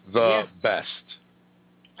the best.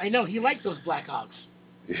 I know. He likes those Black Hogs.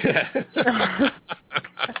 Yeah.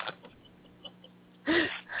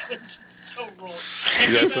 So wrong.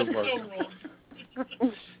 Yes, it was. So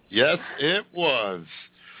wrong. Yes, it was.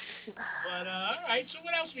 But, all right, so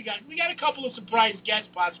what else we got? We got a couple of surprise guests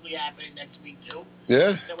possibly happening next week, too.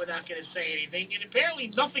 Yeah. So we're not going to say anything. And apparently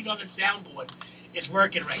nothing on the soundboard is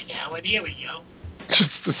working right now. And here we go.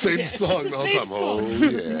 It's the same song. It's the No, same I'm song.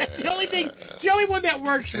 yeah. the only one that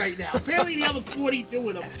works right now. Apparently the other 42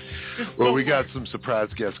 of them. Well, we got some surprise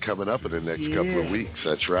guests coming up in the next couple of weeks.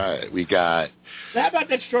 That's right. We got... How about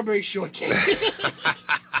that strawberry shortcake?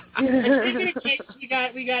 And speaking of cakes,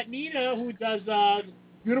 we got Nina, who does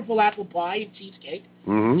beautiful apple pie and cheesecake.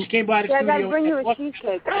 Mm-hmm. She came by the studio. I got to bring you a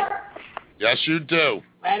cheesecake. Yes, you do.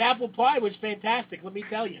 That apple pie was fantastic, let me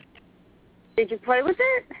tell you. Did you play with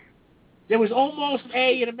it? There was almost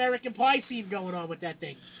an American Pie scene going on with that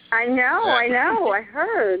thing. I know, I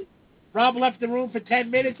heard. Rob left the room for 10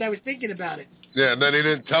 minutes. I was thinking about it. Yeah, and then he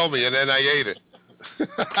didn't tell me, and then I ate it. You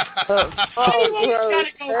always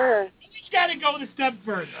got to go a step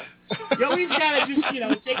further. You always got to just,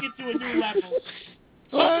 take it to a new level.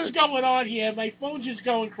 What's going on here? My phone's just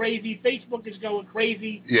going crazy. Facebook is going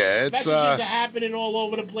crazy. Yeah, it's... Messages are happening all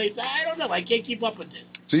over the place. I don't know. I can't keep up with this.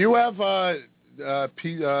 Do you have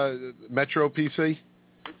Metro PC?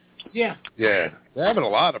 Yeah. Yeah. They're having a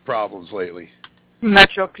lot of problems lately.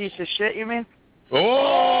 Metro piece of shit, you mean? Oh,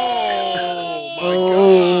 my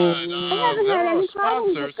God. They're our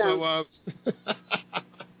sponsor, so...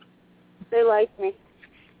 They like me.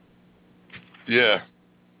 Yeah.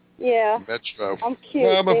 Yeah. Metro. I'm cute.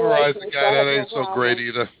 Well, I'm a They like Verizon me, guy. That so ain't so great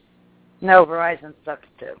either. No, Verizon sucks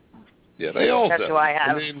too. Yeah, they all That's do. who I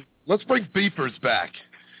have. I mean, let's bring beepers back.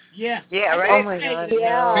 Yeah. Yeah, right? Oh, my God.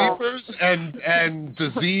 Yeah. Beepers and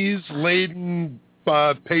disease-laden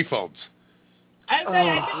payphones. I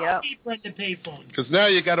beeper in the payphone. Because now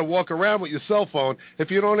you got to walk around with your cell phone.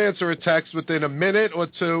 If you don't answer a text within a minute or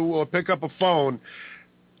two or pick up a phone,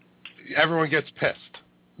 everyone gets pissed.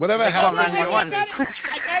 Whatever happens. I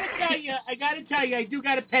gotta tell you, I do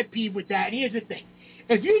got a pet peeve with that. And here's the thing: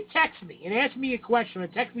 if you text me and ask me a question or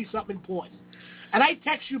text me something important, and I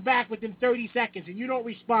text you back within 30 seconds and you don't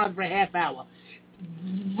respond for a half hour,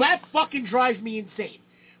 that fucking drives me insane.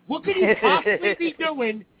 What could you possibly be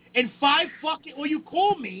doing in or you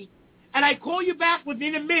call me and I call you back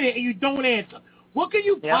within a minute and you don't answer? What could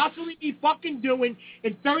you possibly be fucking doing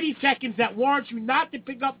in 30 seconds that warrants you not to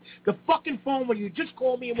pick up the fucking phone when you just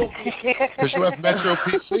call me and won't call? Because you have Metro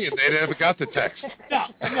PC and they never got the text. No.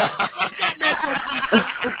 Fuck that Metro PC.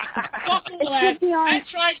 Fucking relax. That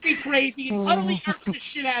drives me crazy. It utterly irks the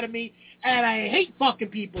shit out of me And I hate fucking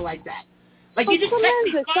people like that. Like, Well, you just text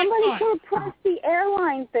me Clemenza, 5 somebody times. should have pressed the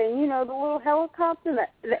airline thing, you know, the little helicopter,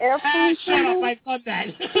 the airplane Shut up, symbol. I've done that.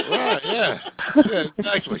 Right, yeah. Yeah,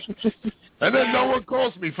 exactly. And then no one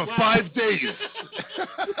calls me for 5 days.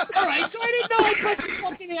 All right, so I didn't know I pressed the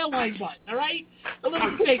fucking airline button, all right? A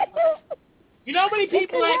little mistake. You know how many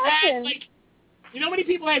people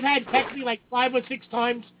I've had text me like 5 or 6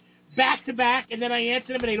 times back to back, and then I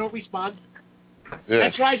answer them and they don't respond? Yeah.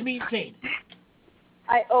 That drives me insane.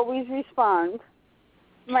 I always respond.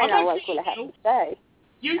 You might not like what I have to say.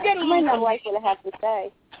 You get a You might little not like what I have to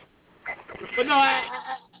say. But no, I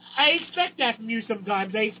expect that from you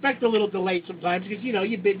sometimes. I expect a little delay sometimes because, you know,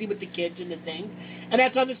 you're busy with the kids and the thing, and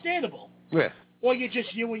that's understandable. Yeah. Or you're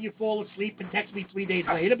just you and you fall asleep and text me 3 days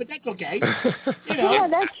later, but that's okay. You know. Yeah,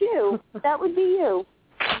 that's you. That would be you.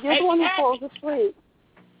 You're the one who falls asleep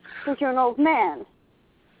because you're an old man.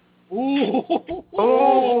 Ooh.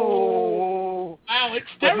 Oh. Wow, it's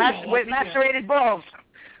terrible. With macerated balls.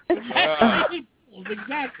 Exactly.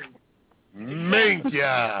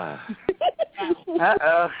 Minchia.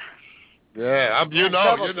 Uh-oh. Yeah, you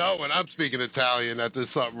know when I'm speaking Italian that there's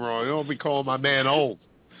something wrong. You don't be calling my man old.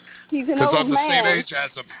 He's an Because old I'm the man. same age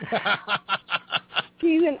as him.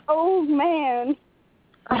 He's an old man.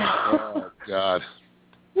 Oh, God.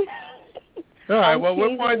 All right, well,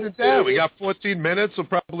 we're winding down. We got 14 minutes. We'll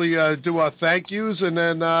probably do our thank yous and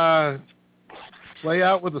then play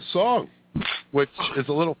out with a song, which is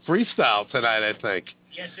a little freestyle tonight, I think.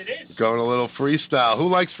 Yes, it is. Going a little freestyle. Who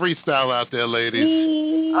likes freestyle out there,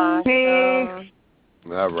 ladies? Awesome.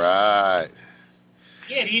 All right.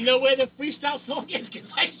 Yeah, do you know where the freestyle song is? Because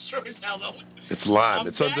I sure as hell know it. It's live.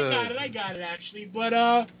 It's I under... got it actually. But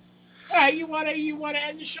all right, you wanna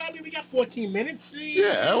end the show? I mean, we got 14 minutes.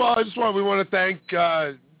 Yeah, well, we want to thank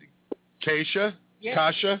Kashia.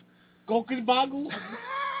 Goku Bagu.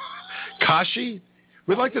 Kashi.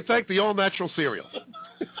 We'd like to thank the all-natural cereal.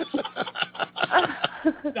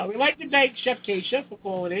 No, we'd like to thank Chef Kashia for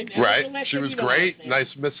calling in. Right. She was great. Nice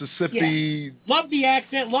Mississippi. Yeah. Love the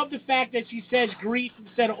accent. Love the fact that she says grease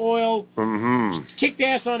instead of oil. Mm-hmm. Kicked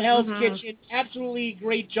ass on Hell's Kitchen. Absolutely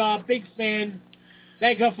great job. Big fan.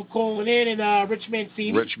 Thank her for calling in. And Rich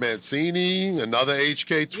Mancini, another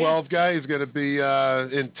HK12 guy. He's going to be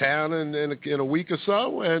in town in a week or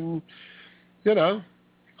so. And, you know,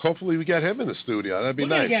 hopefully we get him in the studio. That'd be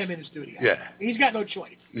nice. We're going to get him in the studio. Yeah. He's got no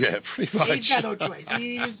choice. Yeah, pretty much. He's got no choice.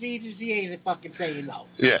 He ain't fucking saying no.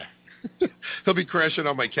 Yeah. He'll be crashing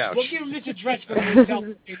on my couch. We'll give him this address for the hotel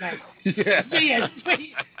tonight. Yeah. So, yeah,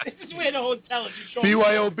 this is where the hotel is.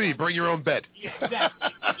 BYOB, bring your own bed. Yeah, exactly.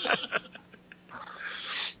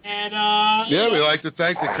 And, we like to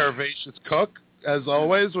thank the Curvaceous Cook, as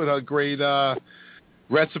always, with her great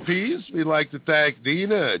recipes. We'd like to thank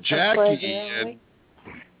Dina, Jackie, and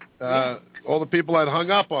all the people that hung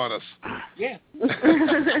up on us. Yeah.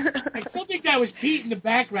 I still think that was Pete in the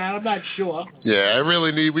background. I'm not sure. Yeah,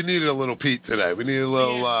 we needed a little Pete today. We need a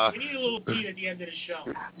little... we need a little Pete at the end of the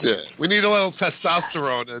show. Yeah, we need a little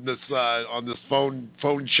testosterone in this on this phone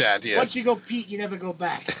chat here. Once you go Pete, you never go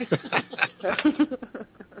back.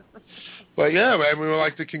 But yeah, man, we would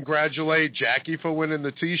like to congratulate Jackie for winning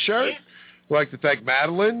the T-shirt. Yeah. We'd like to thank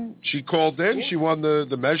Madeline. She called in. Yeah. She won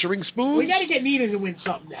the measuring spoon. We got to get Nina to win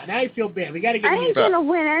something now. Now I feel bad. We got to get Nina. I ain't going to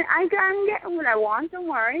win it. I'm getting what I want. Don't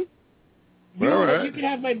worry. You can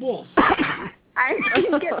have my balls. I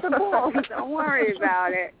can get the balls. Don't worry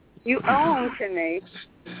about it. You owe them to me.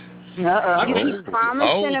 You keep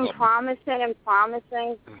promising and promising and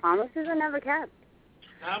promising. Promises are never kept.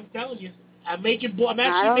 I'm telling you. I'm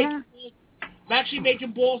actually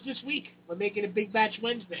making balls this week. We're making a big batch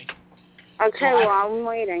Wednesday. Okay, well, I'm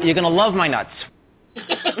waiting. You're going to love my nuts.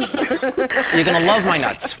 You're going to love my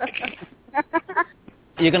nuts.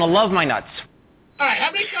 You're going to love my nuts. All right,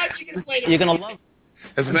 how many times are you going to play this? You're going to love...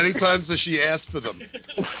 As many times as she asked for them.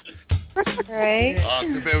 Right.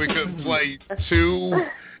 Too bad we couldn't play two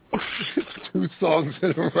songs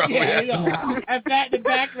in a row. Yeah, I know. Have that in the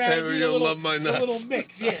background. Hey, you're gonna love my nuts. A little mix,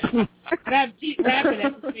 yeah. And have Pete rapping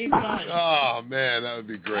at the same time. Oh, man, that would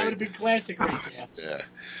be great. That would have been classic right there. Yeah.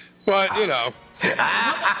 But, you know.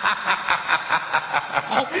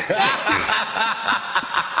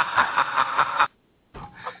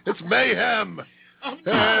 It's mayhem.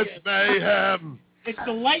 It's mayhem. It's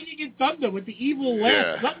the lightning and thunder with the evil laugh.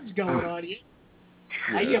 Yeah. Something's going on here.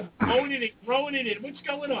 Are you blowing it and throwing it in? What's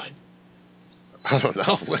going on? I don't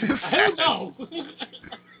know. What is that? I don't know.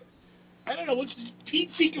 I don't know. What's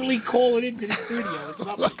Pete secretly calling into the studio? It's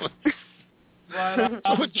something. But,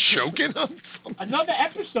 someone choking on something? Another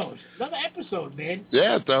episode, man.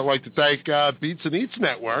 Yeah, I'd like to thank Beats and Eats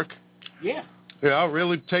Network. Yeah.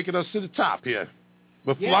 really taking us to the top here.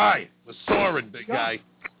 We're flying. We're soaring, big guy.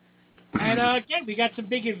 And again, we got some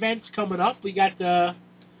big events coming up. We got what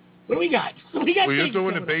do we got? We got. Well, you're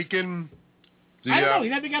doing the bacon. I don't know. He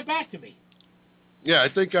never got back to me. Yeah,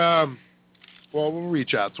 I think. We'll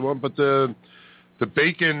reach out to him, but the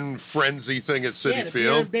bacon frenzy thing at City the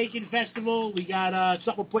Field. Beer Bacon Festival. We got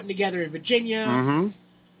something we're putting together in Virginia.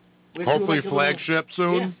 Mm-hmm. Hopefully flagship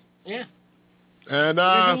soon. Yeah. And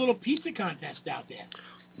there's a little pizza contest out there.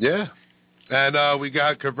 Yeah. And we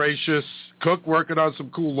got Curvaceous Cook working on some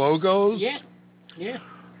cool logos. Yeah. Yeah.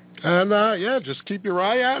 And just keep your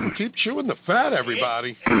eye out and keep chewing the fat,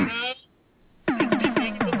 everybody. And,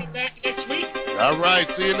 we'll be back next week. All right.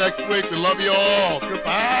 See you next week. We love you all. Goodbye.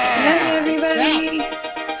 Bye, everybody.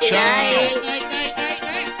 Good night.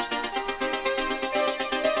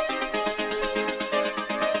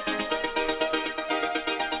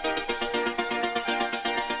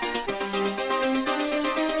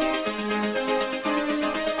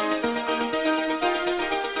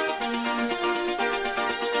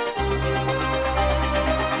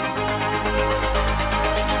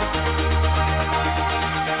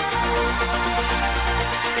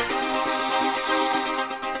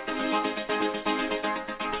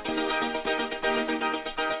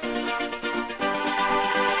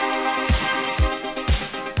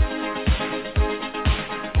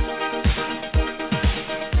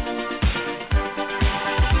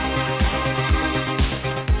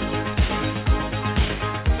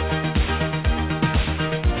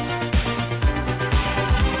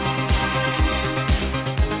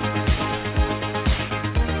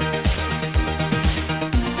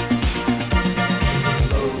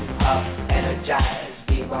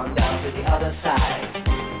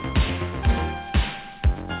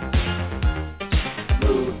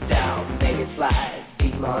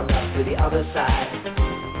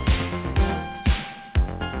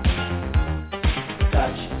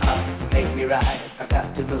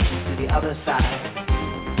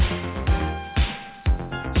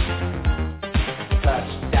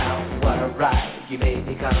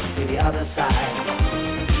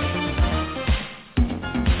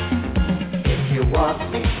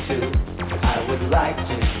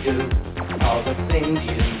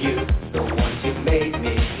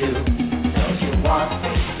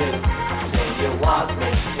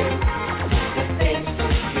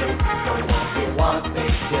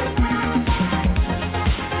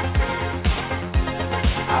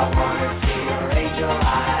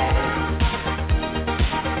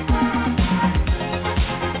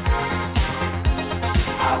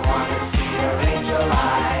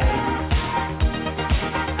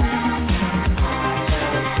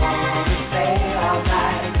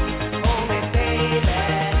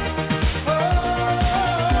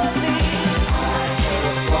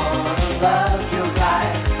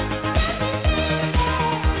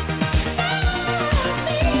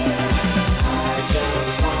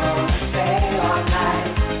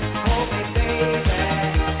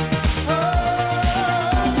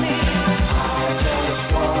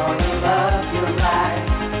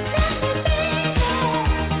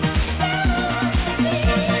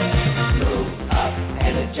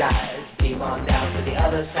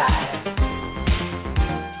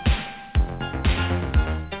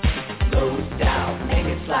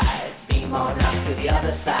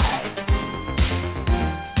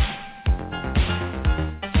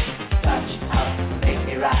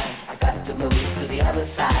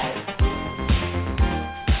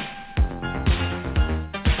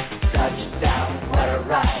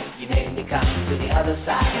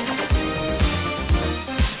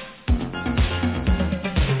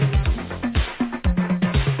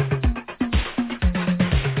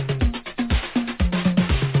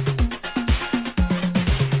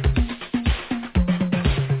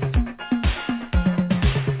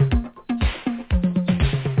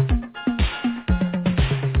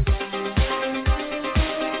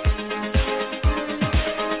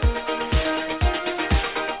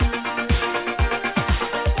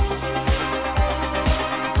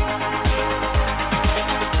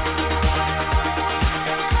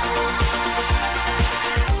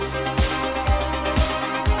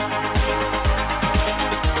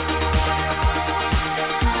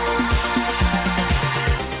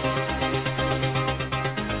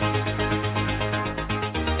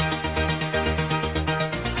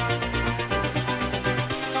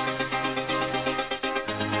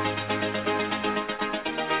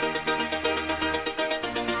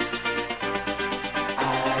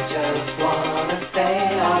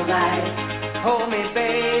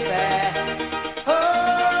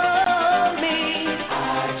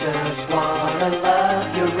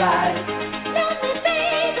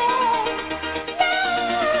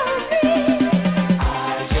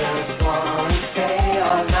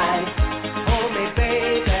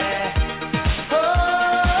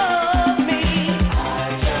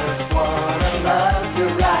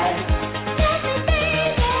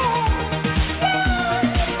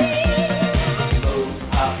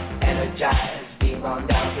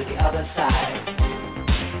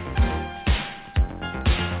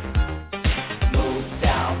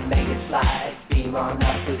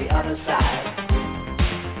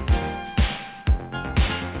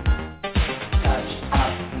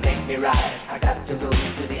 me right. I got to move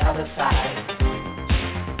to the other side.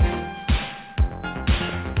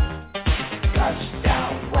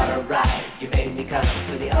 Touchdown, what a ride. You made me come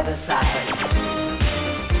to the other side.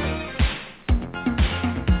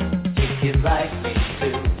 If you'd like me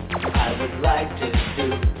to, I would like to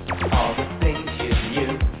do all the things you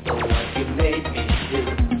knew, the ones you made me do,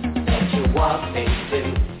 that you want me to,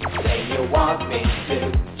 say you want me to,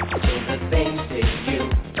 do the things to you,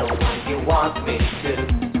 the ones you want me to.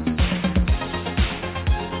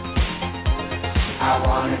 I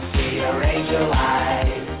wanna see your angel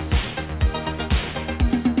eyes.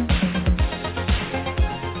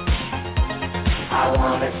 I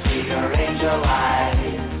wanna see your angel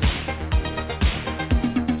eyes.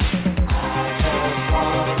 I just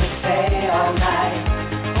wanna stay all night.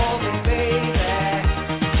 Hold me, baby.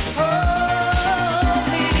 Hold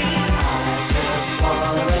me. I just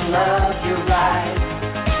wanna love you right.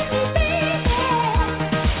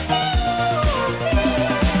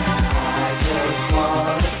 I just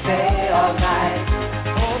wanna stay all night.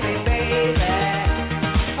 Hold me, baby.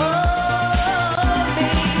 Hold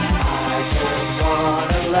me. I just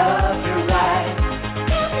wanna love you right.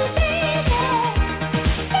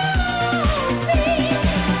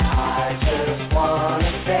 I just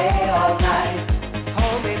wanna stay all night.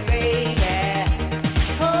 Hold me, baby.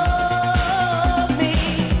 Hold me.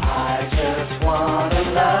 I just wanna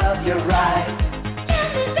love you right.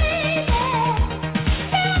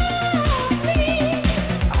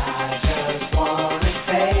 I just wanna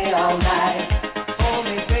stay all night. Hold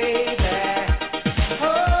me, baby.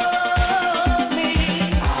 Hold me.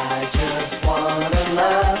 I just wanna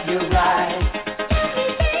love you right.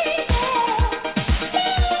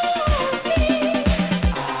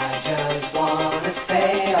 I just wanna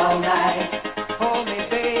stay all night. Hold me,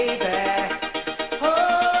 baby.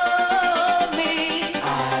 Hold me. I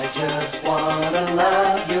just wanna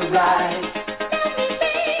love you right.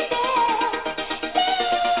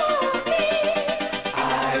 I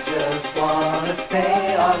just wanna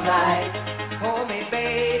stay all night. Hold me,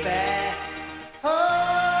 baby.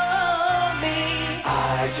 Hold me. I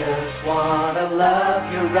just wanna love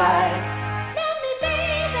you right.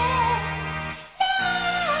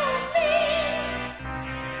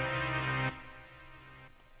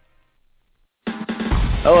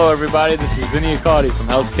 Hello, everybody. This is Vinny Accardi from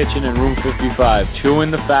Hell's Kitchen in Room 55,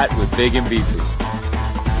 chewing the fat with Big and Beefy.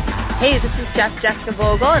 Hey, this is Chef Jessica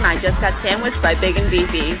Vogel, and I just got sandwiched by Big and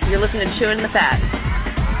Beefy. You're listening to Chewing the Fat.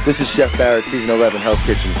 This is Chef Barrett, Season 11, Hell's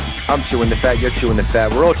Kitchen. I'm chewing the fat, you're chewing the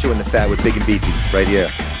fat. We're all chewing the fat with Big and Beefy, right here.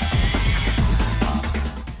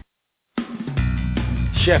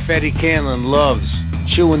 Chef Eddie Canlin loves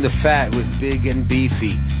chewing the fat with Big and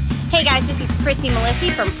Beefy. Hey guys, this is Prissy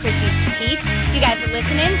Malissi from Prissy's Petite. You guys are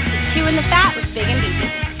listening to Chewing the Fat with Big and Beefy.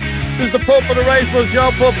 This is the Pope of the Raceless,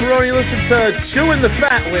 John Paul Peroni. Listen to Chewing the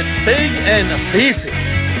Fat with Big and Beefy.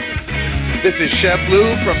 This is Chef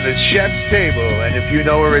Lou from the Chef's Table, and if you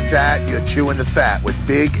know where it's at, you're chewing the fat with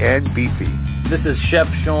Big and Beefy. This is Chef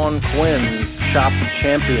Sean Quinn, Shop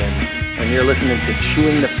Champion, and you're listening to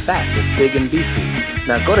Chewing the Fat with Big and Beefy.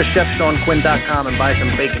 Now go to ChefSeanQuinn.com and buy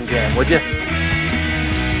some bacon jam, would you?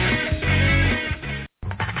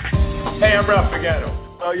 Hey, I'm Ralph Pagano.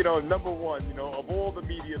 Number one, of all the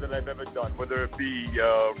media that I've ever done, whether it be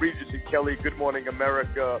Regis and Kelly, Good Morning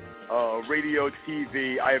America, radio,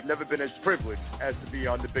 TV, I have never been as privileged as to be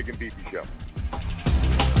on the Big and Beefy Show.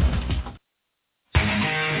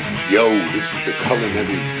 Yo, this is the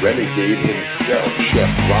culinary renegade himself,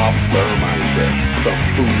 Chef Rob Burmeister, from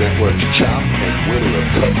Food Network's Chop and winner of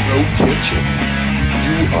Cutthroat Kitchen.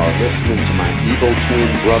 You are listening to my evil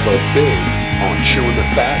twin brother Big on Chewing the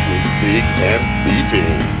Fat with Big and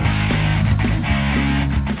Beefy.